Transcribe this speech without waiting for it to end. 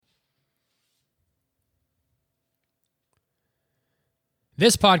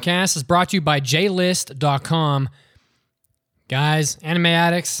This podcast is brought to you by JList.com. Guys, anime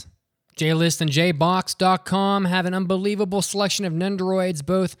addicts, JList and JBox.com have an unbelievable selection of Nendoroids,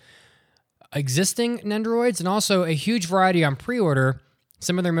 both existing Nendoroids and also a huge variety on pre-order.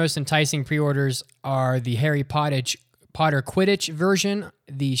 Some of their most enticing pre-orders are the Harry Potter Quidditch version,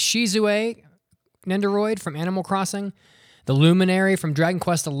 the Shizue Nendoroid from Animal Crossing, the Luminary from Dragon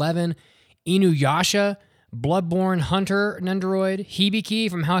Quest XI, Inuyasha, Bloodborne Hunter Nendoroid, Hibiki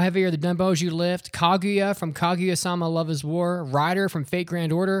from How Heavy Are the Dumbbells You Lift, Kaguya from Kaguya-sama Love is War, Ryder from Fate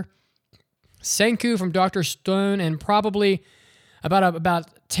Grand Order, Senku from Dr. Stone, and probably about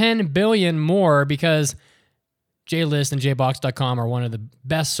 10 billion more, because JList and JBox.com are one of the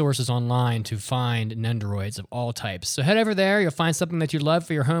best sources online to find Nendoroids of all types. So head over there, you'll find something that you love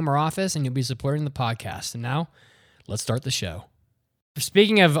for your home or office, and you'll be supporting the podcast. And now, let's start the show.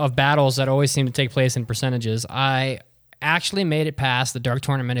 Speaking of battles that always seem to take place in percentages, I actually made it past the Dark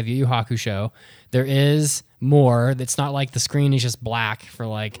Tournament of Yu Yu Hakusho. There is more. It's not like the screen is just black for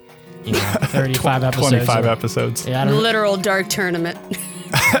 35 episodes. 25 episodes. Yeah, literal Dark Tournament.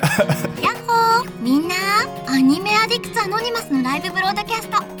 やっほーみんなアニメアディクツアノニマスのライブブロードキャス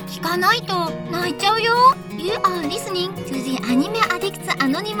ト聞かないと泣いちゃうよ You are listening to the Anime Addicts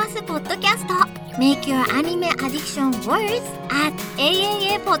Anonymous podcast. Make your anime addiction worse at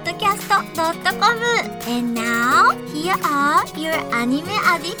aapodcast.com. And now, here are your anime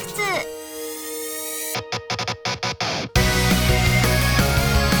addicts.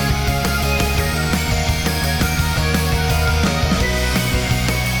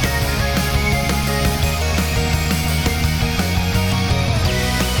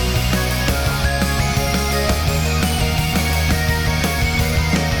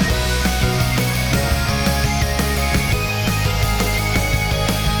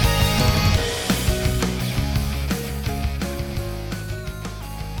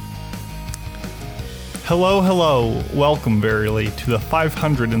 Hello. Welcome, verily, to the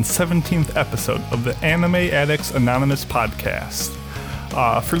 517th episode of the Anime Addicts Anonymous podcast.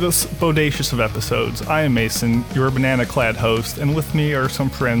 For this bodacious of episodes, I am Mason, your banana-clad host, and with me are some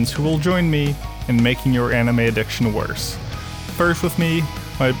friends who will join me in making your anime addiction worse. First with me,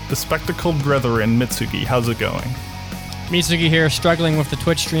 my bespectacled brethren, Mitsugi. How's it going? Mitsugi here, struggling with the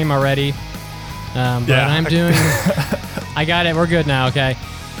Twitch stream already. But yeah. I'm doing... I got it. We're good now, okay?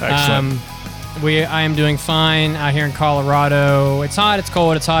 Excellent. I am doing fine out here in Colorado. It's hot, it's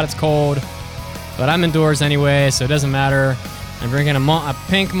cold, it's hot, it's cold. But I'm indoors anyway, so it doesn't matter. I'm drinking a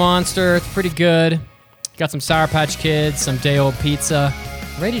pink Monster. It's pretty good. Got some Sour Patch Kids, some day-old pizza.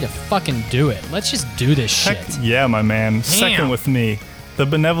 Ready to fucking do it. Let's just do this shit. Heck yeah, my man. Damn. Second with me, the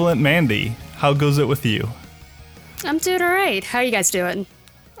benevolent Mandy. How goes it with you? I'm doing all right. How are you guys doing?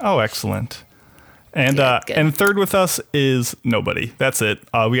 Oh, excellent. And Good. And third with us is nobody. That's it.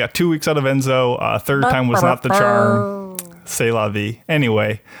 We got 2 weeks out of Enzo. Third time was not the charm. C'est la vie.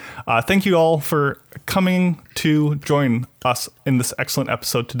 Anyway, thank you all for coming to join us in this excellent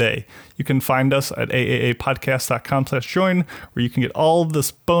episode today. You can find us at aapodcast.com/join, where you can get all of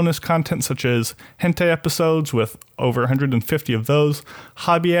this bonus content, such as hentai episodes with over 150 of those,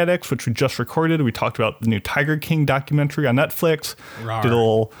 Hobby Addicts, which we just recorded. We talked about the new Tiger King documentary on Netflix. Rawr. Did a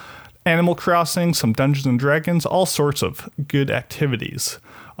little Animal Crossing, some Dungeons and Dragons, all sorts of good activities.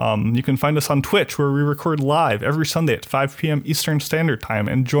 You can find us on Twitch, where we record live every Sunday at 5 p.m. Eastern Standard Time,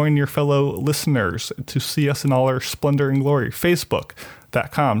 and join your fellow listeners to see us in all our splendor and glory.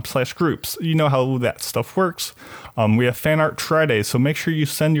 Facebook.com/groups. You know how that stuff works. We have Fan Art Fridays, so make sure you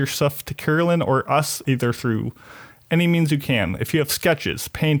send your stuff to Carolyn or us, either through any means you can. If you have sketches,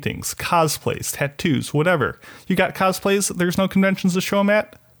 paintings, cosplays, tattoos, whatever. You got cosplays, there's no conventions to show them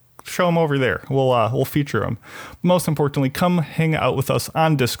at? Show them over there. We'll feature them. Most importantly, come hang out with us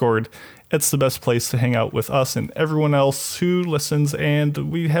on Discord. It's the best place to hang out with us and everyone else who listens, and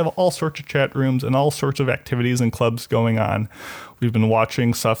we have all sorts of chat rooms and all sorts of activities and clubs going on. We've been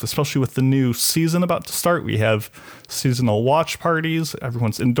watching stuff, especially with the new season about to start. We have seasonal watch parties.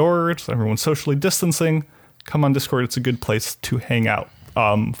 Everyone's indoors. Everyone's socially distancing. Come on Discord. It's a good place to hang out.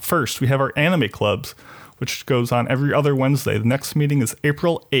 First, we have our anime clubs, which goes on every other Wednesday. The next meeting is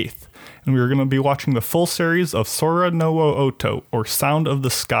April 8th, and we're going to be watching the full series of Sora no wo Oto, or Sound of the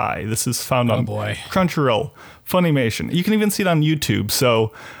Sky. This is found on Crunchyroll, Funimation. You can even see it on YouTube,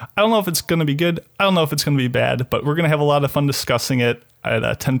 so I don't know if it's going to be good. I don't know if it's going to be bad, but we're going to have a lot of fun discussing it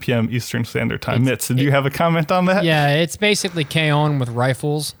at 10 p.m. Eastern Standard Time. Mitz, did you have a comment on that? Yeah, it's basically K-On! With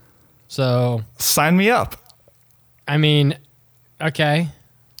rifles, so... Sign me up. I mean, okay.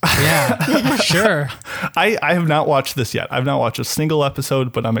 Yeah, sure. I have not watched this yet. I've not watched a single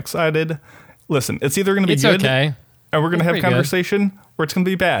episode, but I'm excited. Listen, it's either going to be good, okay, and we're going to have conversation, or it's going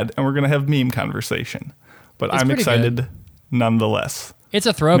to be bad, and we're going to have meme conversation. But I'm excited nonetheless. It's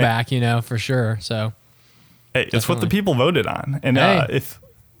a throwback, for sure. So, hey, it's what the people voted on. And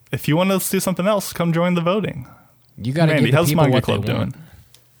if you want us to do something else, come join the voting. You got to give the how's people Manga what Club they want. doing?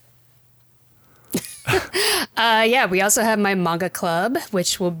 We also have my manga club,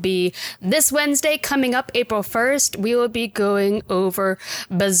 which will be this Wednesday coming up, April 1st. We will be going over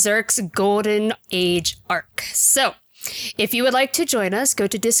Berserk's Golden Age arc. So, if you would like to join us, go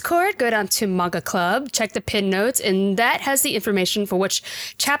to Discord, go down to Manga Club, check the pin notes, and that has the information for which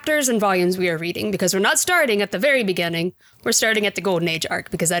chapters and volumes we are reading, because we're not starting at the very beginning. We're starting at the Golden Age arc,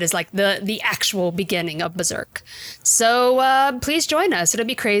 because that is like the actual beginning of Berserk. So please join us. It'll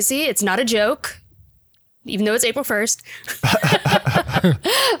be crazy. It's not a joke, even though it's April 1st.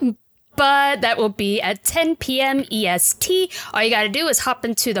 But that will be at 10 p.m. EST. All you got to do is hop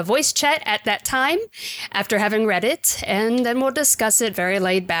into the voice chat at that time after having read it, and then we'll discuss it very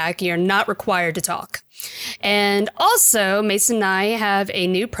laid back. You're not required to talk. And also, Mason and I have a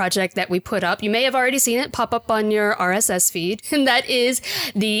new project that we put up. You may have already seen it pop up on your RSS feed, and that is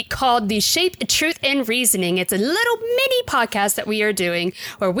called The Shape, Truth, and Reasoning. It's a little mini podcast that we are doing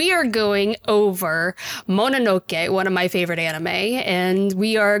where we are going over Mononoke, one of my favorite anime, and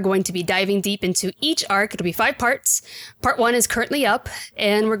we are going to be diving deep into each arc. It'll be 5 parts. Part 1 is currently up,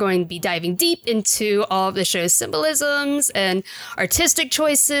 and we're going to be diving deep into all of the show's symbolisms and artistic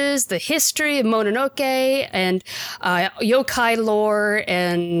choices, the history of Mononoke, and yokai lore,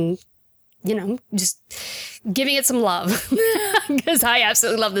 and just giving it some love because I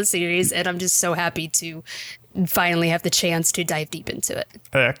absolutely love this series, and I'm just so happy to finally have the chance to dive deep into it.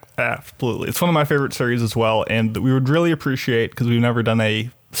 Absolutely. It's one of my favorite series as well, and we would really appreciate, because we've never done a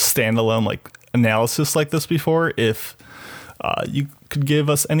standalone analysis like this before, if you could give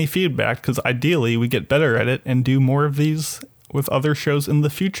us any feedback, because ideally we get better at it and do more of these with other shows in the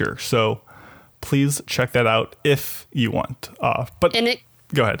future. So please check that out if you want.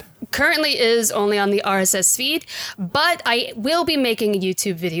 Go ahead. Currently is only on the RSS feed, but I will be making a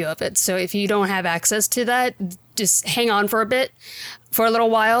YouTube video of it. So if you don't have access to that, just hang on for a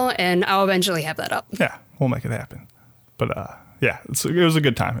little while, and I'll eventually have that up. Yeah, we'll make it happen. But it was a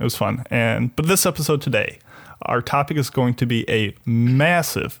good time. It was fun. But this episode today, our topic is going to be a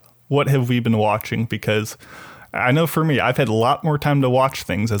massive what have we been watching, because I know for me, I've had a lot more time to watch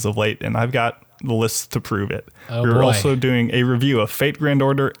things as of late, and I've got the list to prove it. We're also doing a review of Fate Grand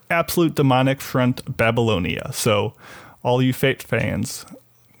Order, Absolute Demonic Front, Babylonia. So all you Fate fans,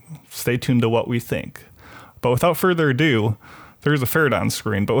 stay tuned to what we think. But without further ado, there's a ferret on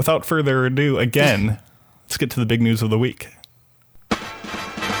screen. But without further ado, again, let's get to the big news of the week.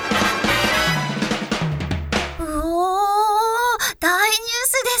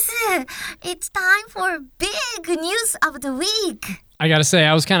 It's time for big news of the week. I gotta say,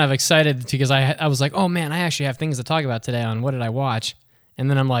 I was kind of excited because I was like, oh man, I actually have things to talk about today on what did I watch? And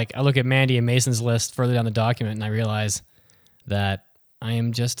then I look at Mandy and Mason's list further down the document, and I realize that I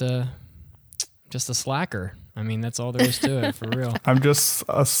am just a slacker. I mean, that's all there is to it, for real. I'm just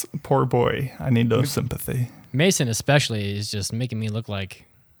a poor boy. I need no sympathy. Mason especially is just making me look like,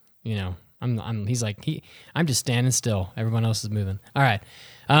 I'm just standing still. Everyone else is moving. All right.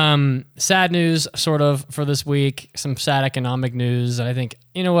 Sad news sort of for this week, some sad economic news. And I think,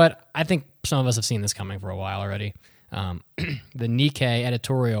 I think some of us have seen this coming for a while already. The Nikkei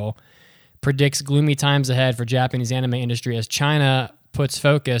editorial predicts gloomy times ahead for Japanese anime industry as China puts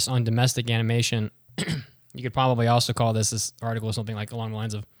focus on domestic animation. You could probably also call this article something like along the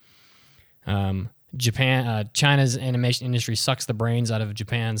lines of, China's animation industry sucks the brains out of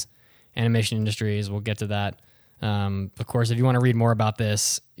Japan's animation industries. We'll get to that. Of course, if you want to read more about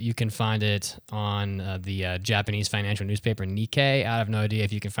this, you can find it on the Japanese financial newspaper Nikkei. I have no idea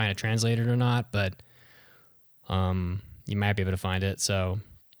if you can find it translated or not, but you might be able to find it. So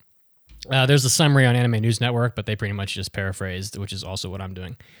there's a summary on Anime News Network, but they pretty much just paraphrased, which is also what I'm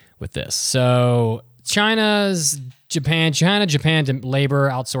doing with this. So China-Japan labor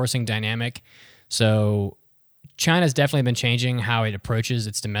outsourcing dynamic. So China's definitely been changing how it approaches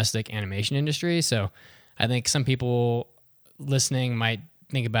its domestic animation industry. So I think some people listening might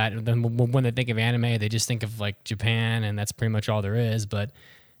think about it, when they think of anime, they just think of Japan, and that's pretty much all there is. But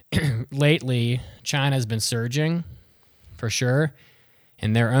lately, China's been surging, for sure,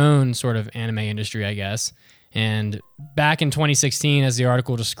 in their own sort of anime industry, I guess. And back in 2016, as the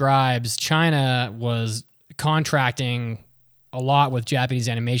article describes, China was contracting a lot with Japanese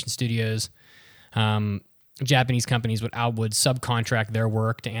animation studios. Japanese companies would subcontract their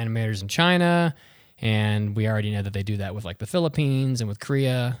work to animators in China. And we already know that they do that with the Philippines and with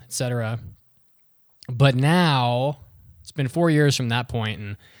Korea, etc. But now, It's been 4 years from that point,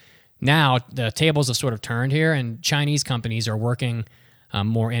 and now the tables have sort of turned here, and Chinese companies are working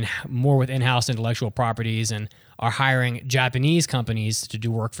more with in-house intellectual properties and are hiring Japanese companies to do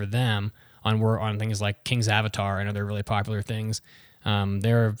work for them on things like King's Avatar and other really popular things.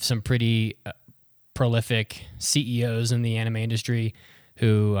 There are some pretty prolific CEOs in the anime industry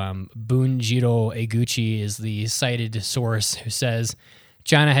who Bunjiro Eguchi is the cited source who says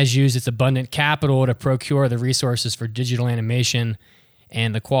China has used its abundant capital to procure the resources for digital animation,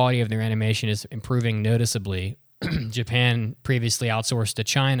 and the quality of their animation is improving noticeably. Japan previously outsourced to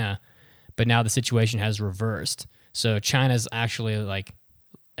China, but now the situation has reversed. So China's actually like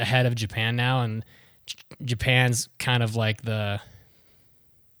ahead of Japan now, and Japan's kind of like the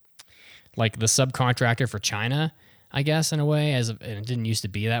subcontractor for China, I guess, in a way, and it didn't used to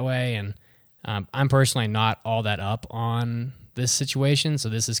be that way. And I'm personally not all that up on this situation, so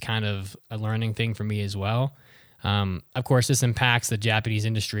this is kind of a learning thing for me as well. Of course, this impacts the Japanese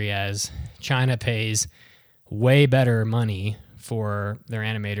industry as China pays way better money for their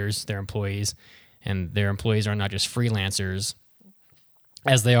animators, their employees, and their employees are not just freelancers,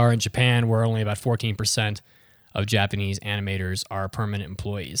 as they are in Japan, where only about 14% of Japanese animators are permanent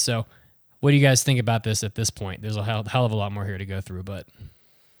employees. So what do you guys think about this at this point? There's a hell of a lot more here to go through, but...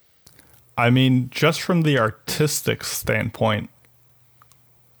 I mean, just from the artistic standpoint,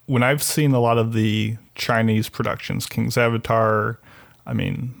 when I've seen a lot of the Chinese productions, King's Avatar, I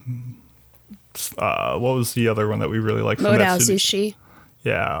mean, what was the other one that we really liked? Modao Zushi.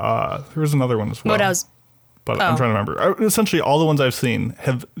 Yeah, there was another one as well. Modao's... But I'm trying to remember. Essentially, all the ones I've seen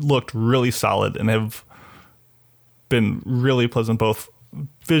have looked really solid and have been really pleasant, both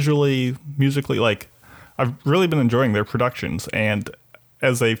visually, musically. Like, I've really been enjoying their productions, and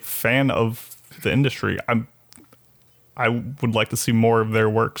as a fan of the industry, I would like to see more of their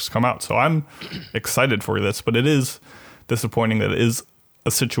works come out. So I'm excited for this, but it is disappointing that it is a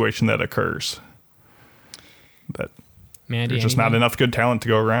situation that occurs. That Mandy, there's just not enough good talent to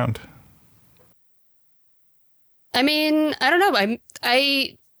go around. I mean, I don't know.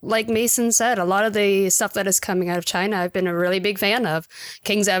 I like Mason said, a lot of the stuff that is coming out of China, I've been a really big fan of.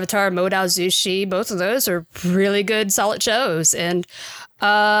 King's Avatar, Modao Zushi, both of those are really good, solid shows. And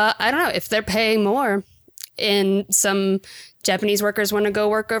I don't know, if they're paying more and some Japanese workers want to go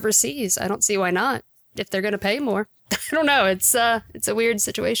work overseas, I don't see why not, if they're going to pay more. I don't know. It's a weird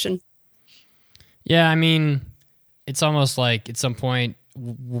situation. Yeah, I mean, it's almost like at some point,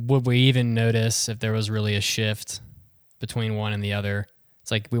 would we even notice if there was really a shift between one and the other? It's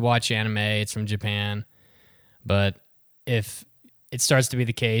like we watch anime, it's from Japan, but if it starts to be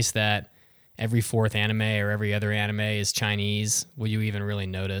the case that every fourth anime or every other anime is Chinese, will you even really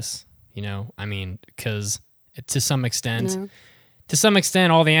notice? You know, I mean, because to some extent,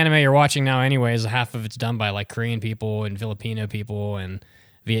 all the anime you're watching now anyways, half of it's done by like Korean people and Filipino people and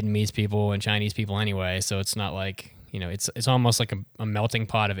Vietnamese people and Chinese people anyway, so it's not like, you know, it's almost like a melting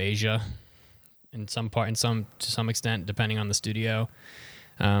pot of Asia to some extent, depending on the studio.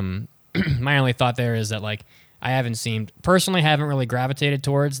 My only thought there is that like I haven't really gravitated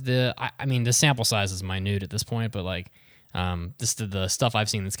towards the sample size is minute at this point, but like the stuff I've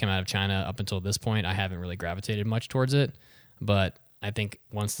seen that's come out of China up until this point, I haven't really gravitated much towards it. But I think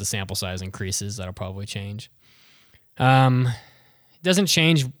once the sample size increases, that'll probably change. It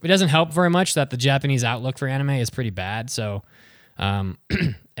doesn't help very much that the Japanese outlook for anime is pretty bad. So,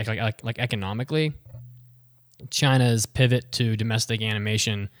 like economically, China's pivot to domestic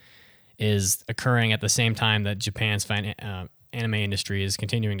animation is occurring at the same time that Japan's anime industry is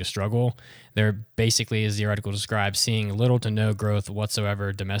continuing to struggle. They're basically, as the article describes, seeing little to no growth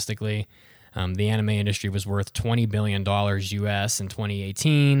whatsoever domestically. The anime industry was worth $20 billion US in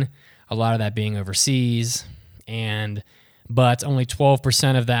 2018, a lot of that being overseas, but only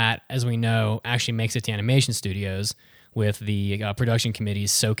 12% of that, as we know, actually makes it to animation studios, with the production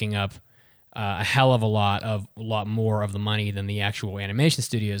committees soaking up a hell of a lot more of the money than the actual animation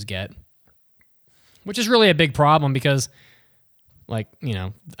studios get, which is really a big problem because, like, you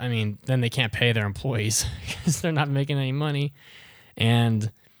know, I mean, then they can't pay their employees because they're not making any money.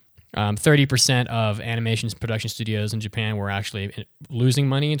 And 30% of animation production studios in Japan were actually losing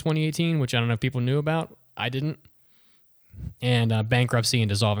money in 2018, which I don't know if people knew about. I didn't. And bankruptcy and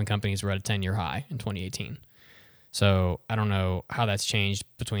dissolving companies were at a 10-year high in 2018. So I don't know how that's changed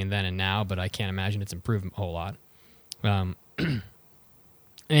between then and now, but I can't imagine it's improved a whole lot. And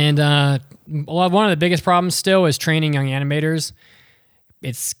one of the biggest problems still is training young animators.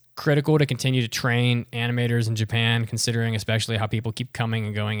 It's critical to continue to train animators in Japan, considering especially how people keep coming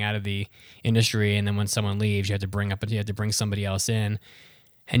and going out of the industry, and then when someone leaves, you have to bring somebody else in.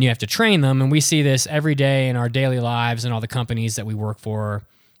 and you have to train them. And we see this every day in our daily lives and all the companies that we work for.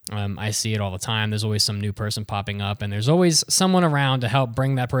 I see it all the time. There's always some new person popping up, and there's always someone around to help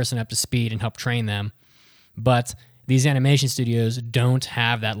bring that person up to speed and help train them. But these animation studios don't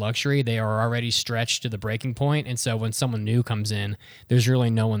have that luxury. They are already stretched to the breaking point, and so when someone new comes in, there's really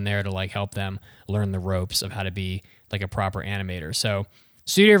no one there to like help them learn the ropes of how to be like a proper animator. So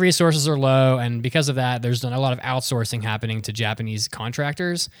studio resources are low, and because of that, there's a lot of outsourcing happening to Japanese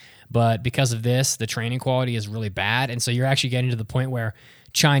contractors. But because of this, the training quality is really bad, and so you're actually getting to the point where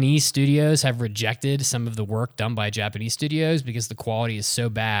Chinese studios have rejected some of the work done by Japanese studios because the quality is so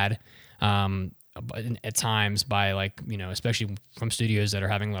bad at times by like, you know, especially from studios that are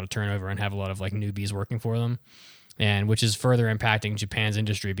having a lot of turnover and have a lot of like newbies working for them, and which is further impacting Japan's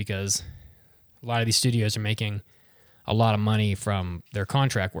industry because a lot of these studios are making a lot of money from their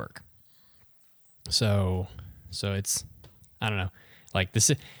contract work. So it's, I don't know, like this,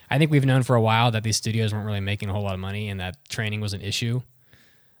 I think we've known for a while that these studios weren't really making a whole lot of money and that training was an issue.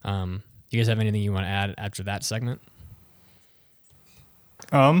 You guys have anything you want to add after that segment?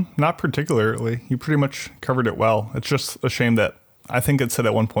 Not particularly. You pretty much covered it well. It's just a shame that I think it said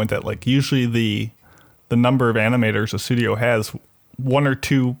at one point that like usually the number of animators a studio has, one or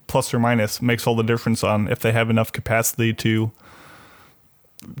two plus or minus makes all the difference on if they have enough capacity to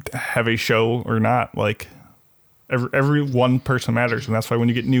have a show or not. Like every one person matters, and that's why when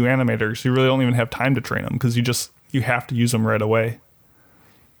you get new animators, you really don't even have time to train them because you have to use them right away.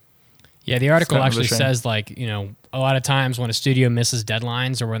 Yeah, the article actually says, like, you know, a lot of times when a studio misses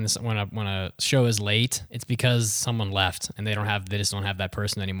deadlines or when a show is late, it's because someone left and they just don't have that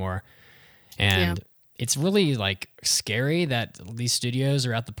person anymore. And it's really like scary that these studios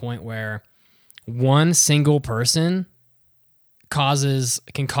are at the point where one single person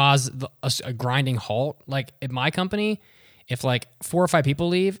can cause a grinding halt. Like at my company, if like 4 or 5 people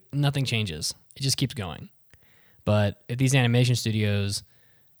leave, nothing changes. It just keeps going. But at these animation studios,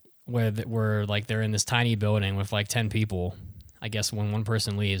 where like they're in this tiny building with like 10 people, I guess when one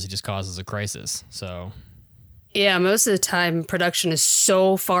person leaves, it just causes a crisis. So yeah, most of the time production is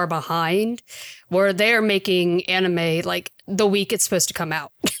so far behind where they're making anime like the week it's supposed to come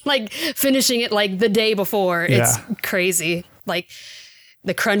out, like finishing it like the day before. Yeah. It's crazy. Like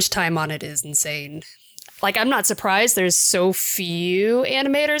the crunch time on it is insane. Like, I'm not surprised there's so few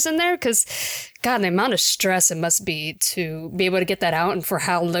animators in there because, God, the amount of stress it must be to be able to get that out and for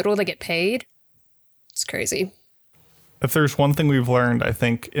how little they get paid. It's crazy. If there's one thing we've learned, I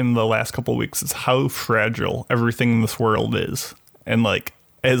think, in the last couple of weeks, is how fragile everything in this world is. And, like,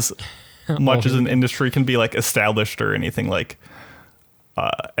 as much as an industry can be, like, established or anything, like,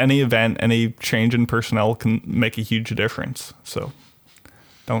 any event, any change in personnel can make a huge difference. So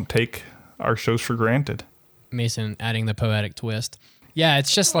don't take our shows for granted. Mason adding the poetic twist. Yeah,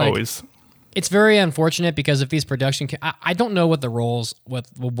 it's just like always. It's very unfortunate because if these production, I don't know what the roles,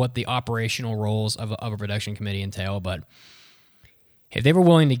 what the operational roles of a production committee entail, but if they were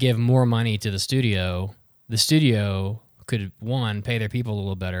willing to give more money to the studio could, one, pay their people a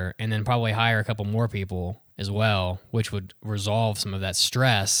little better, and then probably hire a couple more people as well, which would resolve some of that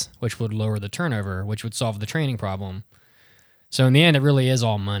stress, which would lower the turnover, which would solve the training problem. So in the end, it really is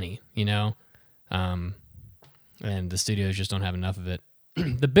all money, you know? And the studios just don't have enough of it.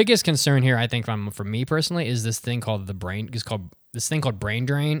 The biggest concern here, I think, for me personally, is this thing called brain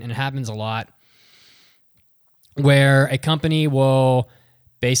drain, and it happens a lot where a company will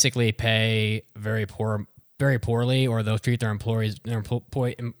basically pay very poorly, or they'll treat their employees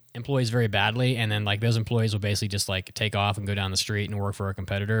very badly, and then like those employees will basically just like take off and go down the street and work for a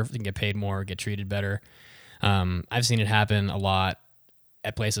competitor. They can get paid more, get treated better. I've seen it happen a lot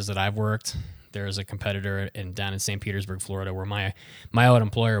at places that I've worked. There's a competitor down in St. Petersburg, Florida, where my old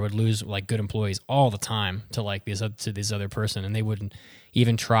employer would lose like good employees all the time to like this other person, and they wouldn't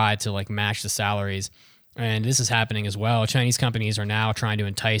even try to like match the salaries. And this is happening as well. Chinese companies are now trying to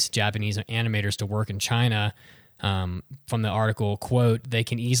entice Japanese animators to work in China. From the article, quote, they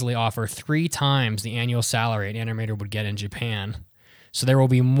can easily offer 3 times the annual salary an animator would get in Japan. So there will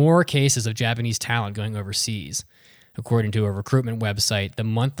be more cases of Japanese talent going overseas. According to a recruitment website, the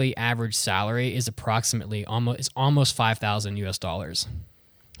monthly average salary is almost $5,000 US.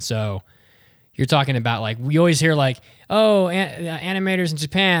 So you're talking about like, we always hear like, oh, animators in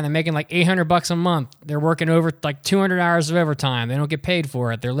Japan, they're making like $800 a month. They're working over like 200 hours of overtime. They don't get paid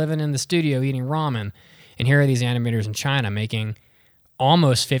for it. They're living in the studio eating ramen. And here are these animators in China making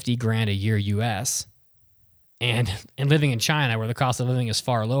almost $50,000 a year US. And living in China where the cost of living is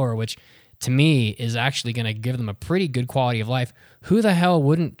far lower, which to me is actually going to give them a pretty good quality of life. Who the hell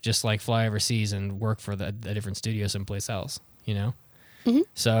wouldn't just like fly overseas and work for a different studio someplace else, you know?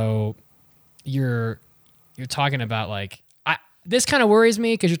 So you're talking about like this kind of worries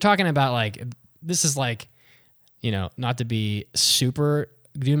me because you're talking about like this is like, you know, not to be super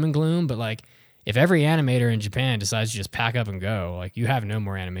doom and gloom, but like if every animator in Japan decides to just pack up and go, like you have no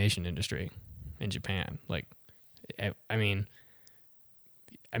more animation industry in Japan. Like, I mean,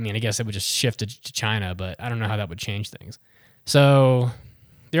 I guess it would just shift to China, but I don't know how that would change things. So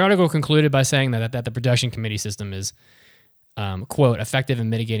the article concluded by saying that the production committee system is, quote, effective in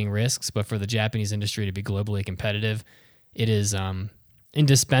mitigating risks, but for the Japanese industry to be globally competitive, it is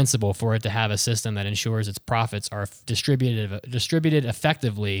indispensable for it to have a system that ensures its profits are distributed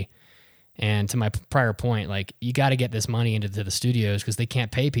effectively. And to my prior point, like you got to get this money into the studios because they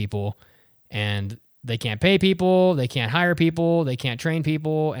can't pay people, and they can't pay people, they can't hire people, they can't train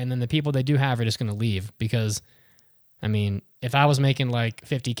people, and then the people they do have are just going to leave because, I mean, if I was making like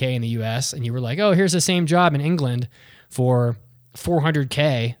 $50K in the US and you were like, oh, here's the same job in England for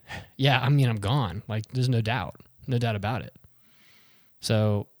 $400K, yeah, I mean, I'm gone. Like, there's no doubt about it.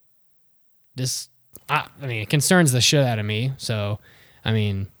 So this, I mean, it concerns the shit out of me. So, I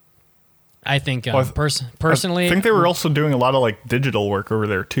mean, I think personally, I think they were also doing a lot of like digital work over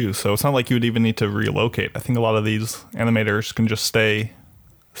there too. So it's not like you would even need to relocate. I think a lot of these animators can just stay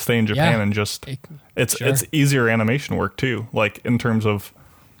in Japan and just it's easier animation work too. Like in terms of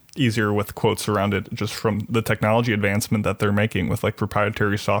easier with quotes around it, just from the technology advancement that they're making with like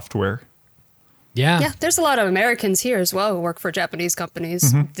proprietary software. Yeah, there's a lot of Americans here as well who work for Japanese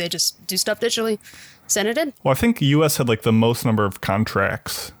companies. Mm-hmm. They just do stuff digitally, send it in. Well, I think the U.S. had like the most number of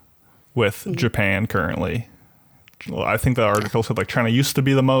contracts with Japan currently. Well, I think the article said like China used to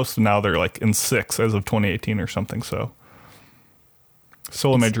be the most, and now they're like in 6 as of 2018 or something. So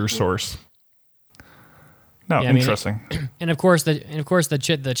still a major source. No, interesting. I mean, and of course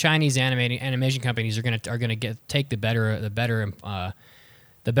the Chinese animation companies are gonna take the better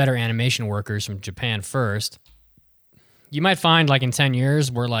animation workers from Japan first. You might find like in 10 years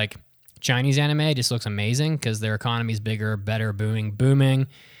where like Chinese anime just looks amazing because their economy's bigger, better, booming.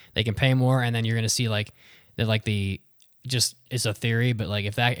 They can pay more, and then you're gonna see like that just it's a theory, but like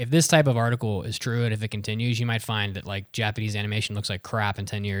if this type of article is true and if it continues, you might find that like Japanese animation looks like crap in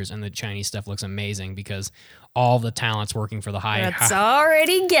 10 years and the Chinese stuff looks amazing because all the talent's working for the high. That's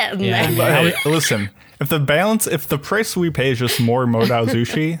already getting there. But hey, listen, if the price we pay is just more Modao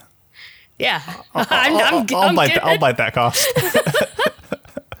Zushi, yeah, I'll bite that cost.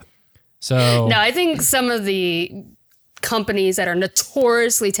 So no, I think some of the companies that are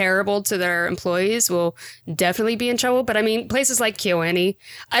notoriously terrible to their employees will definitely be in trouble. But I mean, places like KyoAni,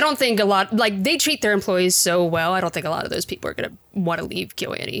 I don't think they treat their employees so well. I don't think a lot of those people are going to want to leave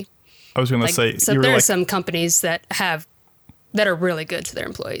KyoAni. I was going to say, so there are some companies that are really good to their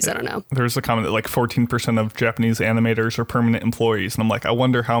employees. I don't know. There's a comment that like 14% of Japanese animators are permanent employees. And I'm like, I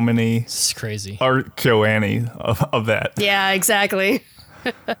wonder how many it's crazy are KyoAni of that. Yeah, exactly.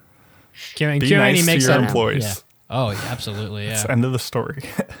 KyoAni nice makes to your employees. Yeah. Oh, absolutely. Yeah. That's the end of the story.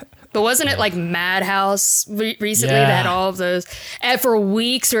 But wasn't it like Madhouse recently that had all of those? And for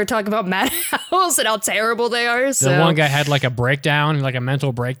weeks we were talking about Madhouse and how terrible they are. So. The one guy had like a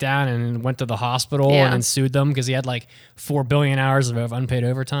mental breakdown, and went to the hospital and then sued them because he had like 4 billion hours of unpaid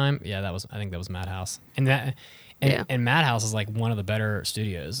overtime. Yeah, I think that was Madhouse. And Madhouse is like one of the better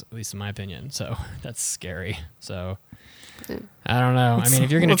studios, at least in my opinion. So that's scary. So I don't know. I mean,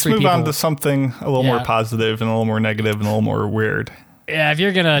 if you're going to treat people... Let's move on to something a little more positive and a little more negative and a little more weird. Yeah, if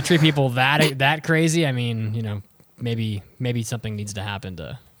you're going to treat people that crazy, I mean, you know, maybe something needs to happen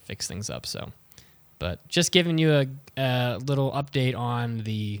to fix things up. So, but just giving you a little update on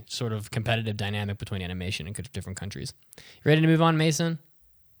the sort of competitive dynamic between animation in different countries. You ready to move on, Mason?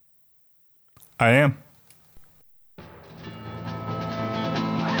 I am.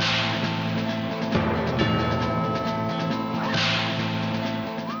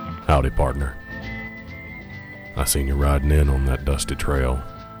 Howdy, partner. I seen you riding in on that dusty trail.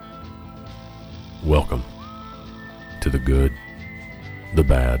 Welcome to the good, the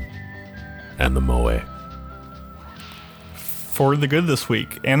bad, and the moe. For the good this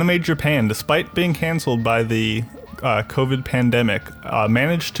week, Anime Japan, despite being canceled by the COVID pandemic,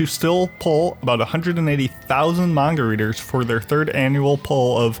 managed to still pull about 180,000 manga readers for their third annual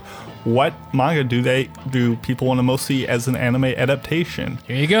poll of what manga do people want to most see as an anime adaptation.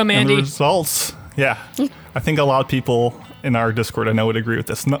 Here you go, Mandy. And the results, I think a lot of people in our Discord I know would agree with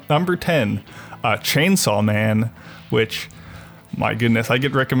this. Number 10, Chainsaw Man, which, my goodness, I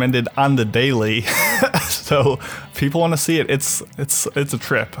get recommended on the daily. So people want to see it. It's a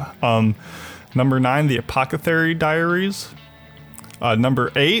trip. Number 9, The Apothecary Diaries.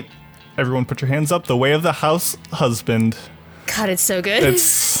 Number 8, everyone put your hands up, The Way of the House Husband. God, it's so good.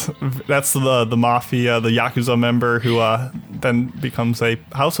 That's the mafia, the Yakuza member who then becomes a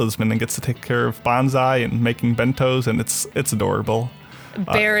house husband and gets to take care of bonsai and making bentos, and it's adorable.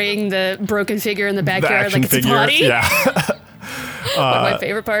 Burying the broken figure in the backyard action like it's figure, a body. yeah. One of my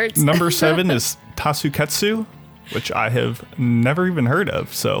favorite parts. Number 7 is Tasuketsu, which I have never even heard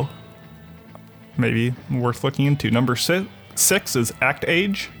of, so maybe worth looking into. Number 6 is Act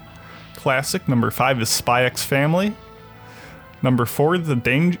Age, classic. Number 5 is Spy X Family. Number 4,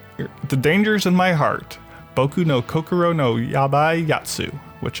 The Dangers in My Heart, Boku no Kokoro no Yabai Yatsu,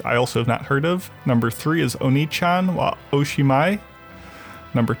 which I also have not heard of. Number 3 is Oni-chan wa Oshimai.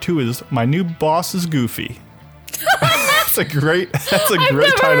 Number 2 is My New Boss is Goofy. That's a great title.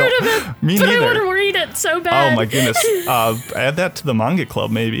 Heard of it, Me but neither. I want to read it so bad. Oh my goodness. Add that to the manga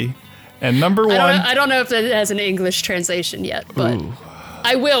club maybe. And number 1. I don't know if it has an English translation yet, but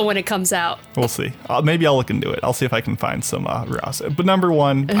I will when it comes out. We'll see. Maybe I'll look into it. I'll see if I can find some Ross. But number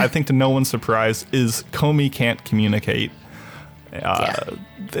 1, I think to no one's surprise, is Comey Can't Communicate.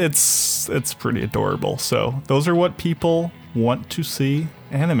 It's pretty adorable. So those are what people want to see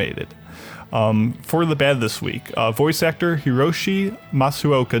animated. For the bad this week, voice actor Hiroshi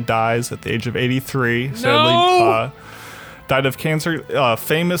Masuoka dies at the age of 83. Sadly, died of cancer.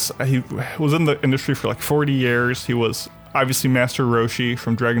 Famous, he was in the industry for like 40 years. He was obviously Master Roshi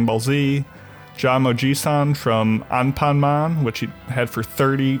from Dragon Ball Z, Jamoji-san from Anpanman, which he had for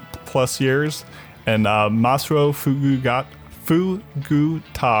 30 plus years, and Masuo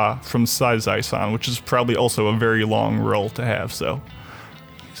Fuguta from Saizai-san, which is probably also a very long role to have. So,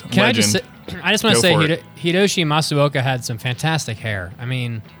 Can I just say, I just want to say Go for it. Hiroshi Masuoka had some fantastic hair. I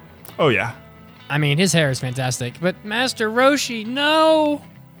mean, oh yeah, his hair is fantastic. But Master Roshi, no,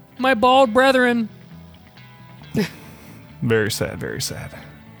 my bald brethren. very sad, very sad.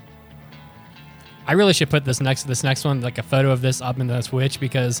 I really should put this next one, like a photo of this up in the Twitch,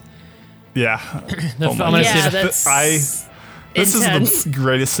 because Yeah, I'm gonna see that's This intense. is the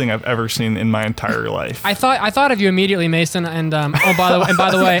greatest thing I've ever seen in my entire life. I thought of you immediately, Mason. And by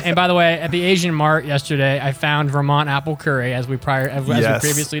the way, at the Asian Mart yesterday, I found Vermont apple curry as we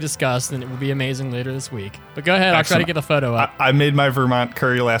previously discussed, and it will be amazing later this week. But go ahead, I'll try to get the photo up. I made my Vermont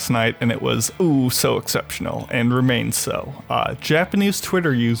curry last night, and it was so exceptional, and remains so. Japanese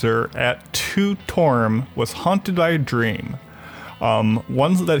Twitter user at 2torm was haunted by a dream.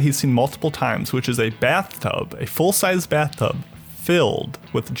 One that he's seen multiple times, which is a bathtub, a full-size bathtub filled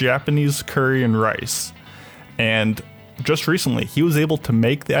with Japanese curry and rice. And just recently, he was able to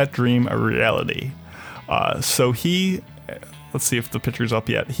make that dream a reality. So he, let's see if the picture's up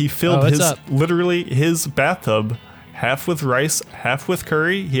yet. He filled literally his bathtub half with rice, half with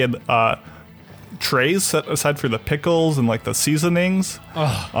curry. He had trays set aside for the pickles and like the seasonings.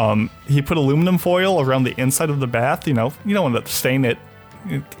 He put aluminum foil around the inside of the bath. You don't want to stain it.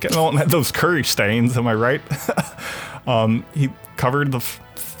 You don't have those curry stains. Am I right? He covered the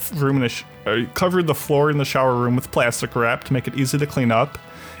covered the floor in the shower room with plastic wrap to make it easy to clean up.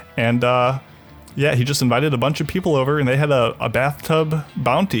 And he just invited a bunch of people over, and they had a bathtub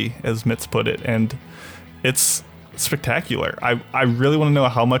bounty, as Mitz put it, and it's spectacular. I really want to know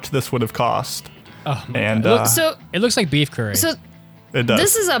how much this would have cost. Oh my And God. It looks like beef curry. So it does.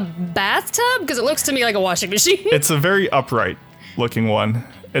 this is a bathtub? Because it looks to me like a washing machine. It's a very upright looking one.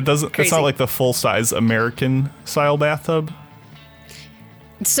 It doesn't. Crazy. It's not like the full size American style bathtub.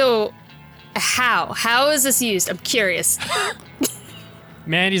 So how is this used? I'm curious.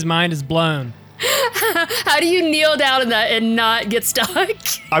 Mandy's mind is blown. How do you kneel down in that and not get stuck?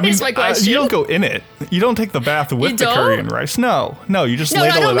 I mean, Is my question. you don't go in it. You don't take the bath with the don't? curry and rice. No, you just No,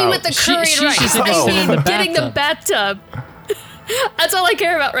 ladle I don't it mean out. with the curry and rice. she's I interested in mean the getting the bathtub. That's all I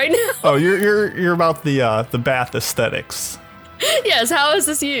care about right now. Oh, you're about the bath aesthetics. Yes, how is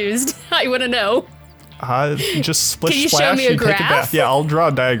this used? I want to know. Just splish Can you show splash. me a You take a graph? bath. Yeah, I'll draw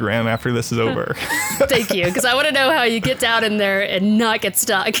a diagram after this is over. Thank you, because I want to know how you get down in there and not get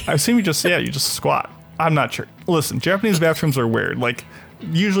stuck. I assume you just squat. I'm not sure. Listen, Japanese bathrooms are weird. Like,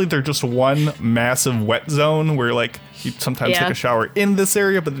 usually they're just one massive wet zone where, like, you sometimes take a shower in this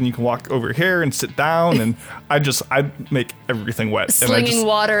area, but then you can walk over here and sit down, and I make everything wet. Slinging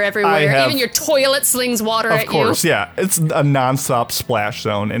water everywhere. Even your toilet slings water at you. Of course, yeah. It's a nonstop splash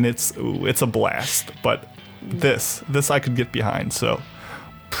zone, and it's a blast. But this I could get behind. So,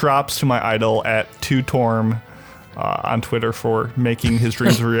 props to my idol at 2torm. On Twitter for making his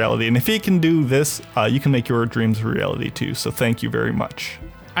dreams a reality. And if he can do this, you can make your dreams a reality too. So thank you very much.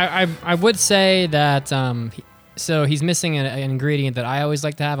 I would say that so he's missing an ingredient that I always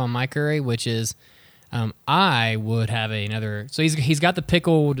like to have on my curry, which is I would have another. So he's got the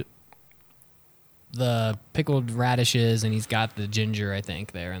pickled the pickled radishes, and he's got the ginger, I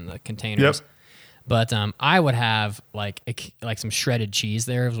think, there in the containers. Yep. But I would have like some shredded cheese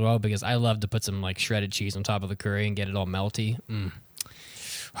there as well, because I love to put some like shredded cheese on top of the curry and get it all melty.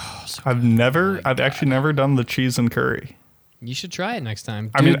 Oh, so I've actually never done the cheese and curry. you should try it next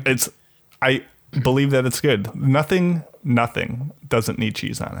time. I mean, I believe that it's good. Nothing doesn't need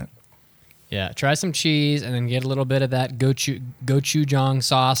cheese on it. Yeah, try some cheese and then get a little bit of that gochujang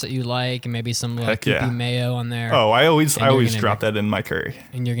sauce that you like, and maybe some like mayo on there. Oh, I always drop that in my curry.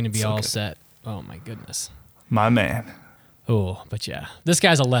 And you're gonna be So all good. set. Oh my goodness. My man. Oh, but yeah, this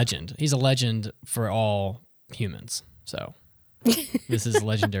guy's a legend. He's a legend for all humans. So this is a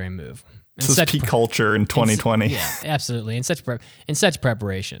legendary move. And This is peak culture in 2020. Yeah, absolutely. In such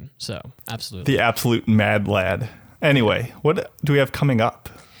preparation. So absolutely. The absolute mad lad. Anyway, what do we have coming up?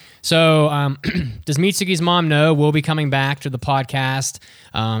 So, does Mitsuki's mom know we'll be coming back to the podcast?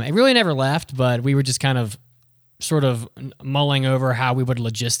 It really never left, but we were just kind of sort of mulling over how we would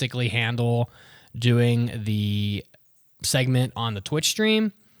logistically handle doing the segment on the Twitch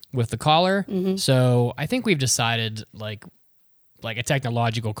stream with the caller. Mm-hmm. So I think we've decided like a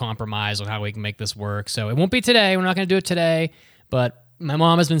technological compromise on how we can make this work. So it won't be today. We're not going to do it today, but my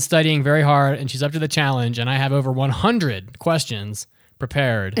mom has been studying very hard and she's up to the challenge, and I have over 100 questions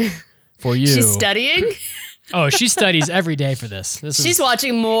prepared for you. She's studying? Oh, she studies every day for this. She's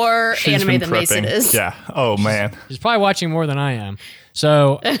watching more She's anime been than Mason prepping. is. Yeah. Oh, man. She's probably watching more than I am.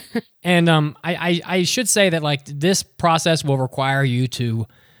 So, and I should say that like this process will require you to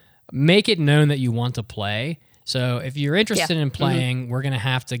make it known that you want to play. So if you're interested in playing, we're gonna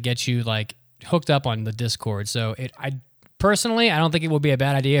have to get you like hooked up on the Discord. So I don't think it would be a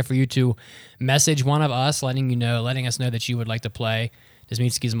bad idea for you to message one of us, letting us know that you would like to play. Does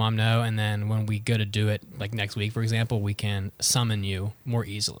Mitsuki's mom know? And then when we go to do it, like next week, for example, we can summon you more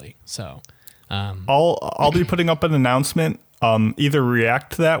easily. So I'll be putting up an announcement. Either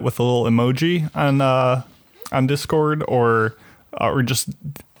react to that with a little emoji on Discord, or just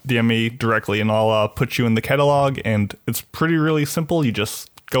DM me directly, and I'll put you in the catalog. And it's really simple. You just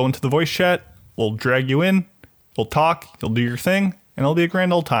go into the voice chat. We'll drag you in. We'll talk. You'll do your thing, and it'll be a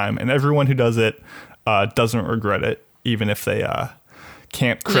grand old time. And everyone who does it doesn't regret it, even if they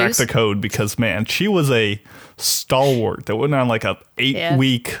can't crack the code. Because man, she was a stalwart that went on like a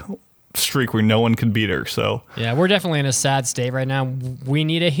 8-week streak where no one could beat her. So yeah, we're definitely in a sad state right now. We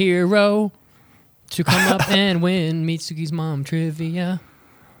need a hero to come up and win Mitsuki's mom trivia.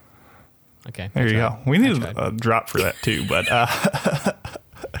 Okay, there you go. We need a drop for that too, but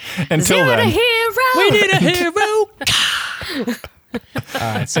until Zero then, to hero. We need a hero.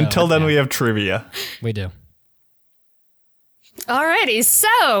 All right, so, until then, we have trivia. We do. Alrighty,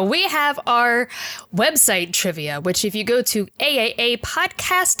 so we have our website trivia, which if you go to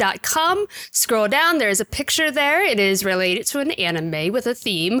AAApodcast.com, scroll down, there's a picture there. It is related to an anime with a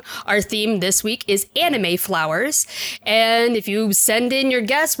theme. Our theme this week is anime flowers. And if you send in your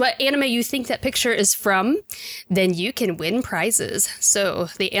guess what anime you think that picture is from, then you can win prizes. So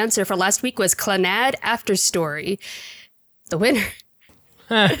the answer for last week was Clannad After Story. The winner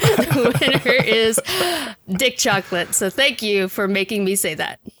is Dick Chocolate. So thank you for making me say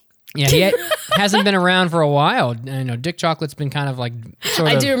that. Yeah, he hasn't been around for a while. I know Dick Chocolate's been kind of like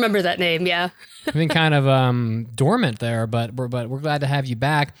I do remember that name, yeah. been kind of dormant there, but we're glad to have you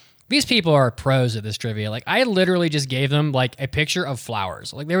back. These people are pros at this trivia. Like I literally just gave them like a picture of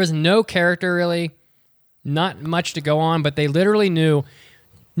flowers. Like there was no character really, not much to go on, but they literally knew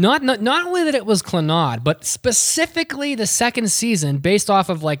not only that it was Clannad, but specifically the second season based off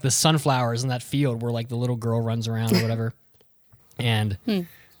of like the sunflowers in that field where like the little girl runs around or whatever. And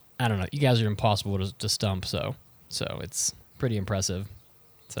I don't know, you guys are impossible to stump, so it's pretty impressive.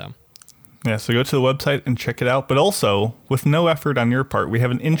 So Yeah, so go to the website and check it out. But also, with no effort on your part, we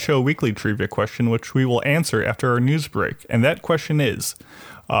have an in-show weekly trivia question, which we will answer after our news break. And that question is,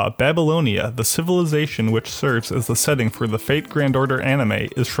 Babylonia, the civilization which serves as the setting for the Fate Grand Order anime,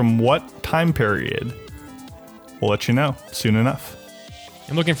 is from what time period? We'll let you know soon enough.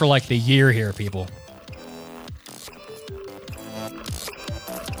 I'm looking for like the year here, people.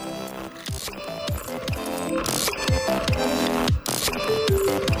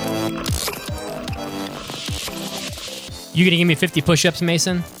 You gonna give me 50 push-ups,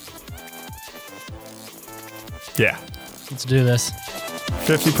 Mason? Yeah. Let's do this.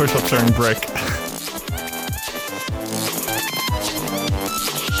 50 push-ups during break.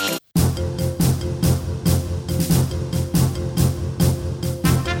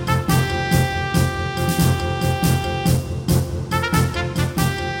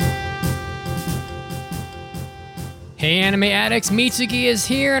 Hey anime addicts, Mitsuki is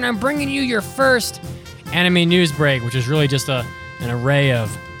here and I'm bringing you your first anime news break, which is really just an array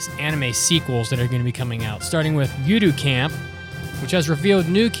of anime sequels that are going to be coming out, starting with Yudu Camp, which has revealed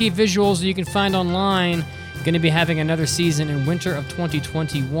new key visuals that you can find online. Going to be having another season in winter of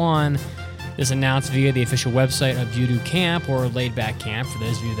 2021. This announced via the official website of Yudu Camp, or Laid Back Camp for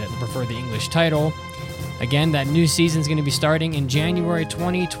those of you that prefer the English title. Again, that new season is going to be starting in January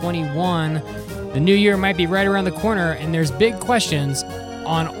 2021. The new year might be right around the corner, and there's big questions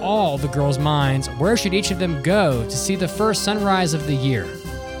on all the girls' minds. Where should each of them go to see the first sunrise of the year?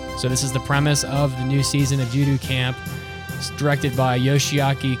 So this is the premise of the new season of Yudu Camp. It's directed by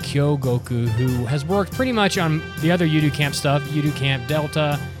Yoshiaki Kyogoku, who has worked pretty much on the other Yudu Camp stuff, Yudu Camp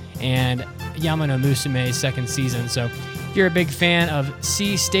Delta and Yamano Musume's second season. So if you're a big fan of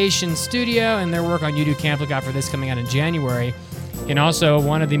C Station Studio and their work on Yudu Camp, look out for this coming out in January. And also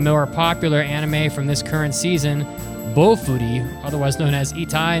one of the more popular anime from this current season, Bofuri, otherwise known as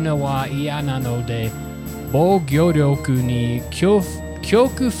Itai no wa Iana no de Bogyodoku ni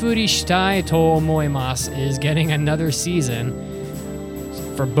Kyokufuri shitai to omoimasu, is getting another season,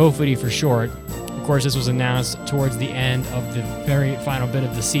 for Bofuri for short. Of course, this was announced towards the end of the very final bit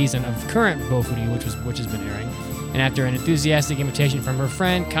of the season of current Bofuri, which has been airing. And after an enthusiastic invitation from her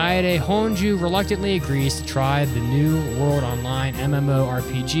friend, Kaede Honju reluctantly agrees to try the new World Online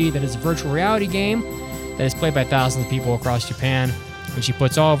MMORPG that is a virtual reality game that is played by thousands of people across Japan. And she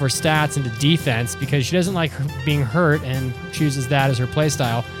puts all of her stats into defense because she doesn't like being hurt and chooses that as her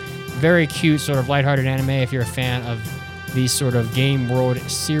playstyle. Very cute, sort of lighthearted anime if you're a fan of these sort of game world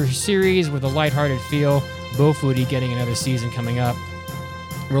series with a lighthearted feel. Bofuri getting another season coming up.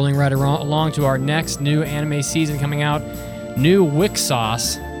 Rolling right along to our next new anime season coming out. New Wick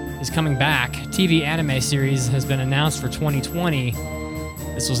Sauce is coming back. TV anime series has been announced for 2020.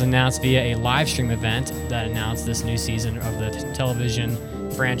 This was announced via a live stream event that announced this new season of the television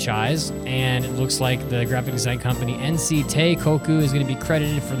franchise, and it looks like the graphic design company NC Teikoku is going to be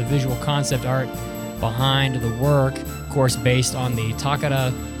credited for the visual concept art behind the work, of course based on the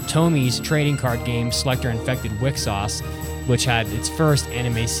Takara Tomi's trading card game Selector Infected Wick Sauce, which had its first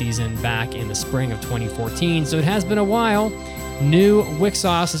anime season back in the spring of 2014, so it has been a while. New Wick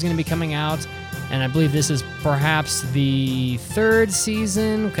Sauce is going to be coming out, and I believe this is perhaps the third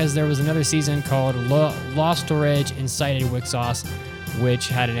season, because there was another season called Lost Storage Incited Wick Sauce, which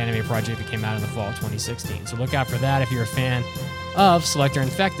had an anime project that came out in the fall of 2016. So look out for that if you're a fan of Selector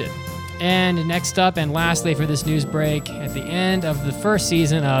Infected. And next up, and lastly for this news break, at the end of the first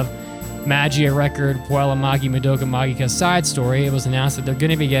season of Magia Record Puella Magi Madoka Magica Side Story, it was announced that they're going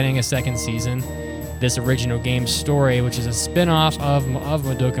to be getting a second season. This original game story, which is a spin-off of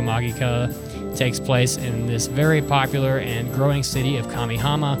Madoka Magica, takes place in this very popular and growing city of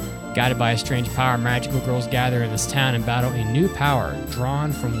Kamihama. Guided by a strange power, magical girls gather in this town and battle a new power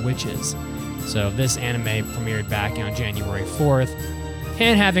drawn from witches. So this anime premiered back on January 4th.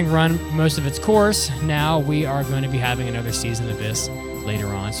 And having run most of its course, now we are going to be having another season of this later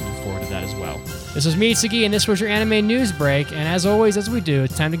on, so look forward to that as well. This was Mitsuki, and this was your anime news break. And as always, as we do,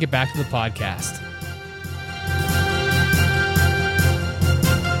 it's time to get back to the podcast.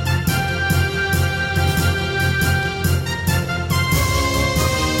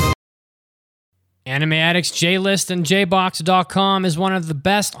 Anime Addicts JList and JBox.com is one of the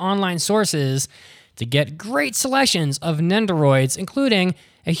best online sources to get great selections of Nendoroids, including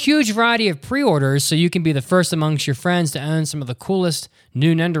a huge variety of pre-orders so you can be the first amongst your friends to own some of the coolest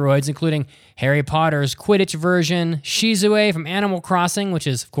new Nendoroids, including Harry Potter's Quidditch version, Shizue from Animal Crossing, which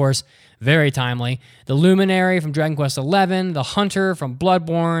is, of course, very timely, the Luminary from Dragon Quest XI, the Hunter from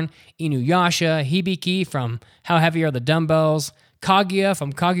Bloodborne, Inuyasha, Hibiki from How Heavy Are the Dumbbells, Kaguya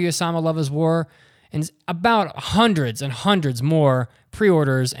from Kaguya-sama Love is War, and about hundreds and hundreds more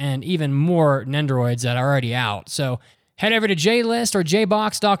pre-orders and even more Nendoroids that are already out. So head over to JList or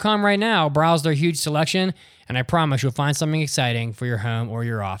JBox.com right now, browse their huge selection, and I promise you'll find something exciting for your home or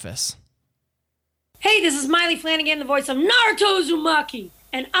your office. Hey, this is Miley Flanagan, the voice of Naruto Uzumaki,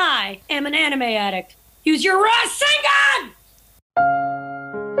 and I am an anime addict. Use your Rasengan!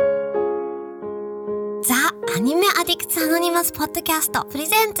 ザ・アニメアディクツアノニマスポッドキャストプレ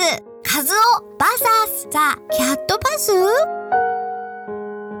ゼンツカズオ vs ザ・キャットバス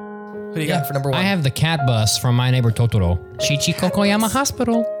Who do you got for number one? I have the cat bus from My Neighbor Totoro. Shichikokoyama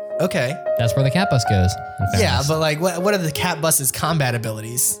Hospital. Okay. That's where the cat bus goes. Yeah, but like, what are the cat bus's combat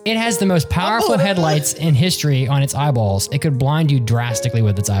abilities? It has the most powerful headlights in history on its eyeballs. It could blind you drastically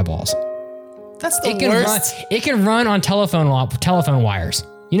with its eyeballs. That's the worst. It can run on telephone wires.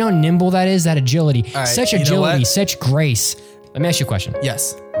 You know how nimble that is? That agility. All right, such you know agility, what? such grace. Let me ask you a question.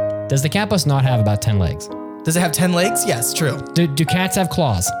 Yes. Does the cat bus not have about 10 legs? Does it have 10 legs? Yes, true. Do cats have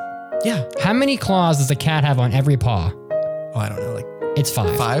claws? Yeah. How many claws does a cat have on every paw? Oh, I don't know. Like It's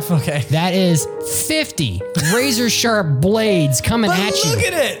 5. 5? Okay. That is 50 razor sharp blades coming But at you. look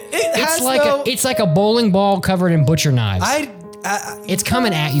at it. It's like a bowling ball covered in butcher knives. It's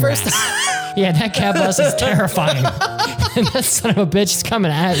coming at your First- ass. Yeah, that cat bus is terrifying. And that son of a bitch is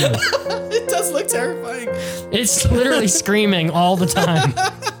coming at you. It does look terrifying. It's literally screaming all the time.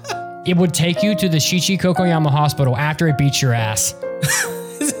 It would take you to the Shichi Kokoyama hospital after it beats your ass.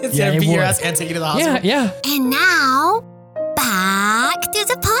 It's Yeah, gonna it beat your would. ass and take you to the hospital. Yeah. And now, back to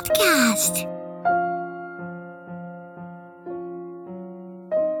the podcast.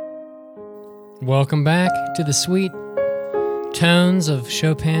 Welcome back to the sweet tones of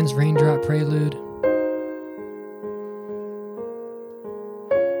Chopin's Raindrop Prelude.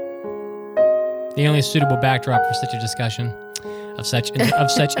 The only suitable backdrop for such a discussion of such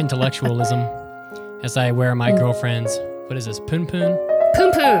intellectualism as I wear my girlfriend's, what is this, poon poon?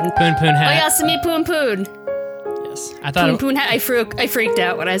 Poon poon. Poon poon hat. Oyasumi poon poon. Yes. I thought Poon poon hat. I freaked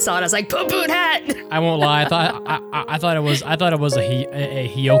out when I saw it. I was like, poon poon hat. I won't lie. I thought it was a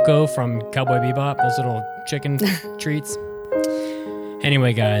Hiyoko from Cowboy Bebop. Those little chicken treats.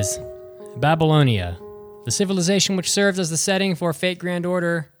 Anyway, guys, Babylonia, the civilization which serves as the setting for Fate Grand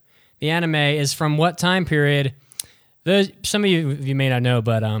Order, the anime, is from what time period? Some of you may not know,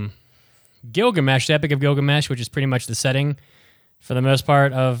 but Gilgamesh, the Epic of Gilgamesh, which is pretty much the setting for the most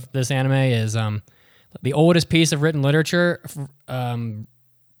part of this anime, is the oldest piece of written literature.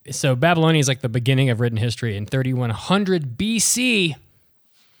 So Babylonia is like the beginning of written history in 3100 BC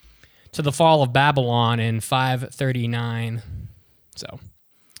to the fall of Babylon in 539. So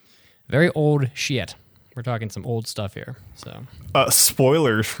very old shit. We're talking some old stuff here. So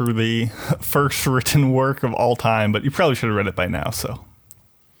Spoilers for the first written work of all time, but you probably should have read it by now. So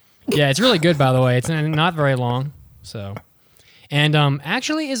yeah, it's really good, by the way. It's not very long. So and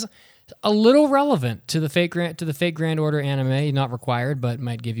actually is a little relevant to the Fate Grand Order anime. Not required, but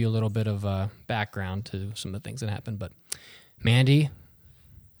might give you a little bit of background to some of the things that happened. But Mandy,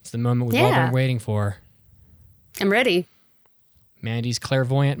 it's the moment we've all been waiting for. I'm ready. Mandy's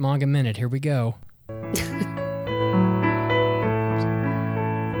clairvoyant manga minute. Here we go.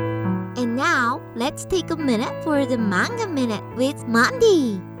 And now, let's take a minute for the manga minute with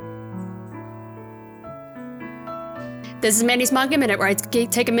Mandy. This is Mandy's Manga Minute, where I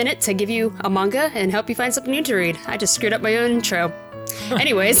take a minute to give you a manga and help you find something new to read. I just screwed up my own intro.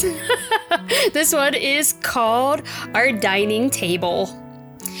 Anyways, this one is called Our Dining Table.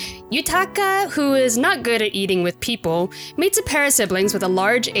 Yutaka, who is not good at eating with people, meets a pair of siblings with a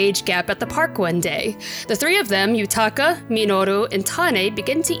large age gap at the park one day. The three of them, Yutaka, Minoru, and Tane,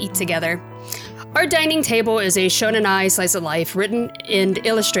 begin to eat together. Our Dining Table is a shonen-ai slice of life written and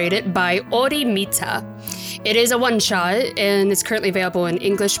illustrated by Ori Mita. It is a one-shot and is currently available in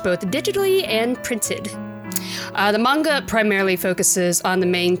English both digitally and printed. The manga primarily focuses on the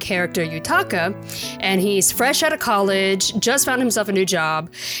main character, Yutaka, and he's fresh out of college, just found himself a new job,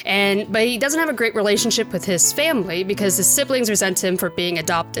 but he doesn't have a great relationship with his family because his siblings resent him for being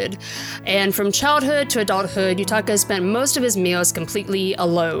adopted. And from childhood to adulthood, Yutaka spent most of his meals completely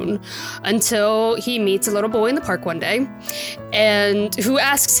alone until he meets a little boy in the park one day, and who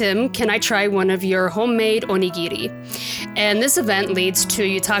asks him, "Can I try one of your homemade onigiri?" And this event leads to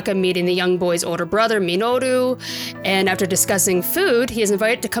Yutaka meeting the young boy's older brother, Minoru, and after discussing food, he is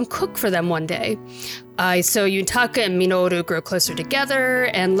invited to come cook for them one day. So Yutaka and Minoru grow closer together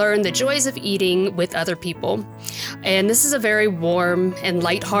and learn the joys of eating with other people. And this is a very warm and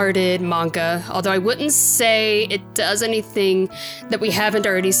lighthearted manga, although I wouldn't say it does anything that we haven't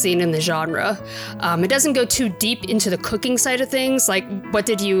already seen in the genre. It doesn't go too deep into the cooking side of things, like What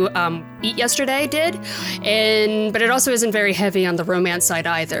Did You Eat Yesterday did, but it also isn't very heavy on the romance side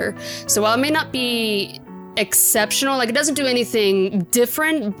either. So while it may not be exceptional, like it doesn't do anything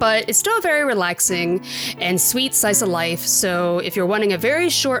different, but it's still very relaxing and sweet slice of life. So if you're wanting a very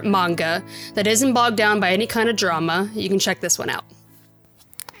short manga that isn't bogged down by any kind of drama, you can check this one out.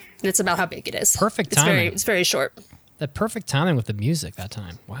 And it's about how big it is. Perfect timing. It's very short. The perfect timing with the music that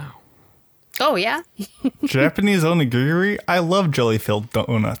time. Wow. Oh yeah. Japanese onigiri, I love jelly-filled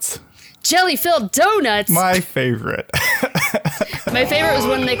donuts. Jelly-filled donuts. My favorite. My favorite was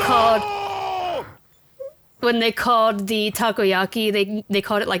when they called the takoyaki, they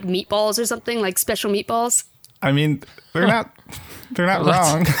called it like meatballs or something, like special meatballs. I mean, they're not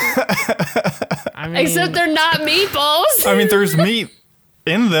wrong. Except they're not meatballs. I mean, there's meat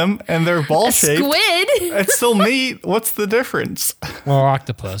in them and they're ball-shaped. Squid. It's still meat. What's the difference? Or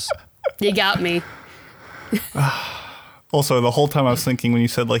octopus. You got me. Also, the whole time I was thinking when you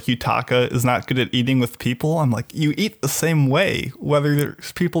said like Yutaka is not good at eating with people, I'm like, you eat the same way, whether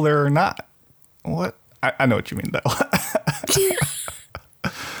there's people there or not. What? I know what you mean, though.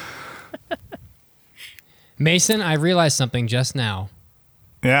 Mason, I realized something just now.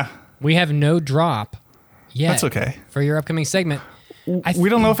 Yeah. We have no drop yet. That's okay. For your upcoming segment. We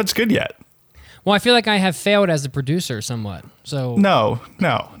don't know if it's good yet. Well, I feel like I have failed as a producer somewhat. So No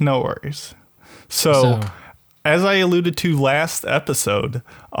worries. So, as I alluded to last episode,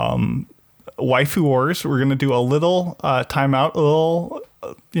 Waifu Wars, we're going to do a little timeout, a little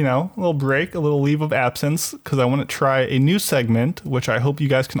break, a little leave of absence, because I want to try a new segment, which I hope you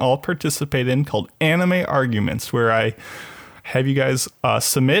guys can all participate in, called Anime Arguments, where I have you guys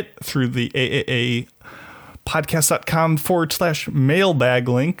submit through the AAA podcast.com/mailbag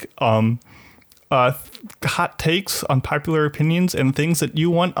link hot takes, unpopular opinions, and things that you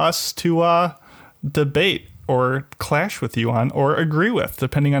want us to debate or clash with you on or agree with,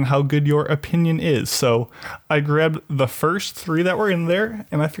 depending on how good your opinion is. So I grabbed the first 3 that were in there,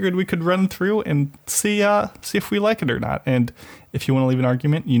 and I figured we could run through and see if we like it or not. And if you want to leave an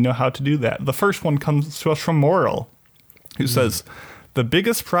argument, you know how to do that. The first one comes to us from Moral, who says, the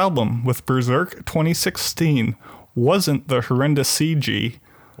biggest problem with Berserk 2016 wasn't the horrendous CG,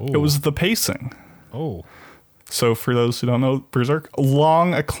 it was the pacing. Oh. So for those who don't know, Berserk,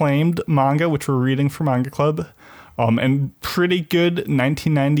 long acclaimed manga, which we're reading for Manga Club, and pretty good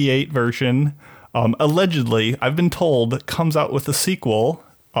 1998 version. Allegedly, I've been told, comes out with a sequel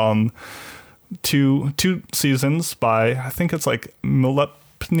to 2 seasons by, I think it's like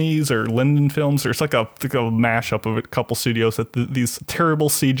Milepnes or Linden Films, or it's like a mashup of a couple studios at these terrible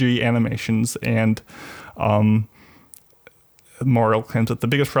CG animations. And Moral claims that the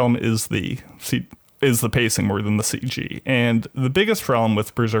biggest problem is the pacing more than the CG. And the biggest problem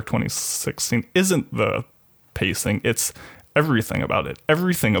with Berserk 2016 isn't the pacing, it's everything about it.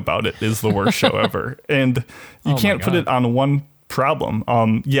 Everything about it is the worst show ever. And you can't put it on one problem.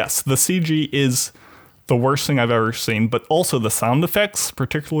 Yes, the CG is the worst thing I've ever seen, but also the sound effects,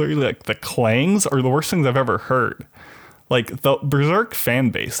 particularly like the clangs, are the worst things I've ever heard. Like, the Berserk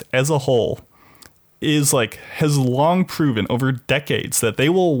fan base as a whole has long proven over decades that they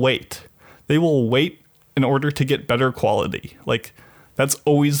will wait in order to get better quality. Like, that's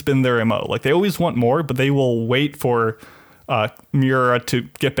always been their MO. Like, they always want more, but they will wait for Miura to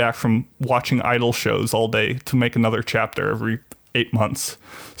get back from watching idol shows all day to make another chapter every 8 months.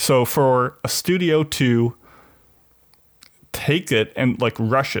 So for a studio to take it and like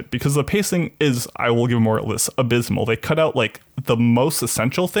rush it, because the pacing is, I will give more or less, abysmal. They cut out like the most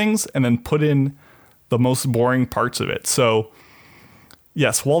essential things and then put in the most boring parts of it. So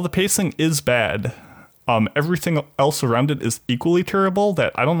yes, while the pacing is bad, everything else around it is equally terrible,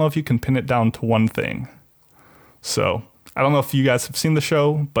 that I don't know if you can pin it down to one thing. So I don't know if you guys have seen the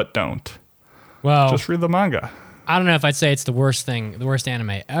show, but don't. Well, just read the manga. I don't know if I'd say it's the worst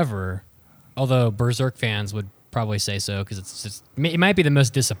anime ever, although Berserk fans would probably say so, because it might be the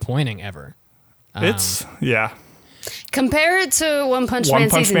most disappointing ever. Yeah. Compare it to One Punch Man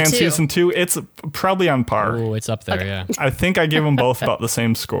Season 2, it's probably on par. Oh, it's up there, yeah. I think I gave them both about the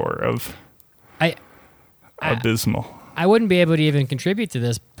same score of abysmal. I wouldn't be able to even contribute to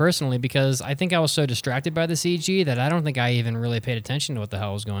this personally, because I think I was so distracted by the CG that I don't think I even really paid attention to what the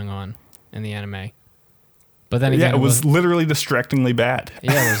hell was going on in the anime. But then again, it was literally distractingly bad.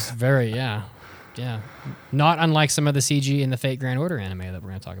 Yeah, it was very, yeah. Not unlike some of the CG in the Fate Grand Order anime that we're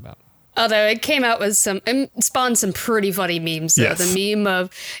going to talk about. Although it came out with spawned some pretty funny memes. So yes. The meme of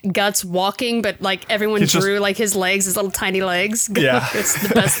Guts walking, but like everyone drew like his legs, his little tiny legs. Yeah. It's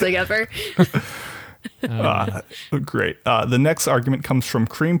the best thing ever. Great. The next argument comes from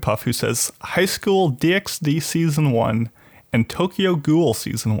Cream Puff, who says, High School DxD Season 1 and Tokyo Ghoul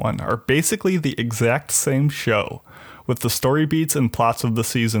Season 1 are basically the exact same show, with the story beats and plots of the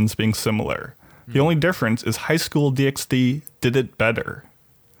seasons being similar. The only difference is High School DxD did it better.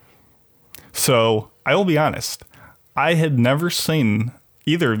 So, I will be honest, I had never seen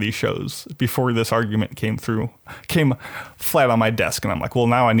either of these shows before this argument came flat on my desk, and I'm like, well,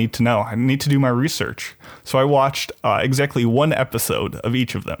 now I need to know. I need to do my research. So I watched exactly one episode of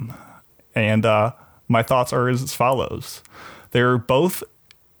each of them, and my thoughts are as follows. They're both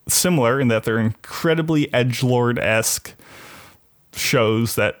similar in that they're incredibly edgelord-esque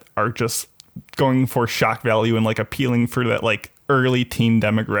shows that are just going for shock value and like appealing for that like early teen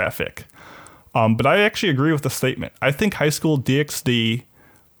demographic. But I actually agree with the statement. I think High School DxD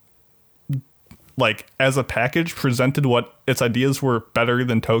like as a package presented what its ideas were better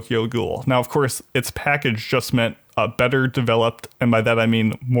than Tokyo Ghoul. Now, of course, its package just meant a better developed, and by that I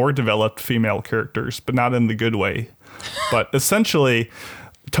mean more developed female characters, but not in the good way. But essentially,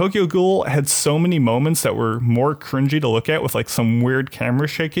 Tokyo Ghoul had so many moments that were more cringy to look at, with like some weird camera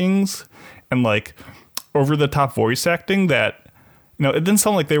shakings and like over the top voice acting, that, you know, it didn't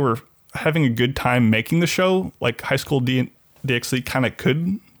sound like they were having a good time making the show like High School DxD kind of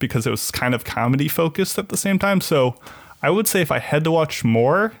could, because it was kind of comedy focused at the same time. So I would say if I had to watch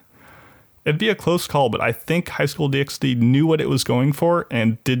more, it'd be a close call, but I think High School DxD knew what it was going for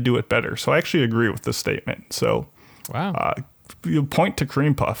and did do it better. So I actually agree with this statement. So Wow. You point to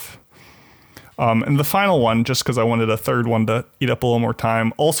Cream Puff. And the final one, just because I wanted a third one to eat up a little more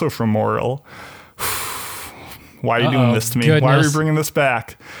time, also from Moral. Why are you doing this to me? Goodness. Why are we bringing this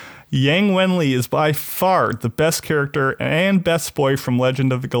back? Yang Wenli is by far the best character and best boy from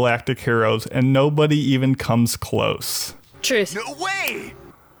Legend of the Galactic Heroes, and nobody even comes close. Truth. No way!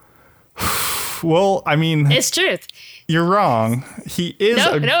 Well, I mean, It's truth. you're wrong. He is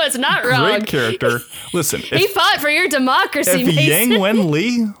No, it's not great wrong. character. Listen, He fought for your democracy, if Mason. Yang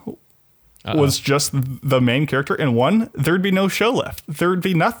Wenli was just the main character and won, there'd be no show left. There'd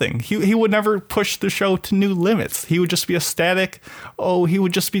be nothing. He would never push the show to new limits. He would just be a static. He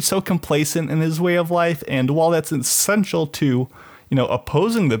would just be so complacent in his way of life. And while that's essential to, you know,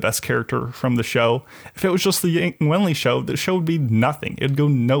 opposing the best character from the show, if it was just the Yang Wenli show, the show would be nothing. It'd go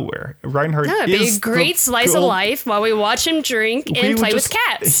nowhere. Reinhardt No, it'd be is a great the slice of gold- life while we watch him drink He and would play just- with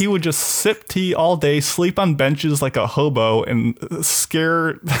cats. He would just sip tea all day, sleep on benches like a hobo, and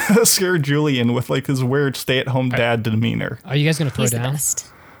scare Julian with like his weird stay-at-home dad demeanor. Are you guys going to throw He's the down? best.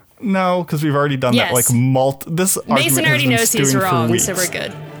 No, because we've already done that. Yes. Like this Mason argument has already been knows he's stewing for wrong, weeks. so we're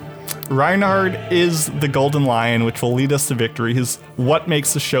good. Reinhard is the golden lion, which will lead us to victory. He's what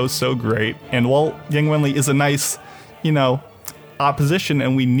makes the show so great. And while Yang Wenli is a nice, you know, opposition,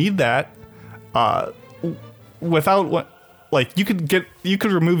 and we need that, without what, like you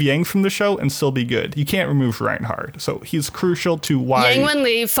could remove Yang from the show and still be good. You can't remove Reinhard, so he's crucial to why Yang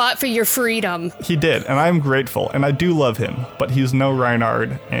Wenli fought for your freedom. he did, and I'm grateful, and I do love him. But he's no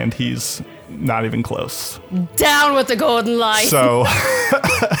Reinhard, and he's not even close. Down with the golden lion. So,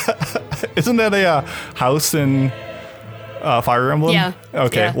 isn't that a house in Fire Emblem? Yeah.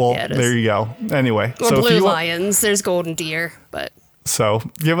 Okay. Yeah, well, yeah, it is. there you go. Anyway, or so if blue you want, lions. There's golden deer, but so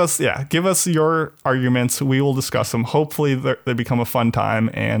give us your arguments. We will discuss them. Hopefully, they become a fun time.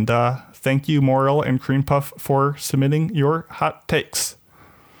 And thank you, Moral and Cream Puff, for submitting your hot takes.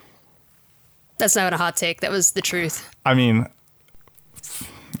 that's not a hot take. That was the truth. I mean,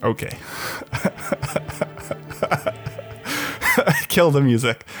 okay. Kill the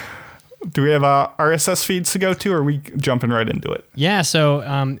music. Do we have RSS feeds to go to, or are we jumping right into it? Yeah, so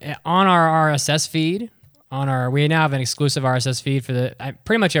on our RSS feed, we now have an exclusive RSS feed for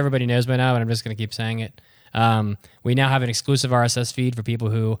pretty much everybody knows by now, but I'm just going to keep saying it. We now have an exclusive RSS feed for people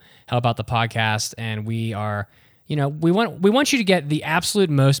who help out the podcast, and we are, you know, we want you to get the absolute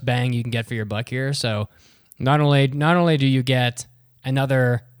most bang you can get for your buck here. So not only do you get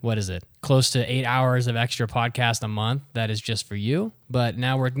another, what is it, close to 8 hours of extra podcast a month that is just for you, but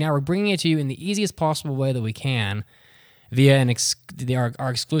now we're bringing it to you in the easiest possible way that we can via our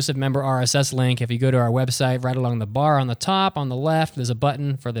exclusive member RSS link. If you go to our website, right along the bar on the top on the left, there's a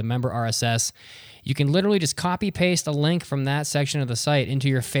button for the member RSS. You can literally just copy paste a link from that section of the site into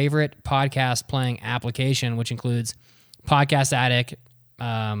your favorite podcast playing application, which includes Podcast Addict,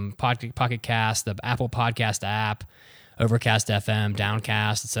 Pocket Cast, the Apple Podcast app, Overcast FM,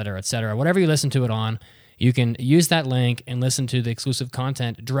 Downcast, et cetera. Whatever you listen to it on, you can use that link and listen to the exclusive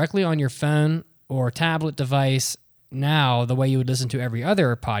content directly on your phone or tablet device now, the way you would listen to every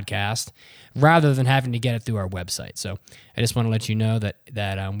other podcast, rather than having to get it through our website. So I just want to let you know that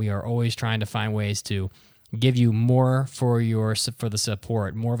we are always trying to find ways to give you more for the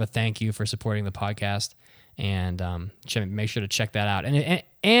support, more of a thank you for supporting the podcast. And make sure to check that out.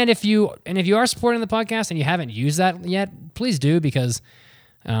 And if you are supporting the podcast and you haven't used that yet, please do, because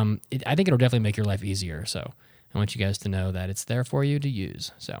I think it'll definitely make your life easier. So I want you guys to know that it's there for you to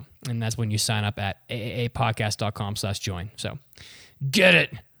use. So, and that's when you sign up at aapodcast.com/join. So get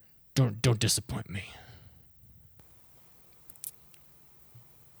it. Don't disappoint me.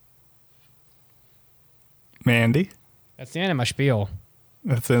 Mandy, That's the end of my spiel.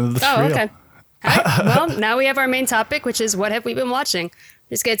 that's the end of the Oh, spiel. okay. All right. Well, now we have our main topic, which is what have we been watching? I'm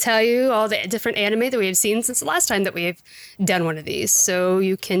just going to tell you all the different anime that we have seen since the last time that we've done one of these. So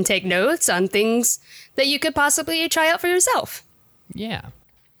you can take notes on things that you could possibly try out for yourself. Yeah.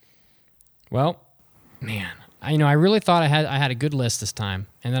 Well, man, I really thought I had a good list this time,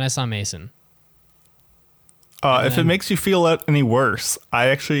 and then I saw Mason. If it makes you feel any worse, I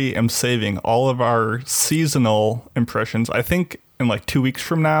actually am saving all of our seasonal impressions. I think in like 2 weeks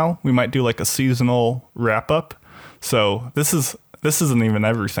from now, we might do like a seasonal wrap up. So this isn't even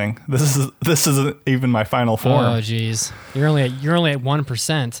everything. This isn't even my final form. Oh, geez. You're only at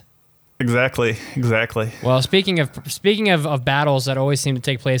 1%. Exactly. Well, speaking of battles that always seem to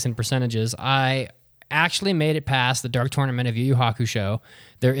take place in percentages, I actually made it past the Dark Tournament of Yu Yu Hakusho.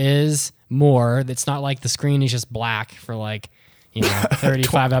 There is more. It's not like the screen is just black for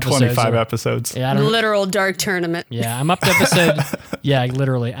 35 episodes. 25 episodes. Yeah, Literal Dark Tournament. Yeah, I'm up to episode. Yeah,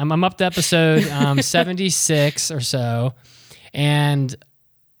 literally. I'm up to episode 76 or so, and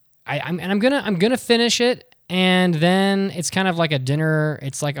I'm gonna finish it. And then it's kind of like a dinner.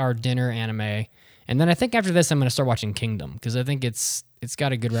 It's like our dinner anime. And then I think after this, I'm going to start watching Kingdom because I think it's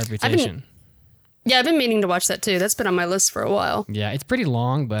got a good reputation. I've been meaning to watch that too. That's been on my list for a while. Yeah, it's pretty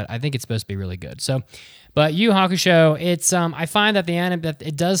long, but I think it's supposed to be really good. So, but Yu Yu Hakusho, it's I find that the anime that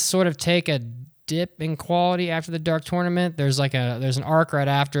it does sort of take a dip in quality after the Dark Tournament. There's an arc right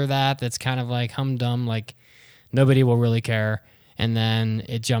after that that's kind of like humdum, like nobody will really care. And then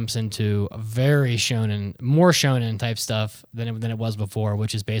it jumps into a very more shonen type stuff than it was before,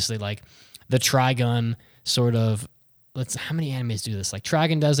 which is basically like the Trigun sort of. How many animes do this? Like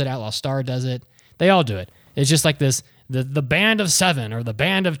Trigun does it, Outlaw Star does it. They all do it. It's just like this, the band of 7 or the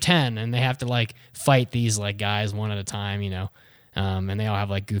band of 10, and they have to like fight these like guys one at a time, and they all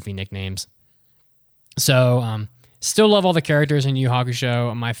have like goofy nicknames. So still love all the characters in Yu Yu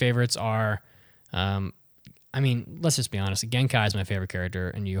Hakusho. My favorites are. Let's just be honest. Genkai is my favorite character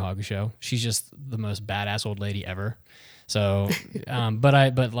in Yu Yu Hakusho. She's just the most badass old lady ever. So,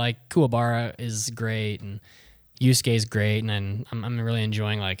 but like Kuwabara is great and Yusuke is great, and I'm really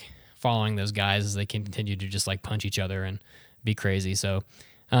enjoying like following those guys as they continue to just like punch each other and be crazy. So,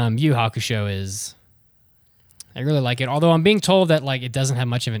 Yu Yu Hakusho I really like it. Although I'm being told that like it doesn't have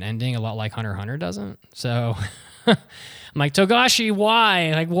much of an ending, a lot like Hunter x Hunter doesn't. So, I'm like, Togashi,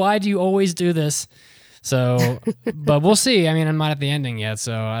 why? Like, why do you always do this? So, but we'll see. I mean, I'm not at the ending yet,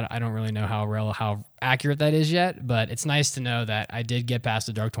 so I don't really know how accurate that is yet. But it's nice to know that I did get past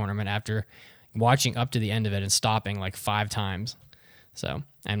the Dark Tournament after watching up to the end of it and stopping like 5 times. So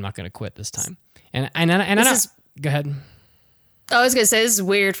I'm not going to quit this time. Go ahead. I was going to say, this is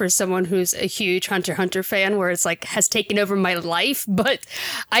weird for someone who's a huge Hunter x Hunter fan, where it's like has taken over my life, but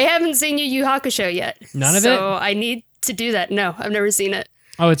I haven't seen Yu Yu Hakusho yet. None of it? So I need to do that. No, I've never seen it.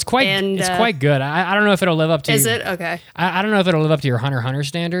 Oh, it's quite good. I don't know if it'll live up to. Is it? Okay. I don't know if it'll live up to your Hunter x Hunter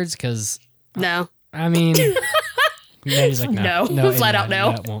standards because. No. I mean. He's like, no. Flat out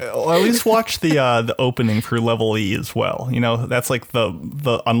no. Well, at least watch the opening for Level E as well. That's like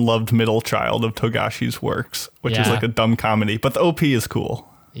the unloved middle child of Togashi's works, which is like a dumb comedy. But the OP is cool.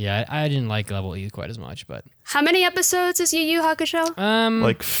 Yeah, I didn't like Level E quite as much, but. How many episodes is Yu Yu Hakusho?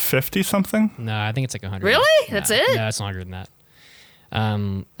 Like 50 something. No, I think it's like 100. Really? That's it? No, it's longer than that.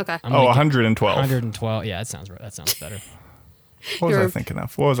 Okay. 112. 112. Yeah, that sounds right. That sounds better. What was I thinking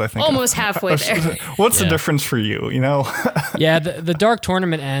of? Almost halfway there. What's the difference for you? Yeah, the Dark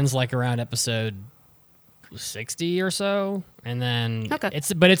Tournament ends like around episode 60 or so, and then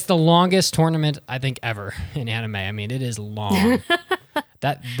it's the longest tournament I think ever in anime. I mean, it is long.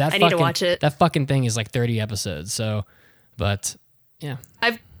 I need to watch it. That fucking thing is like 30 episodes. So, but yeah.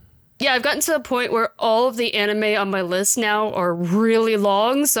 I've gotten to the point where all of the anime on my list now are really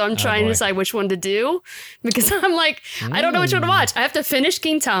long, so I'm trying to decide which one to do, because I'm like, I don't know which one to watch. I have to finish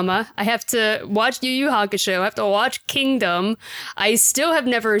Gintama, I have to watch Yu Yu Hakusho, I have to watch Kingdom. I still have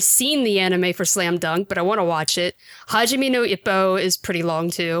never seen the anime for Slam Dunk, but I want to watch it. Hajime no Ippo is pretty long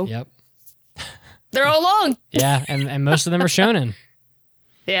too. Yep. They're all long. Yeah, and most of them are shonen.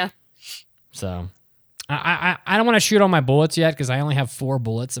 Yeah. So... I don't want to shoot all my bullets yet because I only have 4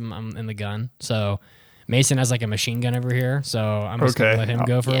 bullets in the gun. So Mason has like a machine gun over here, so I'm just gonna let him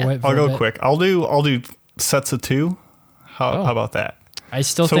go for a bit. I'll go quick. I'll do sets of 2. How about that? I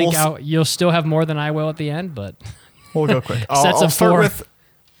still think you'll still have more than I will at the end, but we'll go quick. I'll start with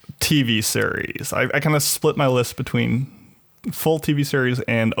TV series. I kind of split my list between full TV series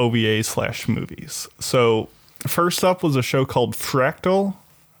and OVA/movies. So first up was a show called Fractal.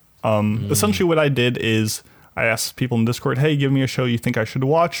 Essentially what I did is I asked people in Discord, hey, give me a show you think I should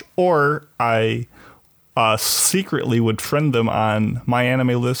watch, or I secretly would friend them on my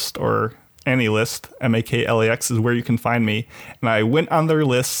anime list or any list. MAKLAX is where you can find me. And I went on their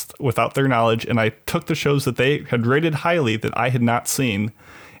list without their knowledge, and I took the shows that they had rated highly that I had not seen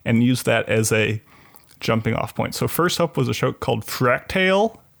and used that as a jumping off point. So first up was a show called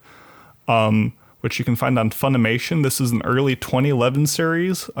Fractale, which you can find on Funimation. This is an early 2011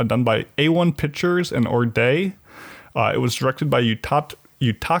 series done by A1 Pictures and Orday. It was directed by Yutaka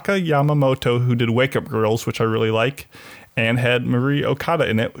Yamamoto, who did Wake Up Girls, which I really like, and had Marie Okada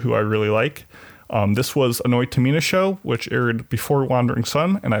in it, who I really like. This was a Noi Tamina show, which aired before Wandering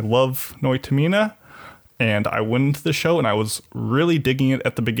Sun, and I love Noi Tamina. And I went into the show, and I was really digging it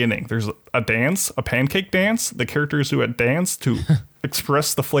at the beginning. There's a dance, a pancake dance. The characters do a dance to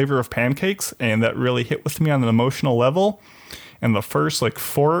express the flavor of pancakes, and that really hit with me on an emotional level. And the first,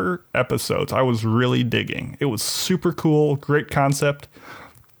 4 episodes, I was really digging. It was super cool, great concept.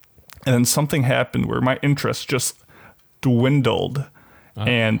 And then something happened where my interest just dwindled.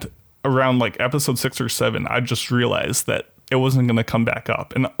 And around episode 6 or 7, I just realized that it wasn't going to come back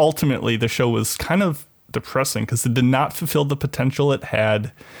up. And ultimately, the show was kind of depressing because it did not fulfill the potential it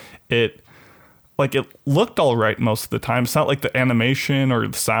had. It looked all right most of the time. It's not like the animation or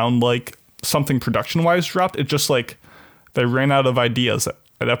the sound something production wise dropped. It just they ran out of ideas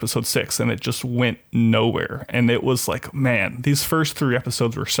at episode 6 and it just went nowhere. And it was man, these first 3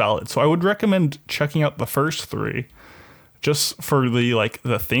 episodes were solid. So I would recommend checking out the first 3 just for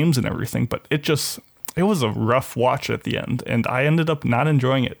the themes and everything. But it was a rough watch at the end, and I ended up not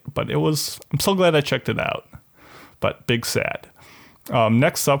enjoying it, but I'm so glad I checked it out, but big sad.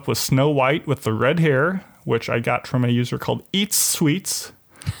 Next up was Snow White with the red hair, which I got from a user called Eats Sweets,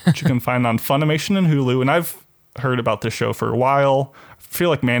 which you can find on Funimation and Hulu, and I've heard about this show for a while. I feel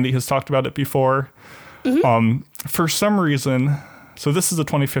like Mandy has talked about it before. For some reason, so this is a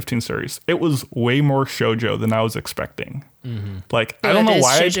 2015 series. It was way more shoujo than I was expecting. I don't know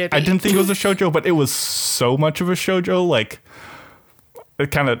why I didn't think it was a shoujo, but it was so much of a shoujo.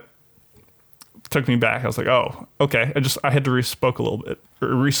 It kind of took me back. I was like, oh, okay. I had to respoke a little bit or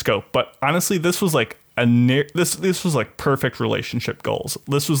rescope. But honestly, this was this was perfect relationship goals.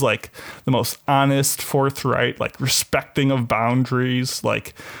 This was the most honest, forthright, respecting of boundaries,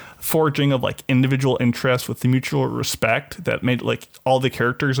 forging of individual interests with the mutual respect that made all the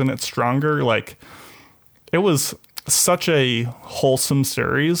characters in it stronger. It was such a wholesome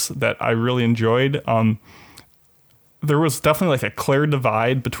series that I really enjoyed. There was definitely a clear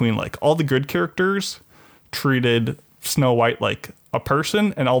divide between all the good characters treated Snow White like a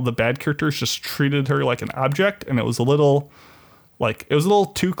person, and all the bad characters just treated her like an object. And it was a little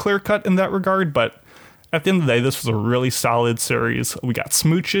too clear cut in that regard. But at the end of the day, this was a really solid series. We got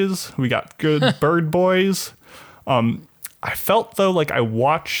smooches, we got good bird boys. I felt though I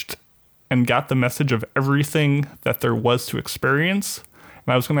watched and got the message of everything that there was to experience.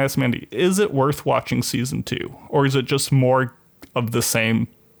 And I was going to ask Mandy, is it worth watching season 2? Or is it just more of the same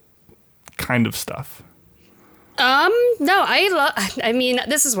kind of stuff? No, I mean,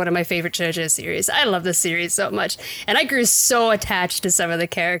 this is one of my favorite JoJo series. I love this series so much. And I grew so attached to some of the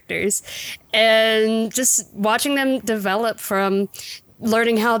characters. And just watching them develop from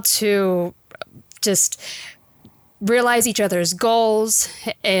learning how to just realize each other's goals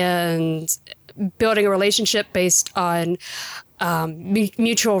and building a relationship based on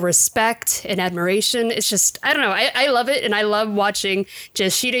mutual respect and admiration. It's just, I don't know. I love it. And I love watching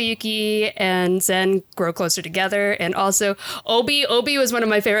just Shirayuki and Zen grow closer together. And also Obi was one of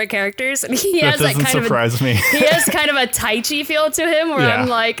my favorite characters. And he has that kind of me. He has kind of a Taichi feel to him where I'm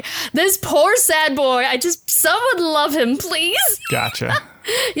like, this poor sad boy. Someone love him, please. Gotcha.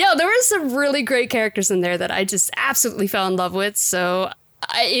 Yeah, there were some really great characters in there that I just absolutely fell in love with. So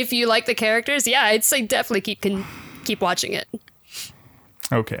if you like the characters, yeah, I'd say definitely keep watching it.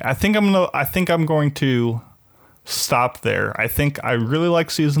 Okay, I think I'm going to stop there. I think I really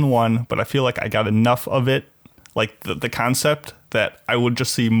like season 1, but I feel like I got enough of it, the concept, that I would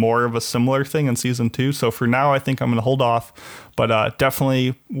just see more of a similar thing in season 2. So for now, I think I'm going to hold off. But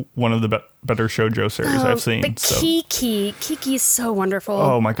definitely one of the better shoujo series I've seen. But Kiki is so wonderful.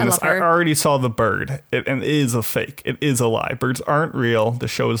 Oh my goodness! I already saw the bird, and it is a fake. It is a lie. Birds aren't real. The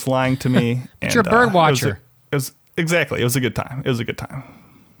show is lying to me. But you're a bird watcher. It was exactly. It was a good time.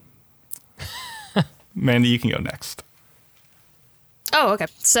 Mandy, you can go next. Oh, okay.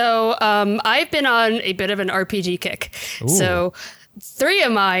 So I've been on a bit of an RPG kick. Ooh. So 3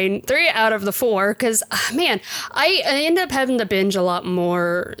 out of the 4, because, man, I ended up having to binge a lot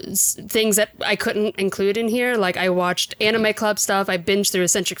more things that I couldn't include in here. I watched Anime Club stuff. I binged through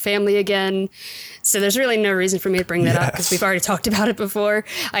Eccentric Family again. So there's really no reason for me to bring that up because we've already talked about it before.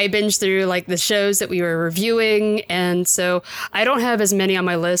 I binged through the shows that we were reviewing. And so I don't have as many on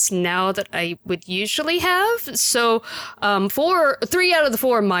my list now that I would usually have. So 3 out of the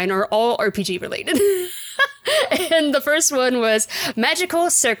 4 of mine are all RPG related. And the first one was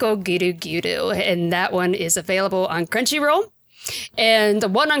Magical Circle Guru Guru. And that one is available on Crunchyroll. And the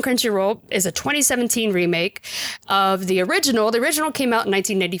one on Crunchyroll is a 2017 remake of the original. The original came out in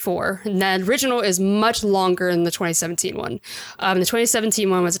 1984, and the original is much longer than the 2017 one. The 2017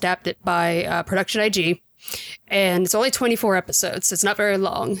 one was adapted by Production IG. And it's only 24 episodes, so it's not very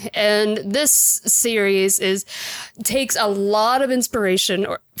long. And this series takes a lot of inspiration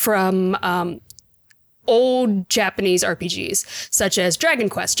from old Japanese RPGs, such as Dragon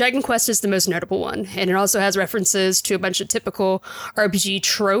Quest. Dragon Quest is the most notable one, and it also has references to a bunch of typical RPG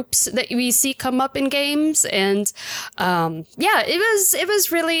tropes that we see come up in games. And it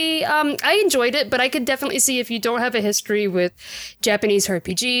was really I enjoyed it, but I could definitely see if you don't have a history with Japanese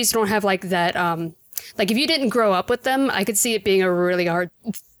RPGs, don't have like that like if you didn't grow up with them, I could see it being a really hard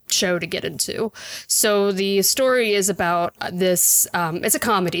show to get into. So the story is about this it's a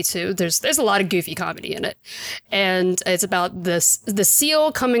comedy too. There's a lot of goofy comedy in it, and it's about the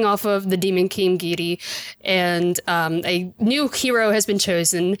seal coming off of the Demon King Giri, and a new hero has been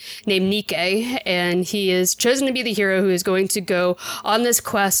chosen named Nikkei, and he is chosen to be the hero who is going to go on this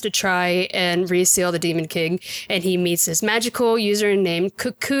quest to try and reseal the Demon King. And he meets this magical user named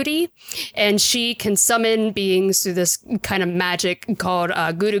Kukuri, and she can summon beings through this kind of magic called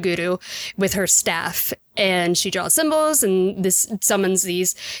Guru Guru with her staff, and she draws symbols, and this summons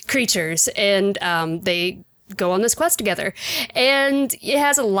these creatures, and they go on this quest together. And it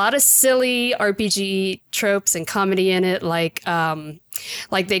has a lot of silly RPG tropes and comedy in it, like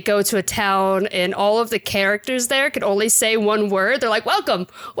they go to a town and all of the characters there could only say one word. They're like, welcome,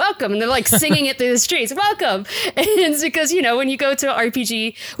 welcome. And they're like singing it through the streets, welcome. And it's because, when you go to an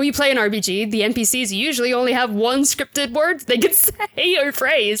RPG, when you play an RPG, the NPCs usually only have one scripted word they can say or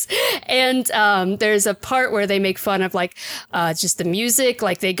phrase. And there's a part where they make fun of just the music.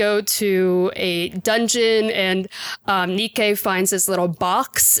 Like they go to a dungeon and Nikkei finds this little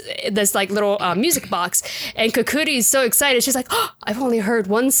box, this like little music box. And Kokuri is so excited. She's like, oh, I've only heard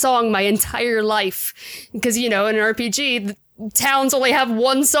one song my entire life. Because, in an RPG, towns only have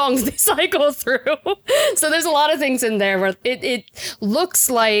one song they cycle through. So there's a lot of things in there where it looks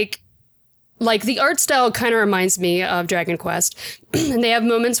like the art style kind of reminds me of Dragon Quest. And they have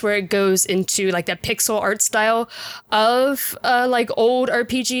moments where it goes into like that pixel art style of old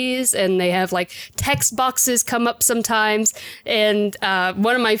RPGs, and they have like text boxes come up sometimes. And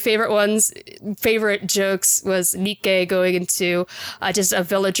one of my favorite jokes was Nikkei going into just a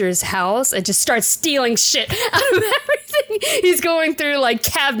villager's house and just starts stealing shit out of everything. He's going through like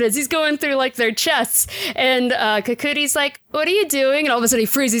cabinets, he's going through like their chests, and Kakuri's like, "What are you doing?" And all of a sudden he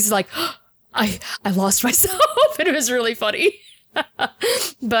freezes. He's like, I lost myself. And it was really funny.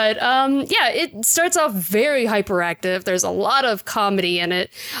 But it starts off very hyperactive. There's a lot of comedy in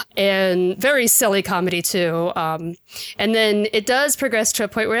it, and very silly comedy too. And then it does progress to a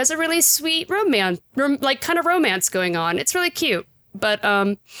point where it has a really sweet romance going on. It's really cute. But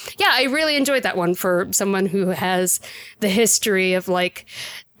I really enjoyed that one for someone who has the history of like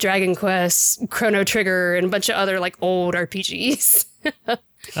Dragon Quest, Chrono Trigger, and a bunch of other like old RPGs.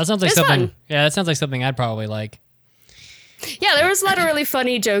 That sounds like something. Fun. Yeah, that sounds like something I'd probably like. Yeah, there was a lot of really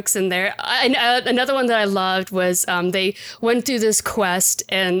funny jokes in there. Another one that I loved was they went through this quest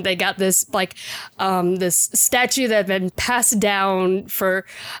and they got this this statue that had been passed down for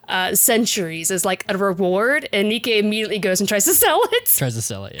centuries as like a reward, and Nikkei immediately goes and tries to sell it. Yeah.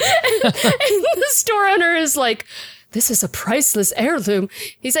 And the store owner is like, "This is a priceless heirloom."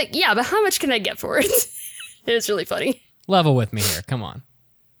 He's like, "Yeah, but how much can I get for it?" It's really funny. Level with me here. Come on.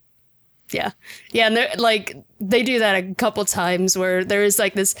 Yeah. Yeah, and they do that a couple times where there is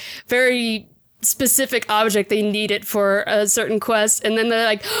like this very specific object they need it for a certain quest, and then they're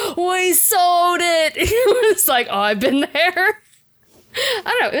like, "We sold it." It was like, "Oh, I've been there." I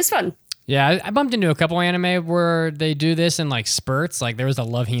don't know, it was fun. Yeah, I bumped into a couple anime where they do this in like spurts. Like there was a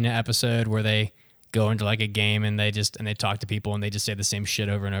Love Hina episode where they go into like a game and they talk to people and they just say the same shit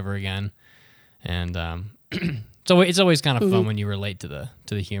over and over again. And so it's always kind of fun when you relate to the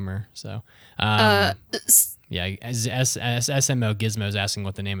humor. So SMO Gizmo's asking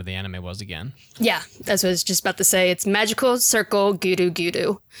what the name of the anime was again. Yeah, that's what I was just about to say. It's Magical Circle Guru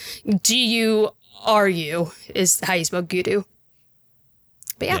Guru. Guru is how you spell Guru.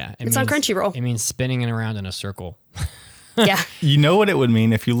 But it's on Crunchyroll. It means spinning around in a circle. Yeah. You know what it would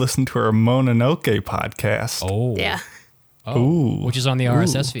mean if you listened to our Mononoke podcast. Oh. Yeah. Oh, ooh. Which is on the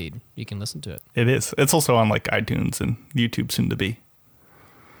RSS feed. You can listen to it. It is. It's also on like iTunes and YouTube soon to be.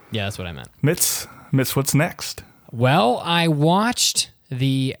 Yeah, that's what I meant. Mitz, what's next? Well, I watched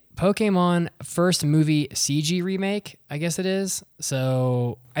the Pokemon first movie CG remake, I guess it is.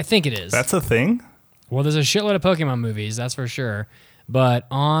 So I think it is. That's a thing? Well, there's a shitload of Pokemon movies, that's for sure. But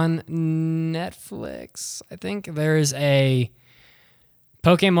on Netflix, I think there's a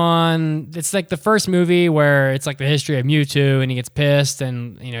Pokemon, it's like the first movie where it's like the history of Mewtwo and he gets pissed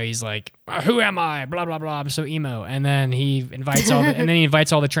and, he's like, who am I? Blah, blah, blah. I'm so emo. And then he invites all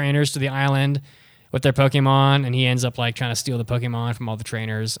the trainers to the island with their Pokemon, and he ends up like trying to steal the Pokemon from all the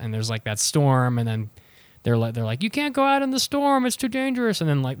trainers. And there's like that storm, and then they're like, you can't go out in the storm. It's too dangerous. And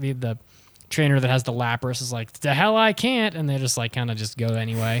then like the trainer that has the Lapras is like, the hell I can't. And they just like kind of just go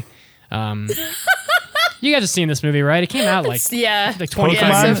anyway. You guys have seen this movie, right? It came out like 25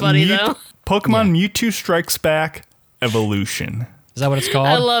 so funny though. Pokemon Mewtwo Strikes Back Evolution. Is that what it's called?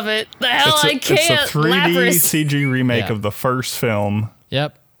 I love it. The hell I can't. It's a 3D Lapras. CG remake of the first film.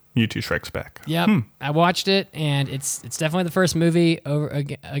 Yep. Mewtwo Strikes Back. Yep. I watched it, and it's definitely the first movie. Over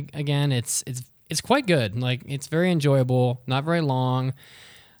again, it's quite good. Like, it's very enjoyable. Not very long.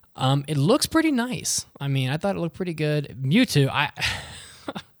 It looks pretty nice. I mean, I thought it looked pretty good. Mewtwo,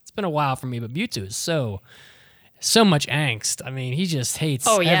 it's been a while for me, but Mewtwo is so much angst. I mean, he just hates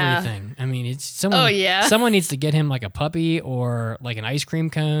everything. I mean, it's someone needs to get him like a puppy or like an ice cream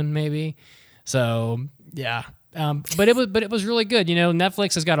cone, maybe. So yeah. But it was really good.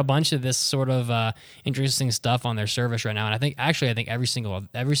 Netflix has got a bunch of this sort of interesting stuff on their service right now, and I think every single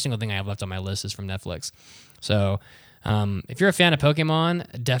thing I have left on my list is from Netflix. So if you're a fan of Pokemon,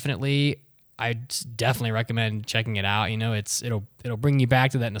 I definitely recommend checking it out. It'll bring you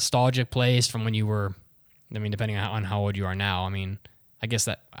back to that nostalgic place from when you were. I mean, depending on how old you are now. I mean, I guess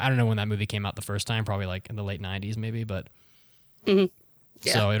I don't know when that movie came out the first time. Probably like in the late 90s, maybe. But yeah.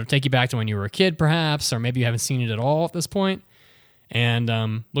 So it'll take you back to when you were a kid, perhaps, or maybe you haven't seen it at all at this point.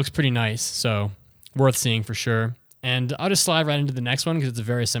 And looks pretty nice, so worth seeing for sure. And I'll just slide right into the next one because it's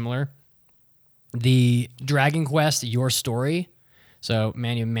very similar. The Dragon Quest Your Story. So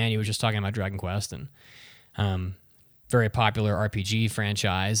Manny was just talking about Dragon Quest, and very popular RPG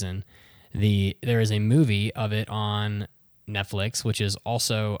franchise, and there is a movie of it on Netflix, which is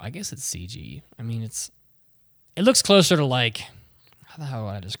also, I guess it's CG. I mean, it looks closer to like, how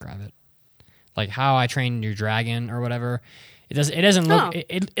would I describe it? Like How I Trained Your Dragon or whatever. It doesn't look.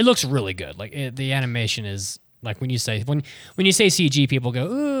 It looks really good. Like the animation is like when you say CG, people go,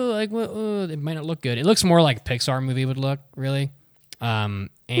 ooh, like it might not look good. It looks more like Pixar movie would look, really.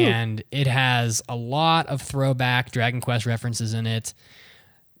 And it has a lot of throwback Dragon Quest references in it,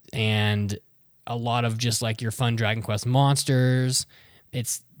 and a lot of just like your fun Dragon Quest monsters.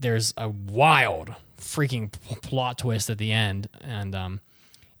 There's a wild freaking plot twist at the end, and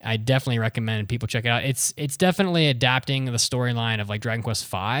I definitely recommend people check it out. It's definitely adapting the storyline of like Dragon Quest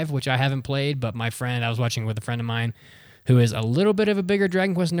V, which I haven't played, but I was watching with a friend of mine who is a little bit of a bigger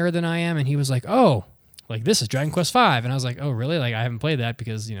Dragon Quest nerd than I am, and he was like, oh, like this is Dragon Quest V, and I was like, oh really? Like I haven't played that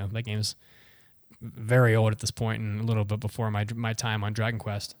because that game's very old at this point and a little bit before my time on Dragon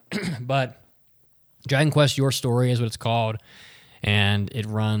Quest. But Dragon Quest Your Story is what it's called, and it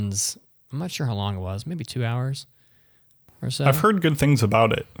runs, I'm not sure how long it was, maybe 2 hours or so. I've heard good things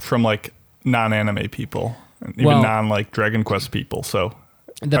about it from like non-anime people, and even non like Dragon Quest people. So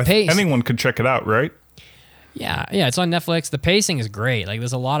anyone could check it out, right? Yeah, it's on Netflix. The pacing is great. Like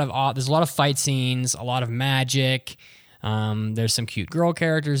there's a lot of fight scenes, a lot of magic. There's some cute girl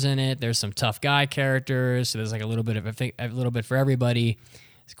characters in it. There's some tough guy characters. So there's like a little bit for everybody.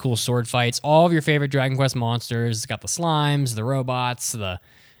 It's cool sword fights. All of your favorite Dragon Quest monsters. It's got the slimes, the robots, the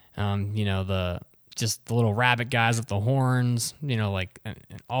just the little rabbit guys with the horns. Like and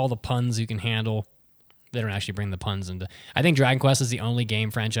all the puns you can handle. They don't actually bring the puns into. I think Dragon Quest is the only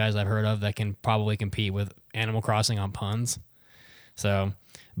game franchise I've heard of that can probably compete with Animal Crossing on puns. So,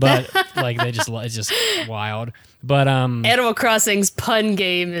 but like it's just wild. But Animal Crossing's pun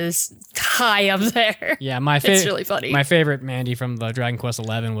game is high up there. Yeah, it's really funny. My favorite, Mandy, from the Dragon Quest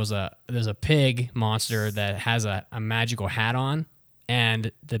XI was there's a pig monster that has a magical hat on,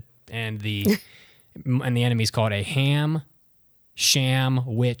 and the enemy's called a ham sham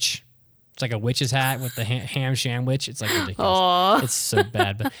witch. It's like a witch's hat with the ham sham witch. It's like ridiculous. Aww. It's so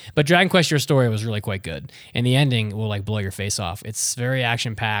bad. But Dragon Quest Your Story was really quite good. And the ending will like blow your face off. It's very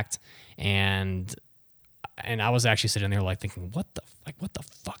action packed, and I was actually sitting there like thinking, what the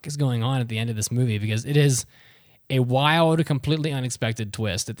fuck is going on at the end of this movie? Because it is a wild, completely unexpected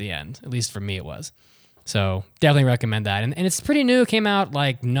twist at the end. At least for me it was. So definitely recommend that. And it's pretty new. It came out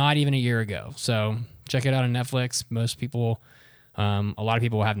like not even a year ago. So check it out on Netflix. Most people, a lot of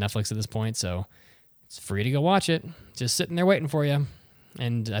people will have Netflix at this point, so it's free to go watch it. Just sitting there waiting for you.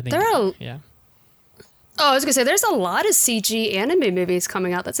 And I think, yeah. Oh, I was gonna say there's a lot of CG anime movies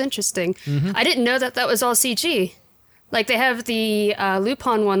coming out. That's interesting. Mm-hmm. I didn't know that was all CG. Like they have the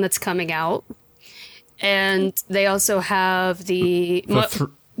Lupin one that's coming out, and they also have the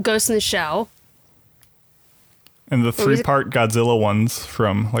Ghost in the Shell. And the 3-part Godzilla ones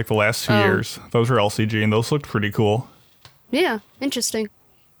from like the last 2 years, those were LCG, and those looked pretty cool. Yeah, interesting.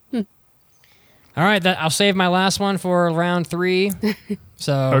 All right, I'll save my last one for round 3.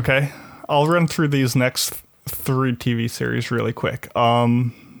 So Okay, I'll run through these next 3 TV series really quick.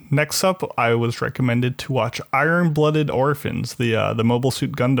 Next up, I was recommended to watch Iron-Blooded Orphans, the Mobile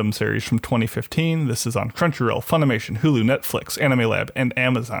Suit Gundam series from 2015. This is on Crunchyroll, Funimation, Hulu, Netflix, Anime Lab, and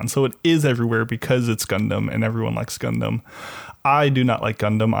Amazon. So it is everywhere because it's Gundam and everyone likes Gundam. I do not like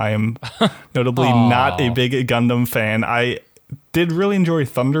Gundam. I am notably not a big Gundam fan. I did really enjoy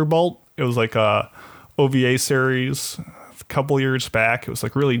Thunderbolt. It was like a OVA series a couple years back. It was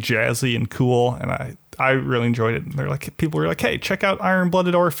like really jazzy and cool, and I really enjoyed it. And people were like, hey, check out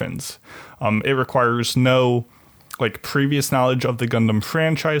Iron-Blooded Orphans. It requires no like previous knowledge of the Gundam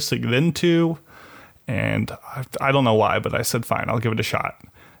franchise to get into. And I don't know why, but I said, fine, I'll give it a shot.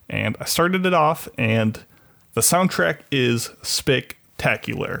 And I started it off, and the soundtrack is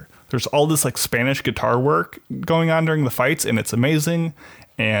spectacular. There's all this like Spanish guitar work going on during the fights, and it's amazing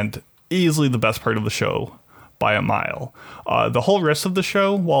and easily the best part of the show by a mile. The whole rest of the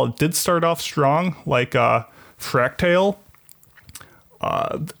show, while it did start off strong, like Fractale,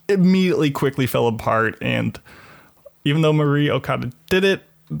 immediately quickly fell apart. And even though Marie Okada did it,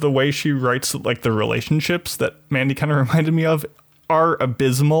 the way she writes like the relationships that Mandy kind of reminded me of are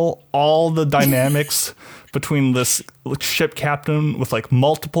abysmal. All the dynamics between this ship captain with like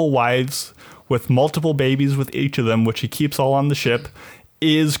multiple wives, with multiple babies with each of them, which he keeps all on the ship,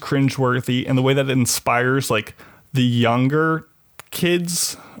 is cringeworthy. And the way that it inspires like the younger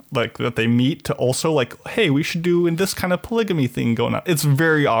kids like that they meet to also like, hey, we should do in this kind of polygamy thing going on. It's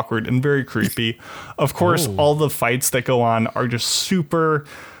very awkward and very creepy. Of course, all the fights that go on are just super.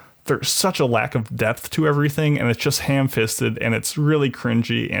 There's such a lack of depth to everything, and it's just ham-fisted, and it's really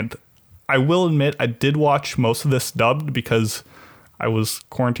cringy. And I will admit, I did watch most of this dubbed because I was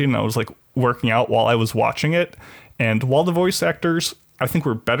quarantined and I was like working out while I was watching it. And while the voice actors I think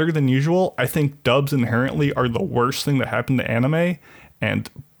were better than usual, I think dubs inherently are the worst thing that happened to anime. And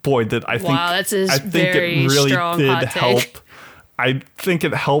boy, did I think that's a I think very it really strong did hot help. take. I think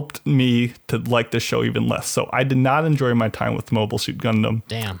it helped me to like the show even less. So I did not enjoy my time with Mobile Suit Gundam.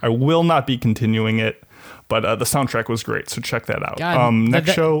 Damn. I will not be continuing it, but the soundtrack was great. So check that out. God,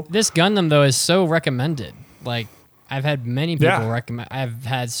 next show. This Gundam though is so recommended. Like I've had many people recommend. I've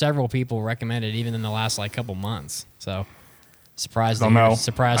had several people recommend it even in the last like couple months. So surprised. I don't know.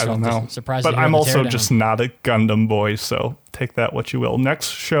 Surprised. I don't know. Surprised. But I'm also just not a Gundam boy. So take that what you will. Next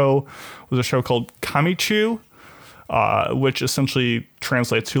show was a show called Kamichu. Which essentially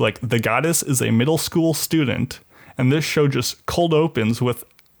translates to like the goddess is a middle school student, and this show just cold opens with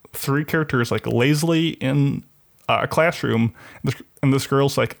 3 characters like lazily in a classroom, and this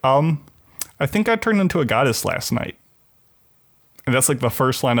girl's like, I think I turned into a goddess last night, and that's like the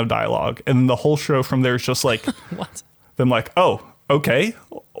first line of dialogue, and the whole show from there is just like what? Them like, oh, okay,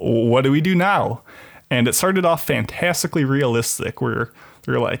 what do we do now? And it started off fantastically realistic, where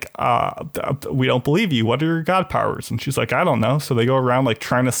they're like, we don't believe you. What are your god powers? And she's like, I don't know. So they go around like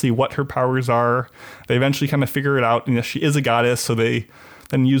trying to see what her powers are. They eventually kind of figure it out. And yes, she is a goddess. So they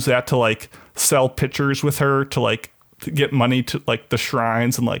then use that to like sell pictures with her to get money to like the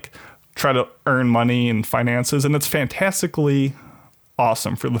shrines and like try to earn money and finances. And it's fantastically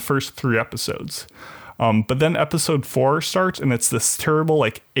awesome for the first 3 episodes. But then episode 4 starts, and it's this terrible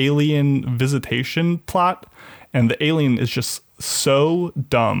like alien visitation plot. And the alien is just so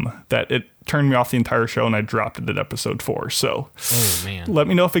dumb that it turned me off the entire show, and I dropped it at episode 4. So let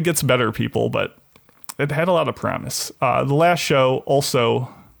me know if it gets better, people, but it had a lot of promise. The last show also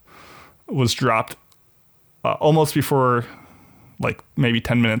was dropped almost before like maybe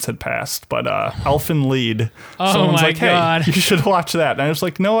 10 minutes had passed, but Elfen Lied. Someone's like, hey, you should watch that. And I was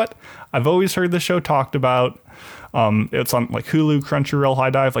like, you know what? I've always heard the show talked about. It's on like Hulu, Crunchyroll, High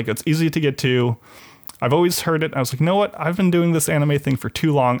Dive. Like it's easy to get to. I've always heard it. I was like, you know what? I've been doing this anime thing for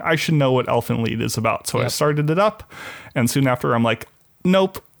too long. I should know what Elfen Lied is about. So I started it up, and soon after I'm like,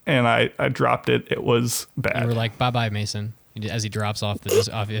 nope. And I dropped it. It was bad. You were like, bye-bye, Mason, as he drops off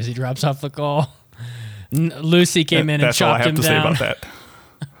the call. Lucy came in and chopped him down. That's all I have to say about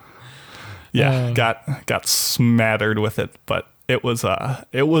that. Yeah, got smattered with it, but it was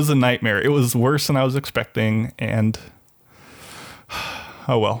a nightmare. It was worse than I was expecting, and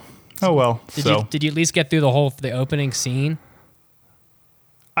oh well. Did you at least get through the opening scene?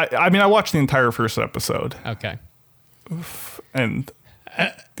 I mean, I watched the entire first episode. Okay. And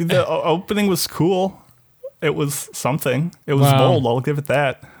the opening was cool. It was something. It was bold. I'll give it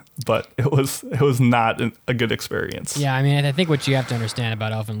that. But it was not a good experience. Yeah, I mean, I think what you have to understand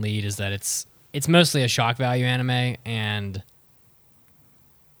about Elfen Lied is that it's it's mostly a shock value anime, and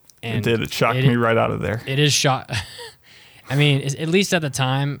It shocked me right out of there. It is shock. I mean, at least at the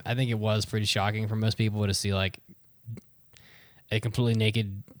time, I think it was pretty shocking for most people to see like a completely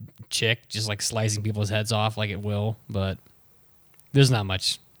naked chick just like slicing people's heads off like it will. But there's not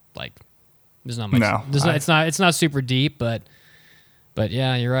much like. There's not much. No, it's not super deep, but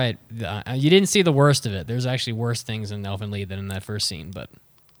yeah, you're right. You didn't see the worst of it. There's actually worse things in Elfen Lied than in that first scene, but.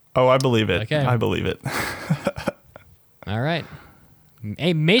 Oh, I believe it. Okay. I believe it. All right.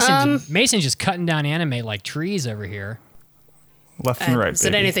 Hey, Mason's just cutting down anime like trees over here. Left and right. Is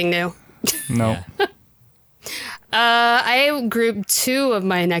it anything new? No. Yeah. I grouped two of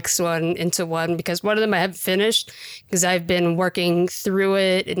my next one into one because one of them I haven't finished because I've been working through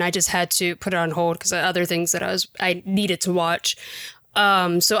it and I just had to put it on hold because of other things that I needed to watch.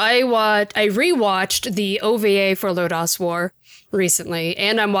 So I rewatched the OVA for Lodoss War recently,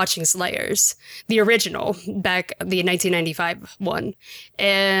 and I'm watching Slayers, the original, back the 1995 one.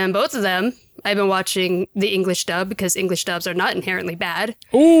 And both of them, I've been watching the English dub because English dubs are not inherently bad.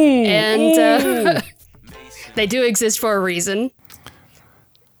 Ooh, and they do exist for a reason.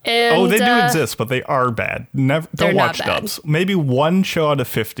 And, they do exist, but they are bad. Don't watch dubs. Maybe one show out of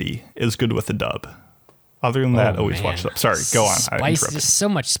 50 is good with a dub. Other than that, always watch dubs. Sorry, go on. Spice, just so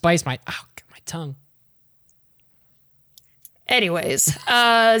much spice. My tongue. Anyways,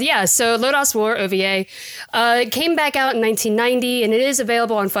 so Lodoss War OVA came back out in 1990, and it is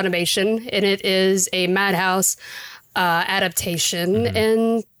available on Funimation, and it is a Madhouse adaptation.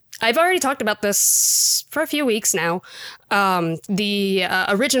 And I've already talked about this for a few weeks now. The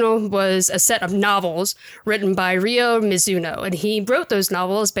original was a set of novels written by Ryo Mizuno, and he wrote those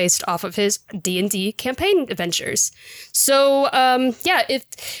novels based off of his D&D campaign adventures. So,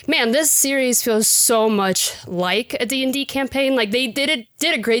 this series feels so much like a D&D campaign. Like, they did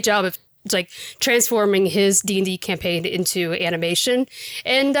a great job of like transforming his D&D campaign into animation,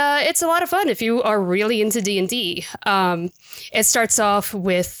 and it's a lot of fun if you are really into D&D. It starts off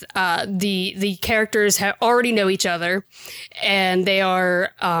with the characters already know each other, and they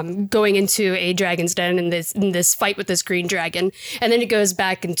are going into a dragon's den in this fight with this green dragon, and then it goes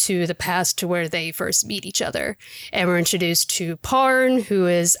back into the past to where they first meet each other, and we're introduced to Parn, who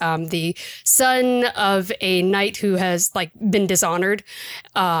is the son of a knight who has like been dishonored,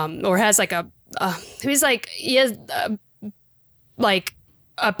 or has like he has like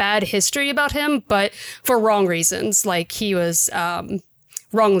a bad history about him, but for wrong reasons. Like he was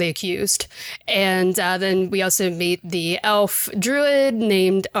wrongly accused. And then we also meet the elf druid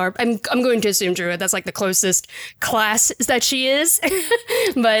named, or I'm going to assume druid. That's like the closest class that she is.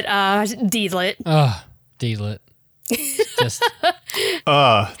 But Deedlit. Oh, Deedlit. Just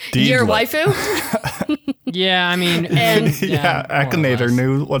Deedlit. Your waifu? Yeah, I mean, yeah, Akinator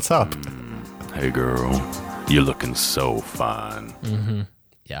knew what's up. Hey, girl, you're looking so fine. Mm-hmm.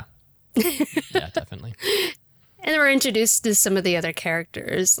 Yeah. Yeah, definitely. And we're introduced to some of the other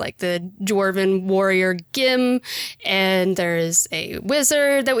characters, like the dwarven warrior Gim, and there's a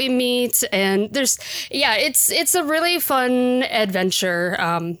wizard that we meet, and it's a really fun adventure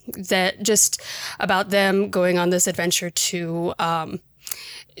that just about them going on this adventure to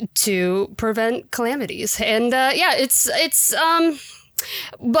prevent calamities. And it's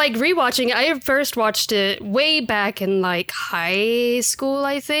like rewatching, I first watched it way back in like high school,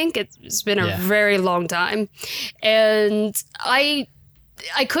 I think. It's been a very long time. And I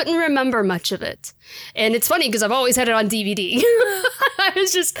couldn't remember much of it. And it's funny because I've always had it on DVD.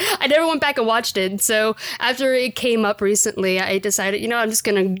 I never went back and watched it. So after it came up recently, I decided, I'm just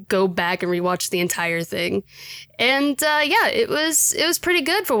going to go back and rewatch the entire thing. And it was pretty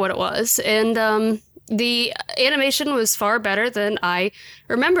good for what it was. And the animation was far better than I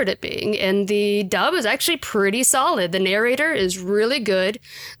remembered it being, and the dub is actually pretty solid. The narrator is really good.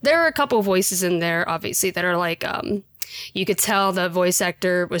 There are a couple of voices in there, obviously, that are like, you could tell the voice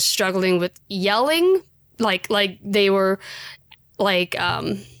actor was struggling with yelling, like they were like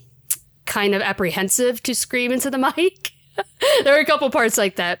kind of apprehensive to scream into the mic. There were a couple parts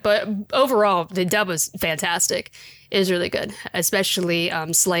like that, but overall, the dub was fantastic. It was really good, especially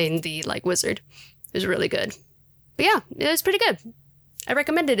slaying the wizard. It was really good. But yeah, it was pretty good. I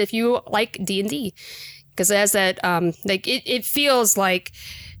recommend it if you like D&D. Because it has that, it feels like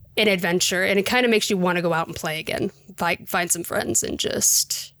an adventure. And it kind of makes you want to go out and play again. Find some friends and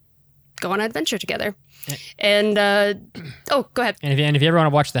just go on an adventure together. And, go ahead. And if you ever want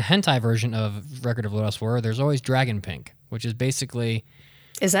to watch the hentai version of Record of Lodoss War, there's always Dragon Pink, which is basically...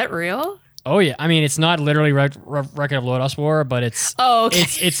 Is that real? Oh, yeah. I mean, it's not literally Record of Lodoss War, but it's... Oh, okay.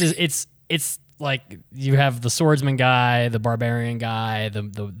 It's like you have the swordsman guy, the barbarian guy,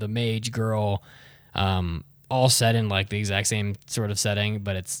 the mage girl, all set in like the exact same sort of setting,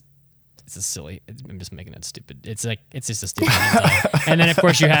 but it's a silly. I'm just making it stupid. It's like it's just a stupid design. And then of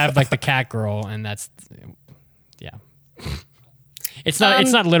course you have like the cat girl, and that's yeah. It's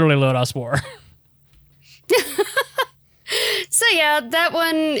not literally Lotus War. So yeah, that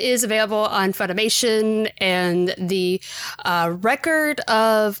one is available on Funimation, and the record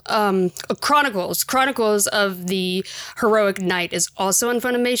of Chronicles of the Heroic Knight is also on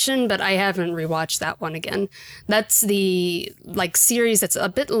Funimation, but I haven't rewatched that one again. That's the like series that's a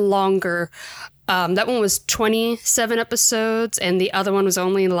bit longer. That one was 27 episodes, and the other one was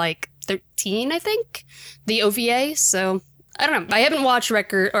only like 13, I think, the OVA. So I don't know. I haven't watched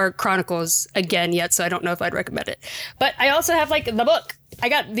Record or Chronicles again yet, so I don't know if I'd recommend it. But I also have like the book. I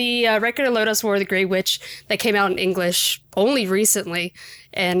got the Record of Lotus War, The Grey Witch, that came out in English only recently,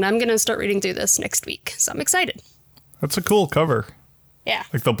 and I'm gonna start reading through this next week. So I'm excited. That's a cool cover. Yeah.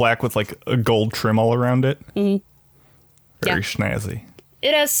 Like the black with like a gold trim all around it. Mm-hmm. Very snazzy.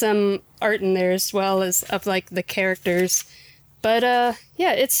 It has some art in there as well as of like the characters. But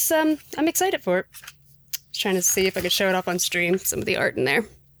yeah, it's I'm excited for it. Trying to see if I could show it off on stream, some of the art in there.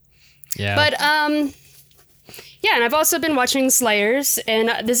 Yeah. But yeah, and I've also been watching Slayers,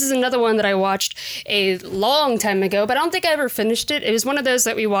 and this is another one that I watched a long time ago, but I don't think I ever finished it. It was one of those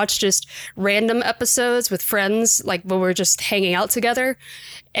that we watched just random episodes with friends, like when we're just hanging out together.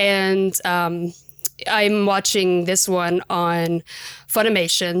 And I'm watching this one on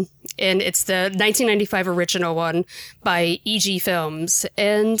Funimation, and it's the 1995 original one by EG Films,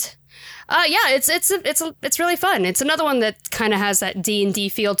 and yeah, it's really fun. It's another one that kind of has that D&D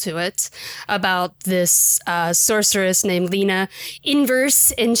feel to it, about this sorceress named Lena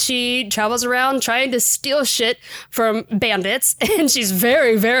Inverse, and she travels around trying to steal shit from bandits, and she's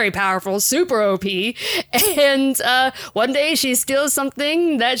very, very powerful, super OP, and one day she steals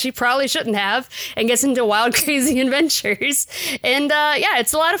something that she probably shouldn't have and gets into wild, crazy adventures, and yeah,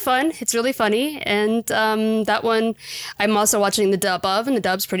 it's a lot of fun. It's really funny, and that one I'm also watching the dub of, and the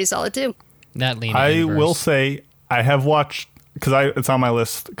dub's pretty solid too. That Lena I Inverse. will say I have watched, because it's on my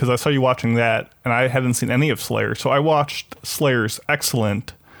list, because I saw you watching that, and I hadn't seen any of Slayer. So I watched Slayer's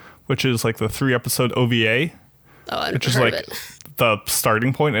Excellent, which is like the 3-episode OVA, which is like the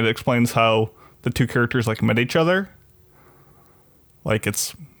starting point. It explains how the two characters like met each other. Like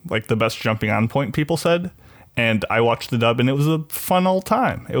it's like the best jumping on point, people said. And I watched the dub, and it was a fun old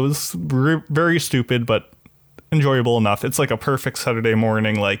time. It was very stupid, but enjoyable enough. It's like a perfect Saturday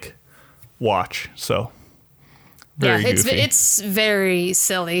morning like watch. So very goofy. It's very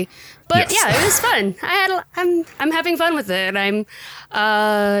silly, but Yes. yeah, it was fun. I'm having fun with it. I'm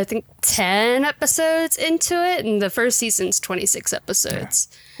I think 10 episodes into it, and the first season's 26 episodes.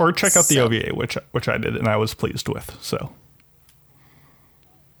 Yeah. Or check out the OVA, which I did, and I was pleased with. So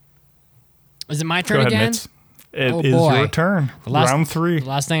is it my turn go ahead, again? Mitz. It is your turn. Round 3. The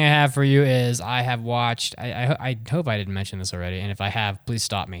last thing I have for you is I have watched. I hope I didn't mention this already, and if I have, please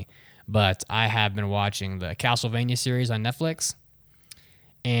stop me. But I have been watching the Castlevania series on Netflix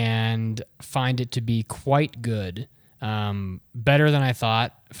and find it to be quite good. Better than I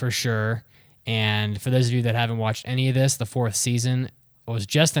thought, for sure. And for those of you that haven't watched any of this, the 4th season was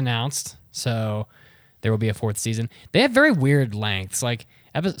just announced, so there will be a 4th season. They have very weird lengths. Like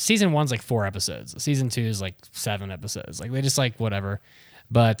season 1's like 4 episodes. Season 2 is like 7 episodes. Like they just like whatever.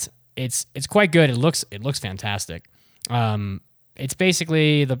 But it's quite good. It looks fantastic. It's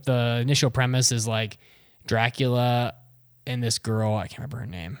basically the initial premise is like Dracula and this girl, I can't remember her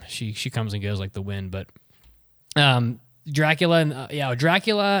name. She comes and goes like the wind, but Dracula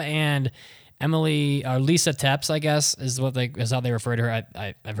and Emily or Lisa Tepps, I guess, is how they refer to her.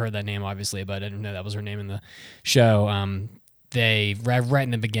 I've heard that name obviously, but I didn't know that was her name in the show. They right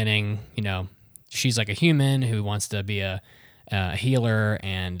in the beginning, she's like a human who wants to be a healer,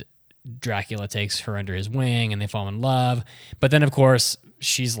 and Dracula takes her under his wing and they fall in love. But then, of course,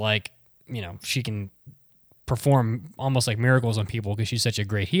 she's like, she can perform almost like miracles on people because she's such a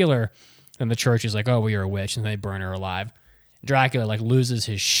great healer. And the church is like, oh, well, you're a witch. And they burn her alive. Dracula like loses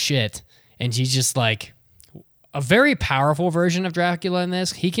his shit. And he's just like a very powerful version of Dracula in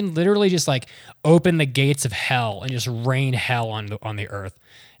this. He can literally just like open the gates of hell and just rain hell on the earth.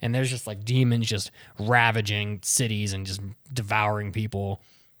 And there's just like demons just ravaging cities and just devouring people.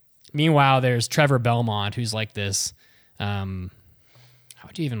 Meanwhile, there's Trevor Belmont, who's like this, how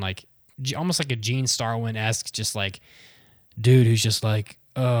would you even like, almost like a Gene Starwin-esque, just like, dude who's just like,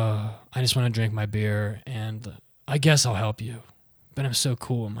 I just want to drink my beer, and I guess I'll help you, but I'm so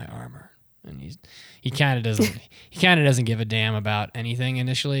cool in my armor. And he kind of doesn't give a damn about anything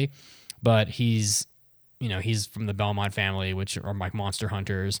initially, but he's from the Belmont family, which are like monster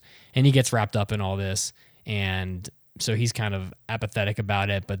hunters, and he gets wrapped up in all this, and so he's kind of apathetic about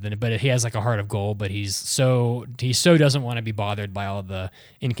it. But he has like a heart of gold, but he so doesn't want to be bothered by all the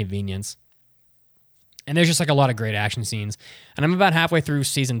inconvenience. And there's just like a lot of great action scenes, and I'm about halfway through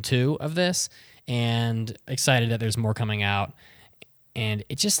season 2 of this, and excited that there's more coming out. And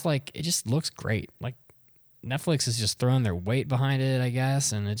it just looks great. Like Netflix is just throwing their weight behind it, I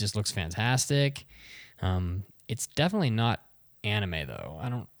guess, and it just looks fantastic. It's definitely not anime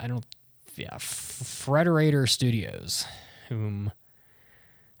though. Frederator Studios, whom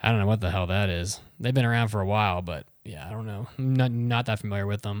I don't know what the hell that is. They've been around for a while, but yeah, I don't know. I'm not that familiar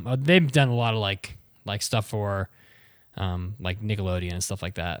with them. They've done a lot of like stuff for like Nickelodeon and stuff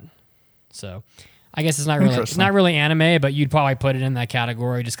like that. So I guess it's not really anime, but you'd probably put it in that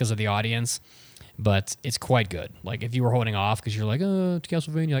category just because of the audience. But it's quite good. Like if you were holding off because you're like, oh,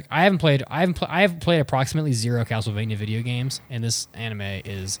 Castlevania. Like I have played approximately 0 Castlevania video games, and this anime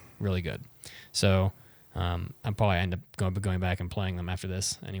is really good. So I'll probably end up going back and playing them after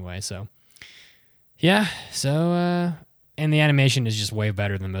this anyway. So yeah. So and the animation is just way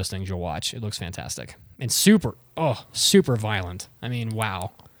better than most things you'll watch. It looks fantastic and super violent. I mean,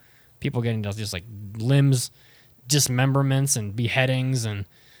 wow. People getting just like limbs, dismemberments, and beheadings, and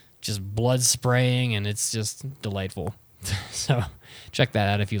just blood spraying, and it's just delightful. So check that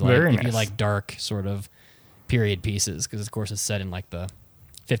out if you like. You like dark sort of period pieces, because of course it's set in like the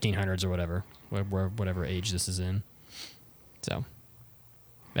 1500s or whatever age this is in. So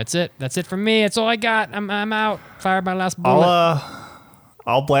that's it. That's it from me. That's all I got. I'm out. Fired my last bullet.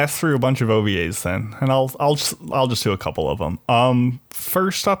 I'll blast through a bunch of OVAs then, and I'll just do a couple of them.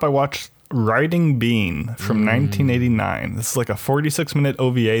 First up, I watched Riding Bean from 1989. This is like a 46-minute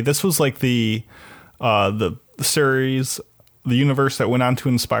OVA. This was like the series, the universe that went on to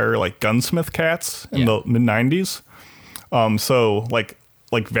inspire like Gunsmith Cats in the mid 90s. So like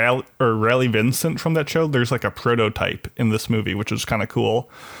Raleigh Vincent from that show, there's like a prototype in this movie, which is kind of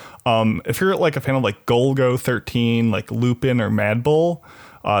cool. If you're like a fan of like Golgo 13, like Lupin or Mad Bull,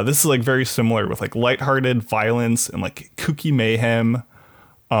 this is like very similar with like lighthearted violence and like kooky mayhem.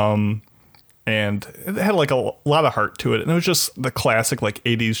 And it had like a lot of heart to it. And it was just the classic like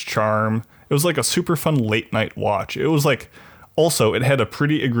 80s charm. It was like a super fun late night watch. It was like, also, it had a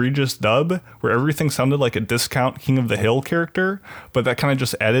pretty egregious dub where everything sounded like a discount King of the Hill character, but that kind of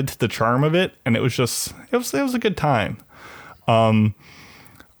just added to the charm of it. And it was a good time.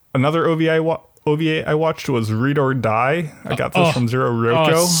 Another OVA I watched was Read or Die. I got this from Zero Roko.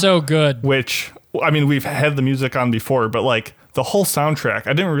 Oh, it's so good. Which, I mean, we've had the music on before, but like the whole soundtrack,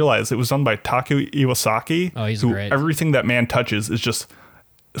 I didn't realize it was done by Taku Iwasaki. Oh, he's great. Everything that man touches is just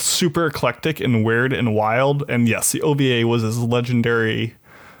super eclectic and weird and wild. And yes, the OVA was as legendary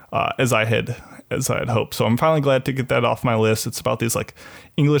as I had hoped. So I'm finally glad to get that off my list. It's about these like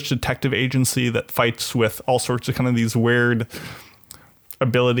English detective agency that fights with all sorts of kind of these weird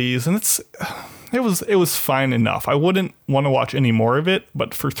abilities, and it was fine enough. I wouldn't want to watch any more of it,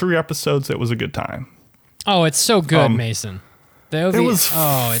 but for 3 episodes, it was a good time. Oh, it's so good, Mason. It was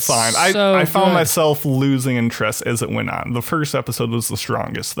fine. I found myself losing interest as it went on. The first episode was the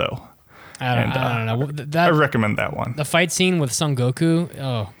strongest, though. I don't know. I recommend that one. The fight scene with Son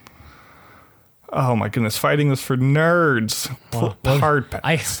Goku. Oh my goodness! Fighting is for nerds. Hard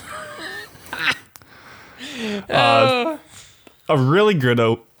pass. A really good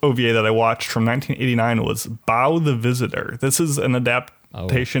OVA that I watched from 1989 was Bao the Visitor. This is an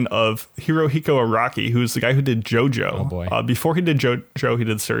adaptation of Hirohiko Araki, who's the guy who did JoJo. Oh boy. Before he did JoJo, he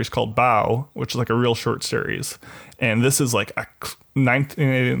did a series called Bao, which is like a real short series. And this is like a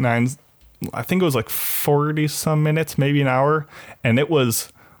 1989, I think it was like 40 some minutes, maybe an hour. And it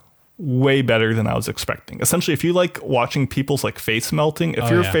was way better than I was expecting. Essentially, if you like watching people's like face melting, if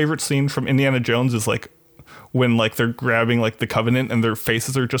your favorite scene from Indiana Jones is like when like they're grabbing like the Covenant and their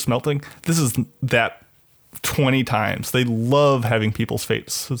faces are just melting, this is that 20 times. They love having people's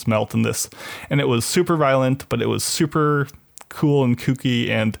faces melt in this. And it was super violent, but it was super cool and kooky.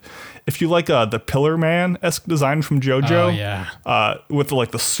 And if you like the Pillar Man-esque design from JoJo, with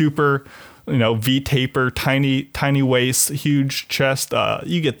the super, V-taper, tiny waist, huge chest,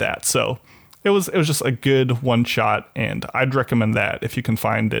 you get that. So it was just a good one shot, and I'd recommend that if you can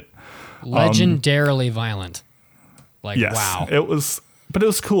find it. Legendarily violent. Yes, wow. It was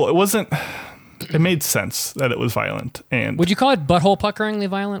cool. It made sense that it was violent. And would you call it butthole puckeringly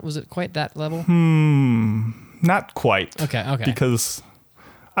violent? Was it quite that level? Not quite. Okay. Because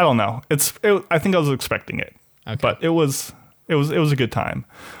I don't know. I think I was expecting it. Okay. But it was a good time.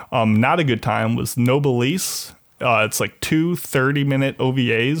 Not a good time was Noblesse It's like 2 30-minute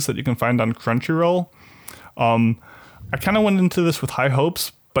OVAs that you can find on Crunchyroll. I kind of went into this with high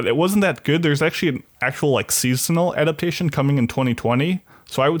hopes, but it wasn't that good. There's actually an actual like seasonal adaptation coming in 2020.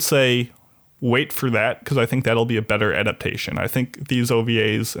 So I would say wait for that, because I think that'll be a better adaptation. I think these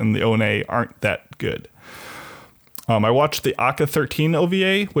OVAs and the ONA aren't that good. I watched the Aka 13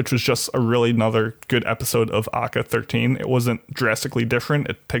 OVA, which was just a really another good episode of Aka 13. It wasn't drastically different.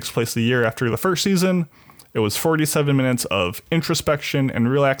 It takes place a year after the first season. It was 47 minutes of introspection and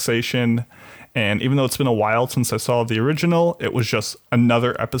relaxation. And even though it's been a while since I saw the original, it was just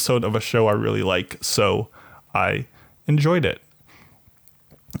another episode of a show I really like. So I enjoyed it.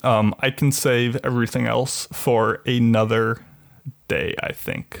 I can save everything else for another day, I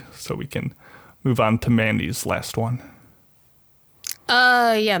think. So we can move on to Mandy's last one.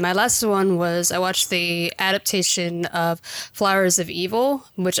 Yeah, my last one was I watched the adaptation of Flowers of Evil,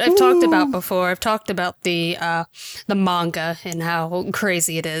 which I've talked about before. I've talked about the manga and how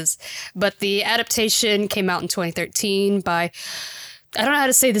crazy it is. But the adaptation came out in 2013 by, I don't know how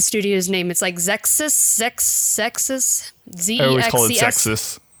to say the studio's name. It's like Zexus, Zexus, Z-E-X-E-S. I always call it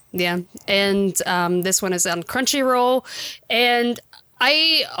Zexus. Yeah, and this one is on Crunchyroll, and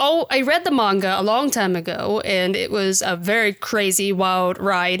I read the manga a long time ago, and it was a very crazy, wild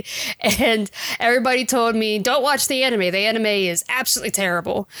ride. And everybody told me, don't watch the anime. The anime is absolutely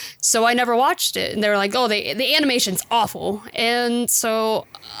terrible. So I never watched it. And they were like, oh, the animation's awful. And so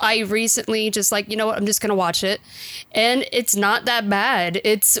I recently just like, you know what, I'm just going to watch it. And it's not that bad.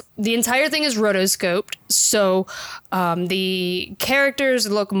 The entire thing is rotoscoped. So the characters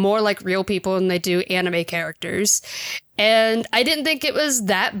look more like real people than they do anime characters. And I didn't think it was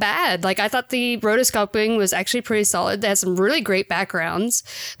that bad. Like, I thought the rotoscoping was actually pretty solid. They had some really great backgrounds.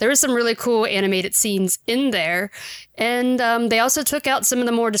 There were some really cool animated scenes in there. And they also took out some of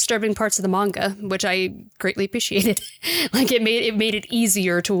the more disturbing parts of the manga, which I greatly appreciated. Like, it made it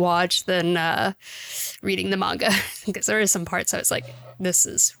easier to watch than reading the manga. Because there is some parts I was like, this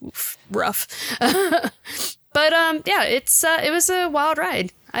is rough. But yeah, it was a wild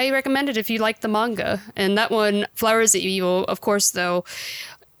ride. I recommend it if you like the manga. And that one, Flowers of Evil, of course, though,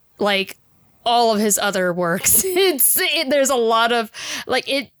 like all of his other works, there's a lot of like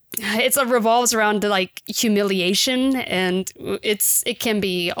it revolves around like humiliation, and it can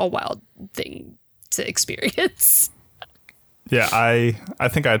be a wild thing to experience. Yeah, I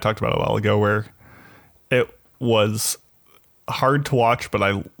think I talked about it a while ago where it was hard to watch, but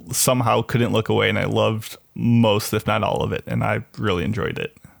I somehow couldn't look away, and I loved most, if not all of it, and I really enjoyed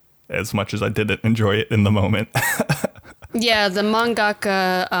it as much as I didn't enjoy it in the moment. Yeah, the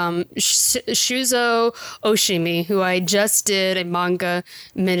mangaka Shuzo Oshimi, who I just did a manga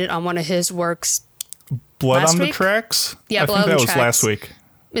minute on one of his works. Blood on the Tracks? Yeah, Blood on the Tracks. I think that was last week.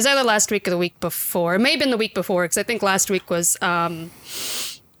 It was either last week or the week before. It may have been the week before, because I think last week was, I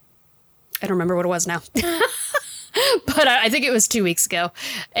don't remember what it was now. But I think it was 2 weeks ago.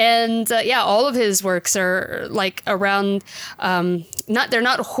 And yeah, all of his works are like around, they're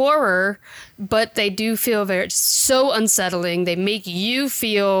not horror, but they do feel so unsettling. They make you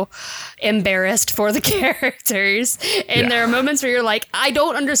feel embarrassed for the characters. And there are moments where you're like, I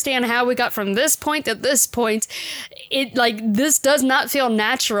don't understand how we got from this point to this point. This does not feel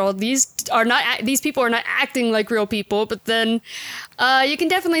natural. These people are not acting like real people. But then you can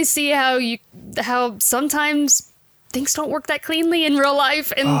definitely see how sometimes things don't work that cleanly in real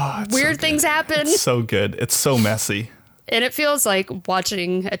life, and weird things happen. It's so good. It's so messy. And it feels like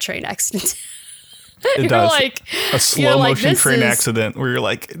watching a train accident. It does. Like, a slow motion train accident where you're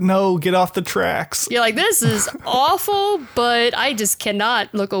like, no, get off the tracks. You're like, this is awful, but I just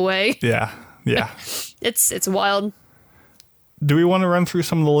cannot look away. Yeah. It's wild. Do we want to run through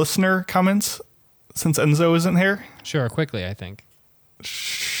some of the listener comments since Enzo isn't here? Sure, quickly, I think.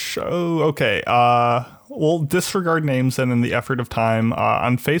 Okay. We'll disregard names, and in the effort of time,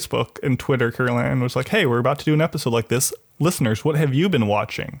 on Facebook and Twitter, Caroline was like, hey, we're about to do an episode like this. Listeners, what have you been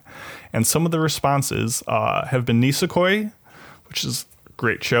watching? And some of the responses have been Nisekoi, which is a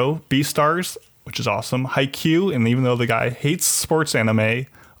great show, Beastars, which is awesome, Haikyuu, and even though the guy hates sports anime,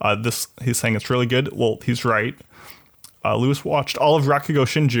 he's saying it's really good. Well, he's right. Lewis watched all of Rakugo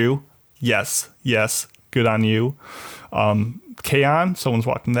Shinju. Yes, good on you. K-On!, someone's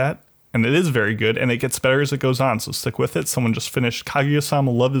watching that. And it is very good, and it gets better as it goes on, so stick with it. Someone just finished Kaguya-sama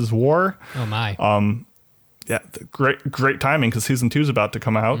Love is War. Oh, my. Yeah, great timing, because Season 2 is about to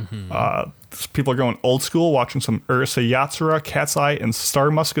come out. Mm-hmm. People are going old school, watching some Urusei Yatsura, Cat's Eye, and Star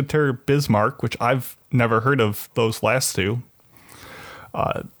Musketeer Bismarck, which I've never heard of those last two.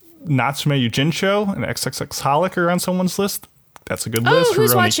 Natsume Yujin Show and XXX Holic are on someone's list. That's a good list. Oh,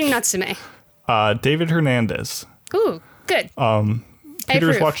 who's watching Natsume? David Hernandez. Ooh, good.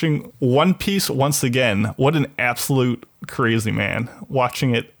 Peter's watching One Piece once again. What an absolute crazy man.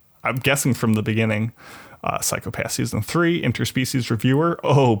 Watching it, I'm guessing from the beginning. Psychopath Season 3, Interspecies Reviewer.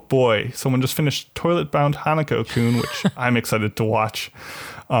 Oh boy, someone just finished Toilet Bound Hanako-kun, which I'm excited to watch.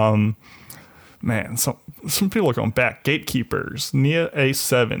 Man, some people are going back. Gatekeepers, Nia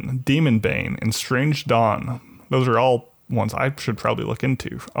A7, Demon Bane, and Strange Dawn. Those are all ones I should probably look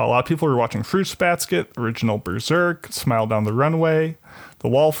into. A lot of people are watching Fruits Basket, Original Berserk, Smile Down the Runway, The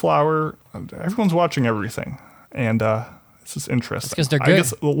Wallflower. Everyone's watching everything. And this is interesting. Because they're good. I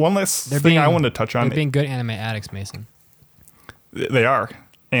guess one last thing I want to touch on. They're being good anime addicts, Mason. They are.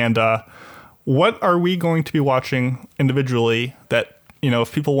 And what are we going to be watching individually that,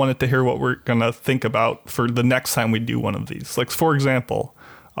 if people wanted to hear what we're going to think about for the next time we do one of these? Like, for example,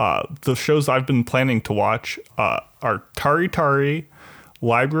 the shows I've been planning to watch are Tari Tari,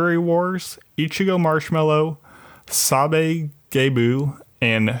 Library Wars, Ichigo Marshmallow, Sabe Gebu,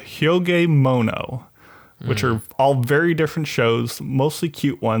 and Hyoge Mono, which are all very different shows, mostly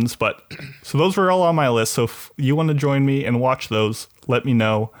cute ones. But so those were all on my list. So if you want to join me and watch those, let me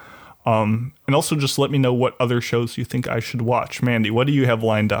know. And also just let me know what other shows you think I should watch. Mandy, what do you have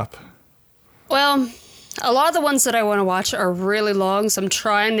lined up? Well, a lot of the ones that I want to watch are really long, so I'm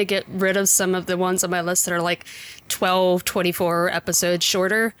trying to get rid of some of the ones on my list that are like 12, 24 episodes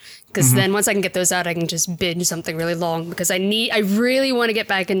shorter. Because then once I can get those out, I can just binge something really long. Because I really want to get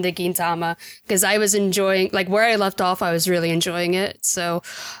back into Gintama. Because I was enjoying, like where I left off, I was really enjoying it. So,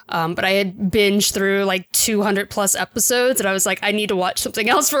 but I had binged through like 200 plus episodes, and I was like, I need to watch something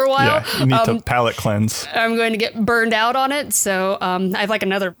else for a while. Yeah, you need to palate cleanse. I'm going to get burned out on it. So I have like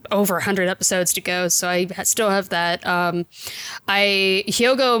another over 100 episodes to go. So I still have that.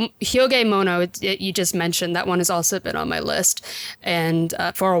 Hyoge Mono, you just mentioned, that one has also been on my list and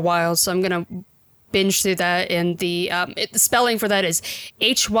for a while. So I'm going to binge through that. And the spelling for that is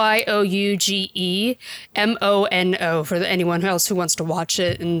HYOUGEMONO for anyone else who wants to watch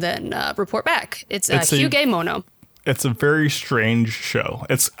it and then report back. It's Hyoge Mono. It's a very strange show.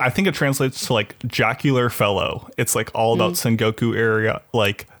 I think it translates to like jocular fellow. It's like all about Sengoku area,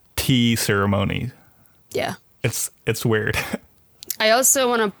 like tea ceremony. Yeah. It's weird. I also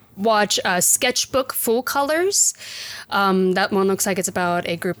want to watch Sketchbook Full Colors. That one looks like it's about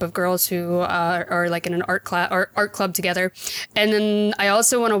a group of girls who are like in an art club together. And then I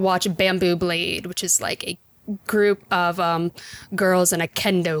also want to watch Bamboo Blade, which is like a group of girls in a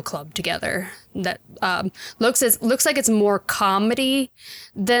kendo club together. That looks like it's more comedy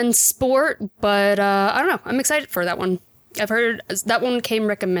than sport, but I don't know. I'm excited for that one. I've heard that one came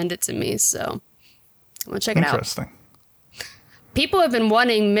recommended to me, so I'm gonna check it out. Interesting. People have been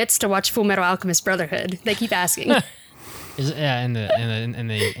wanting Mitz to watch Full Metal Alchemist Brotherhood. They keep asking. In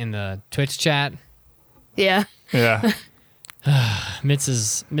the Twitch chat. Yeah. Yeah. Mitz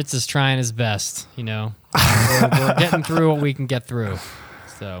is trying his best. We're getting through what we can get through.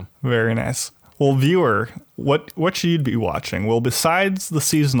 So Very nice. Well, viewer, what should you be watching? Well, besides the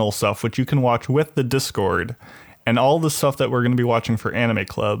seasonal stuff, which you can watch with the Discord, and all the stuff that we're going to be watching for Anime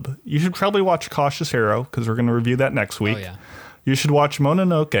Club, you should probably watch Cautious Hero, because we're going to review that next week. Oh, yeah. You should watch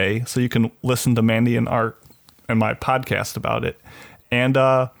Mononoke, so you can listen to Mandy and my podcast about it. And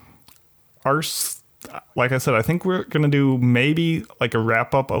like I said, I think we're going to do maybe like a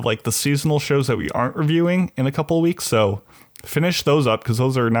wrap-up of like the seasonal shows that we aren't reviewing in a couple of weeks. So finish those up, because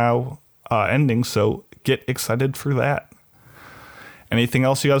those are now ending, so get excited for that. Anything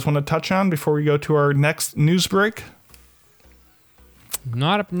else you guys want to touch on before we go to our next news break?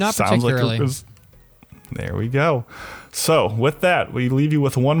 Not Sounds particularly. There we go. So with that, we leave you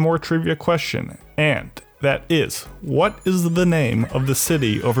with one more trivia question, and that is, what is the name of the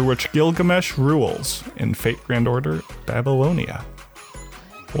city over which Gilgamesh rules in Fate Grand Order Babylonia?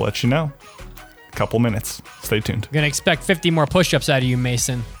 We'll let you know. A couple minutes. Stay tuned. I'm gonna expect 50 more push-ups out of you,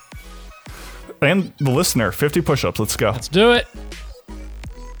 Mason. And the listener, 50 push-ups. Let's go. Let's do it.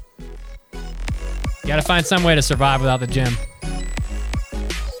 You gotta find some way to survive without the gym.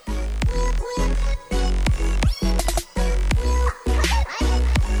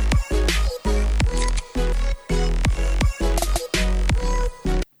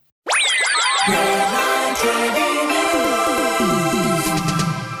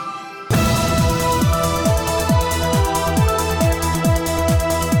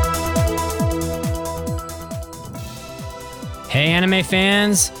 Hey anime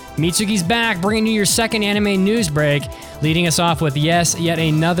fans, Mitsuki's back, bringing you your second anime news break, leading us off with yet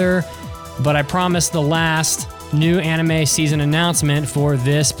another, but I promise the last new anime season announcement for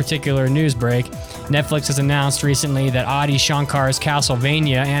this particular news break. Netflix has announced recently that Adi Shankar's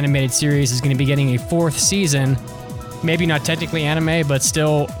Castlevania animated series is going to be getting a 4th season. Maybe not technically anime, but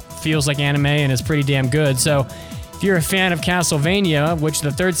still feels like anime and is pretty damn good. So if you're a fan of Castlevania, which the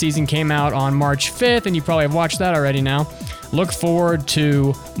 3rd season came out on March 5th, and you probably have watched that already now, look forward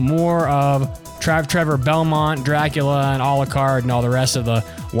to more of Trevor Belmont, Dracula, and Alucard, and all the rest of the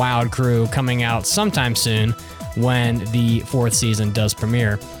Wild crew coming out sometime soon when the 4th season does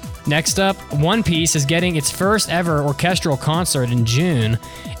premiere. Next up, One Piece is getting its first ever orchestral concert in June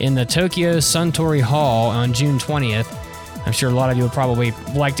in the Tokyo Suntory Hall on June 20th. I'm sure a lot of you would probably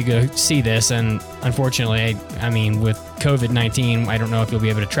like to go see this, and unfortunately, I mean, with COVID-19, I don't know if you'll be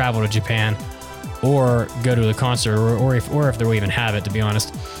able to travel to Japan or go to the concert, or if they'll even have it, to be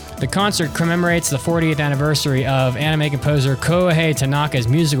honest. The concert commemorates the 40th anniversary of anime composer Kohei Tanaka's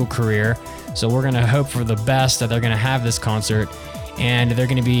musical career, so we're going to hope for the best that they're going to have this concert, and they're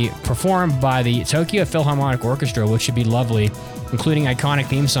going to be performed by the Tokyo Philharmonic Orchestra, which should be lovely, including iconic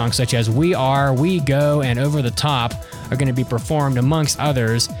theme songs such as We Are, We Go, and Over the Top are going to be performed amongst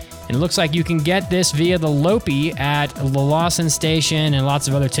others. And it looks like you can get this via the Lopi at the Lawson Station and lots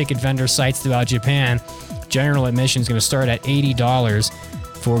of other ticket vendor sites throughout Japan. General admission is going to start at $80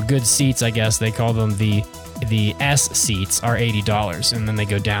 for good seats, I guess. They call them the S seats are $80, and then they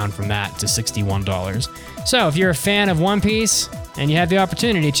go down from that to $61. So if you're a fan of One Piece and you have the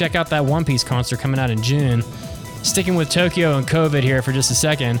opportunity, check out that One Piece concert coming out in June. Sticking with Tokyo and COVID here for just a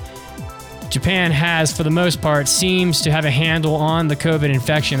second, Japan has, for the most part, seems to have a handle on the COVID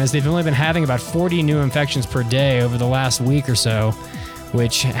infection, as they've only been having about 40 new infections per day over the last week or so,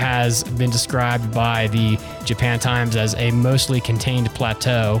 which has been described by the Japan Times as a mostly contained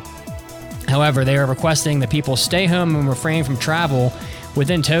plateau. However, they are requesting that people stay home and refrain from travel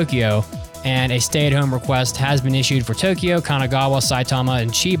within Tokyo, and a stay-at-home request has been issued for Tokyo, Kanagawa, Saitama,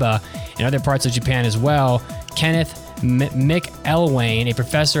 and Chiba, and other parts of Japan as well. Kenneth McElwain, a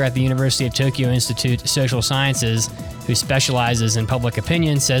professor at the University of Tokyo Institute of Social Sciences who specializes in public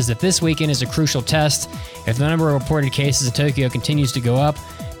opinion, says that this weekend is a crucial test. If the number of reported cases in Tokyo continues to go up,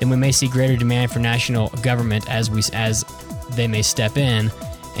 then we may see greater demand for national government as they may step in.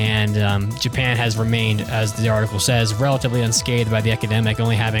 And Japan has remained, as the article says, relatively unscathed by the epidemic,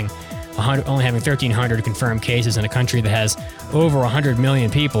 only having 1,300 confirmed cases in a country that has over 100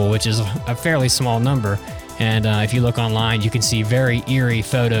 million people, which is a fairly small number. And if you look online, you can see very eerie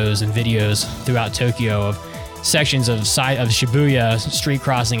photos and videos throughout Tokyo of sections of Shibuya, street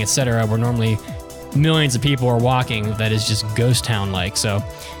crossing, etc., where normally millions of people are walking. That is just ghost town-like. So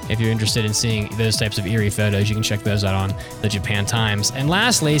if you're interested in seeing those types of eerie photos, you can check those out on the Japan Times. And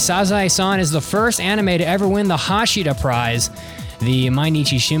lastly, Sazae-san is the first anime to ever win the Hashida Prize. The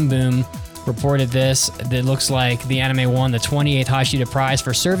Mainichi Shimbun reported this. It looks like the anime won the 28th Hashida Prize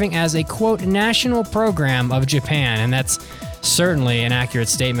for serving as a, quote, national program of Japan. And that's certainly an accurate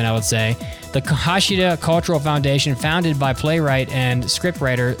statement, I would say. The Hashida Cultural Foundation, founded by playwright and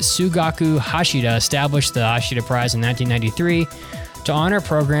scriptwriter Sugaku Hashida, established the Hashida Prize in 1993 to honor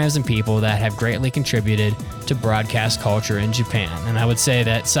programs and people that have greatly contributed to broadcast culture in Japan. And I would say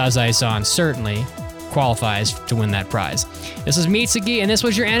that Sazae-san certainly qualifies to win that prize. This is Mitsuki, and this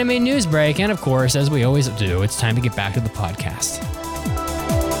was your anime news break. And of course, as we always do, it's time to get back to the podcast.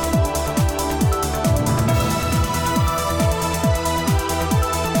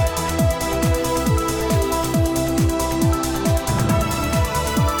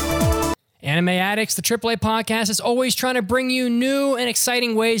 Anime Addicts, the AAA podcast, is always trying to bring you new and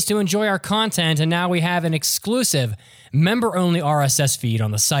exciting ways to enjoy our content, and now we have an exclusive member-only RSS feed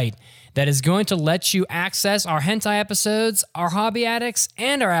on the site that is going to let you access our hentai episodes, our Hobby Addicts,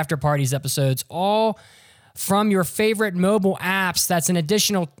 and our After Parties episodes, all from your favorite mobile apps. That's an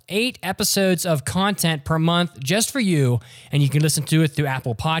additional 8 episodes of content per month just for you, and you can listen to it through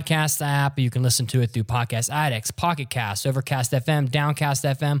Apple Podcasts app, you can listen to it through Podcast Addicts, Pocket Cast, Overcast FM, Downcast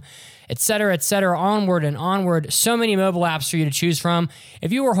FM, etc., onward and onward. So many mobile apps for you to choose from.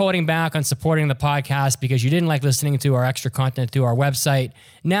 If you were holding back on supporting the podcast because you didn't like listening to our extra content through our website,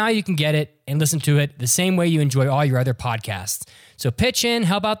 now you can get it and listen to it the same way you enjoy all your other podcasts. So pitch in,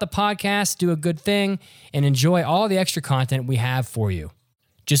 help out the podcast, do a good thing, and enjoy all the extra content we have for you.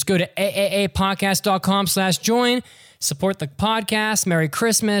 Just go to aapodcast.com/join, support the podcast, Merry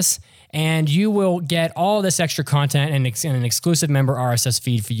Christmas, and you will get all this extra content and an exclusive member RSS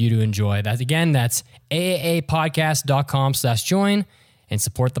feed for you to enjoy. That's aapodcast.com/join, and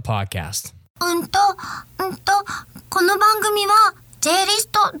support the podcast. この番組は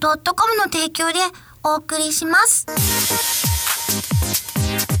JList.com の提供でお送りします。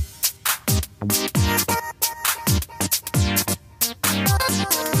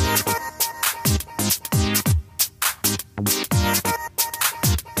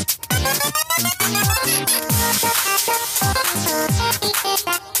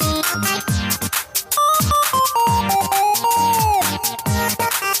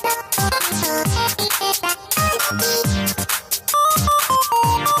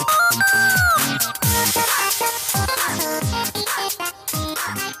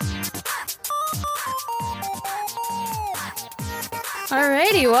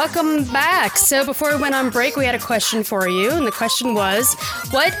welcome back. So before we went on break, we had a question for you, and the question was,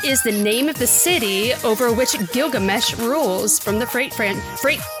 what is the name of the city over which Gilgamesh rules from the Fate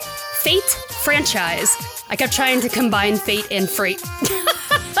franchise? I kept trying to combine Fate and Freight.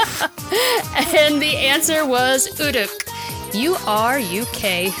 And the answer was Uruk.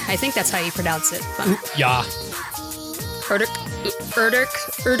 U-R-U-K. I think that's how you pronounce it. Yeah. Uruk.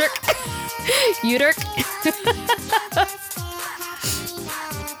 Uruk.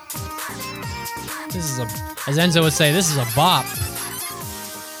 This is as Enzo would say, this is a bop.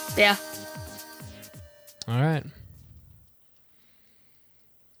 Yeah. All right.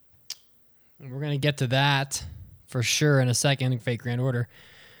 We're going to get to that for sure in a second in Fate Grand Order.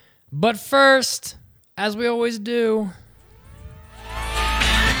 But first, as we always do,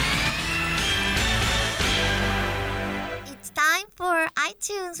 It's time for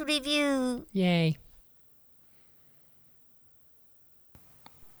iTunes review. yay.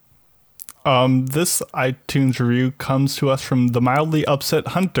 This iTunes review comes to us from the Mildly Upset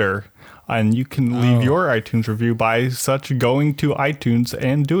Hunter, and you can leave your iTunes review by such going to iTunes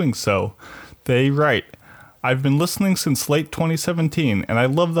and doing so. They write, I've been listening since late 2017, and I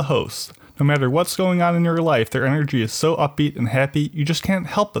love the hosts. No matter what's going on in your life, their energy is so upbeat and happy, you just can't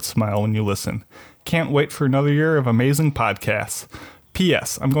help but smile when you listen. Can't wait for another year of amazing podcasts.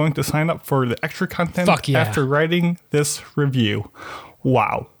 P.S. I'm going to sign up for the extra content after writing this review.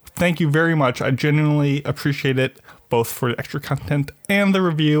 Wow. Thank you very much. I genuinely appreciate it, both for the extra content and the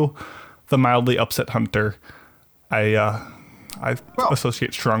review. The Mildly Upset Hunter. I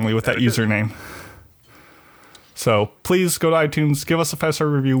associate strongly with that username. So please go to iTunes, give us a 5-star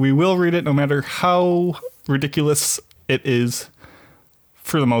review. We will read it no matter how ridiculous it is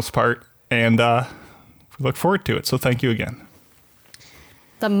for the most part. And we look forward to it. So thank you again.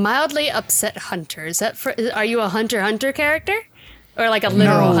 The Mildly Upset Hunter. Is that are you a Hunter character? Or like a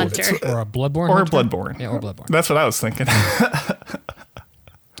literal hunter? Or a Bloodborne Or hunter? a Bloodborne. Yeah, or Bloodborne. That's what I was thinking.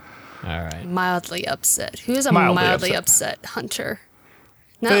 All right. Mildly upset. Who's a mildly upset hunter?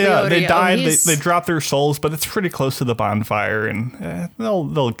 Not They Leorio. died. They dropped their souls, but it's pretty close to the bonfire, and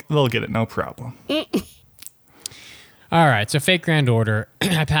they'll get it, no problem. All right, so Fate Grand Order.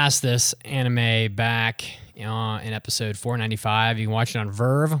 I passed this anime back in episode 495. You can watch it on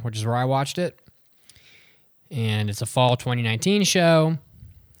Verve, which is where I watched it. And it's a fall 2019 show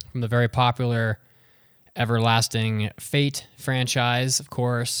from the very popular Everlasting Fate franchise, of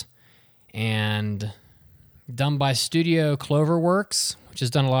course, and done by Studio Cloverworks, which has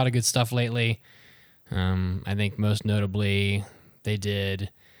done a lot of good stuff lately. I think most notably they did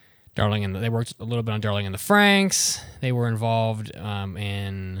they worked a little bit on Darling in the Franxx. They were involved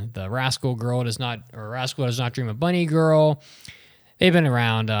in the Rascal Does Not Dream of Bunny Girl. They've been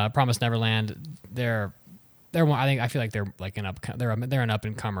around. Promised Neverland. I feel like they're like they're an up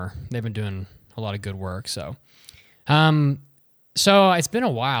and comer. They've been doing a lot of good work. So it's been a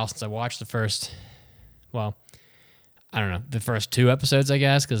while since I watched the first two episodes, I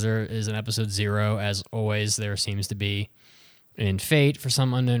guess, because there is an episode 0, as always, there seems to be in Fate for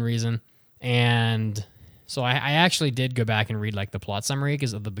some unknown reason. And so I actually did go back and read like the plot summary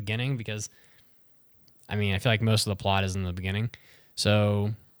because of the beginning, because I feel like most of the plot is in the beginning.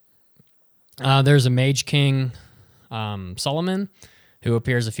 So there's a Mage King, Solomon, who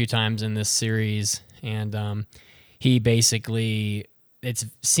appears a few times in this series, and he basically, it's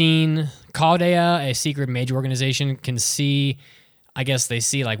seen Chaldea, a secret mage organization, can see, I guess they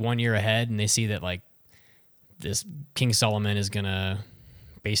see like 1 year ahead, and they see that like this King Solomon is gonna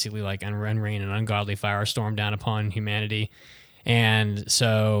basically like rain an ungodly firestorm down upon humanity. And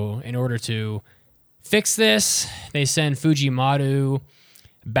so in order to fix this, they send Fujimaru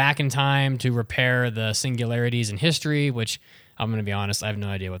back in time to repair the singularities in history, which I'm going to be honest, I have no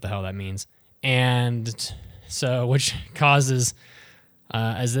idea what the hell that means. And so, which causes,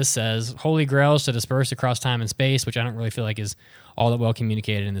 as this says, holy grails to disperse across time and space, which I don't really feel like is all that well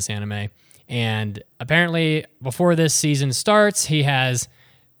communicated in this anime. And apparently, before this season starts, he has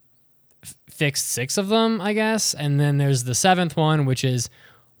fixed 6 of them, I guess. And then there's the 7th one, which is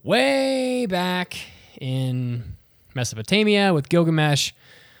way back in Mesopotamia with Gilgamesh,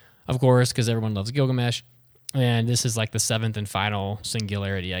 of course, because everyone loves Gilgamesh. And this is like the 7th and final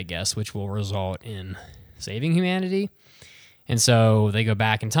singularity, I guess, which will result in saving humanity. And so they go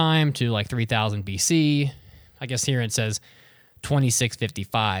back in time to like 3000 BC. I guess here it says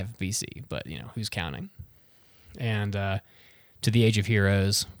 2655 BC, but who's counting? And to the Age of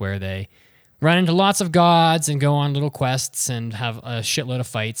Heroes, where they run into lots of gods and go on little quests and have a shitload of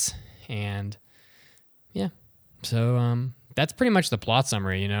fights. And yeah, so that's pretty much the plot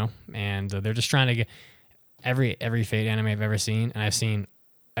summary, And they're just trying to get every Fate anime I've ever seen, and I've seen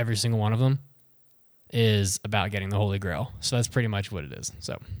every single one of them is about getting the Holy Grail. So that's pretty much what it is.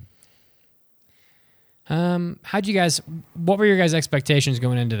 So, what were your guys' expectations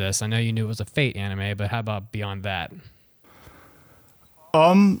going into this? I know you knew it was a Fate anime, but how about beyond that?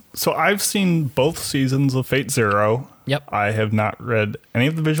 So I've seen both seasons of Fate Zero. Yep. I have not read any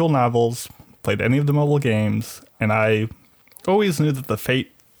of the visual novels, played any of the mobile games, and I always knew that the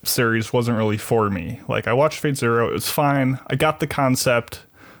Fate series wasn't really for me. Like, I watched Fate Zero, it was fine. I got the concept,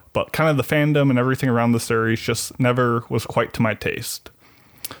 but kind of the fandom and everything around the series just never was quite to my taste.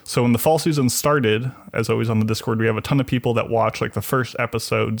 So when the fall season started, as always on the Discord, we have a ton of people that watch like the first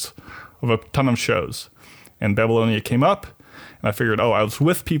episodes of a ton of shows. And Babylonia came up, and I figured, I was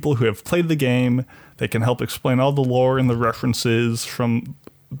with people who have played the game. They can help explain all the lore and the references from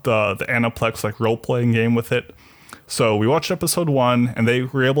the Aniplex like role-playing game with it. So we watched episode 1, and they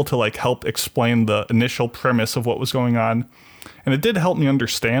were able to like help explain the initial premise of what was going on. And it did help me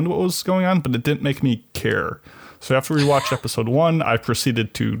understand what was going on, but it didn't make me care. So after we watched episode 1, I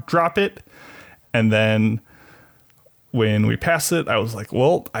proceeded to drop it. And then when we passed it, I was like,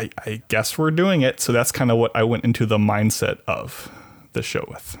 well, I guess we're doing it. So that's kind of what I went into the mindset of the show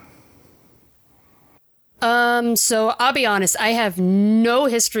with. So I'll be honest, I have no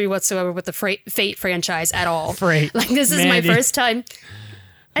history whatsoever with the Fate franchise at all. Like, this is my first time.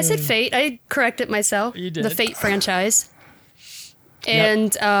 I said Fate. I corrected myself. You did. The Fate franchise.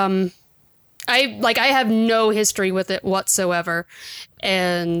 And I have no history with it whatsoever.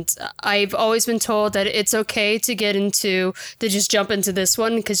 And I've always been told that it's okay to just jump into this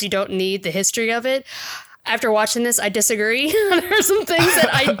one because you don't need the history of it. After watching this, I disagree. There are some things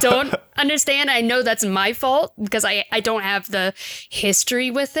that I don't understand. I know that's my fault because I don't have the history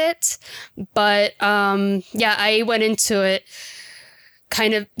with it. But I went into it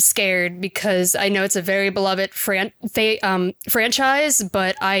kind of scared because I know it's a very beloved franchise,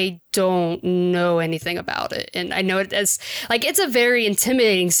 but I don't know anything about it. And I know it as like, it's a very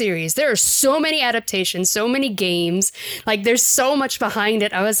intimidating series. There are so many adaptations, so many games, like there's so much behind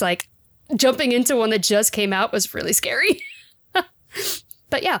it. I was like, jumping into one that just came out was really scary.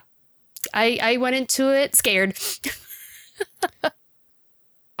 But yeah, I went into it scared.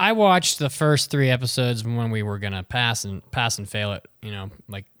 I watched the first 3 episodes when we were going to pass and fail it,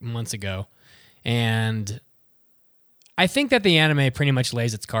 like months ago. And I think that the anime pretty much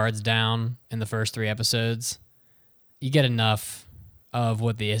lays its cards down in the first 3 episodes. You get enough of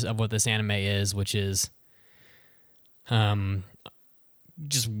what this anime is, which is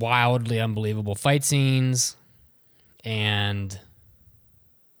just wildly unbelievable fight scenes and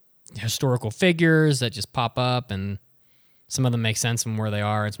historical figures that just pop up, and some of them make sense from where they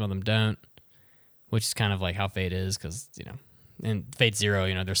are and some of them don't, which is kind of like how Fate is, because, in Fate Zero,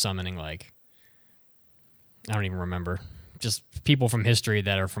 they're summoning, like, I don't even remember, just people from history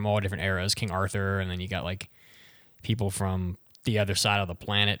that are from all different eras, King Arthur, and then you got, like, people from the other side of the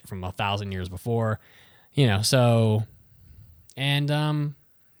planet from 1,000 years before, so, and,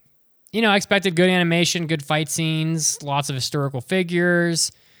 I expected good animation, good fight scenes, lots of historical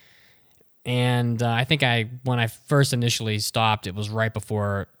figures. And I think when I first initially stopped, it was right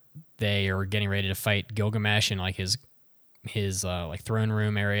before they were getting ready to fight Gilgamesh in like his like throne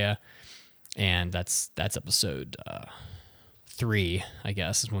room area, and that's episode 3, I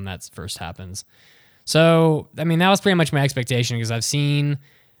guess, is when that first happens. So I mean, that was pretty much my expectation because I've seen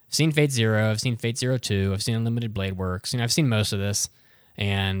Fate Zero, I've seen Fate Zero 2, I've seen Unlimited Blade Works, I've seen most of this,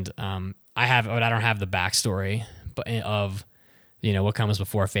 and I don't have the backstory, but of what comes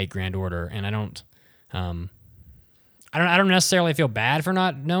before Fate Grand Order, and I don't necessarily feel bad for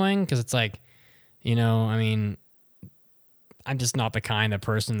not knowing, because it's like, I mean, I'm just not the kind of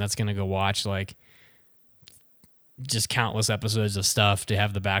person that's gonna go watch like just countless episodes of stuff to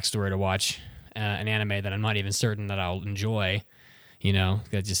have the backstory to watch an anime that I'm not even certain that I'll enjoy.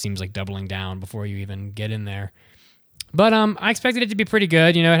 That just seems like doubling down before you even get in there. But I expected it to be pretty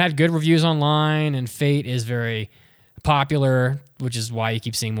good. It had good reviews online, and Fate is very popular, which is why you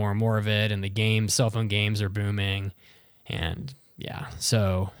keep seeing more and more of it, and cell phone games are booming, and yeah,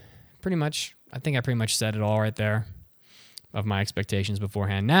 so I think I pretty much said it all right there of my expectations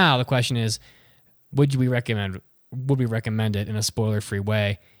beforehand. Now the question is, would we recommend it in a spoiler-free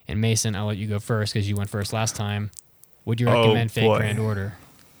way? And Mason, I'll let you go first because you went first last time. Would you recommend Fate Grand Order?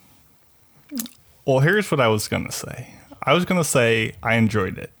 Well, here's what I was going to say. I was going to say I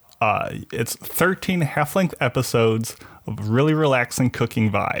enjoyed it. It's 13 half-length episodes of really relaxing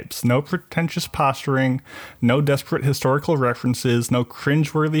cooking vibes. No pretentious posturing, no desperate historical references, no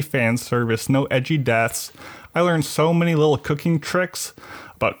cringeworthy fan service, no edgy deaths. I learned so many little cooking tricks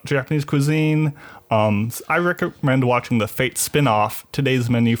about Japanese cuisine, I recommend watching the Fate spin-off, Today's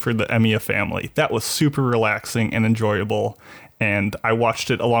Menu for the Emiya Family. That was super relaxing and enjoyable, and I watched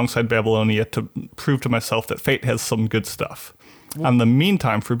it alongside Babylonia to prove to myself that Fate has some good stuff. In the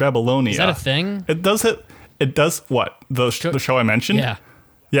meantime, for Babylonia... Is that a thing? It does what? The show I mentioned? Yeah.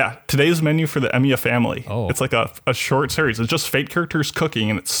 Yeah, Today's Menu for the Emiya Family. Oh. It's like a short series. It's just Fate characters cooking,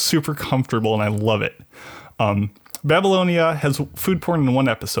 and it's super comfortable, and I love it. Babylonia has food porn in one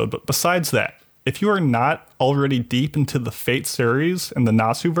episode, but besides that, if you are not already deep into the Fate series and the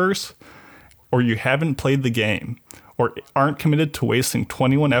Nasuverse, or you haven't played the game, or aren't committed to wasting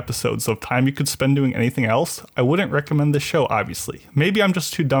 21 episodes of time you could spend doing anything else, I wouldn't recommend this show, obviously. Maybe I'm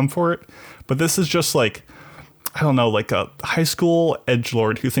just too dumb for it, but this is just like, I don't know, like a high school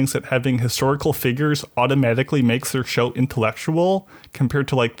edgelord who thinks that having historical figures automatically makes their show intellectual compared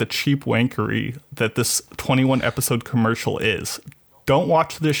to like the cheap wankery that this 21 episode commercial is. Don't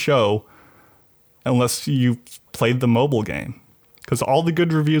watch this show unless you've played the mobile game, because all the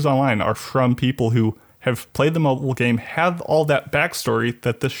good reviews online are from people who have played the mobile game, have all that backstory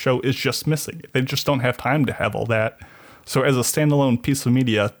that this show is just missing. They just don't have time to have all that. So as a standalone piece of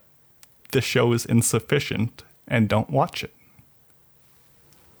media, this show is insufficient, and don't watch it.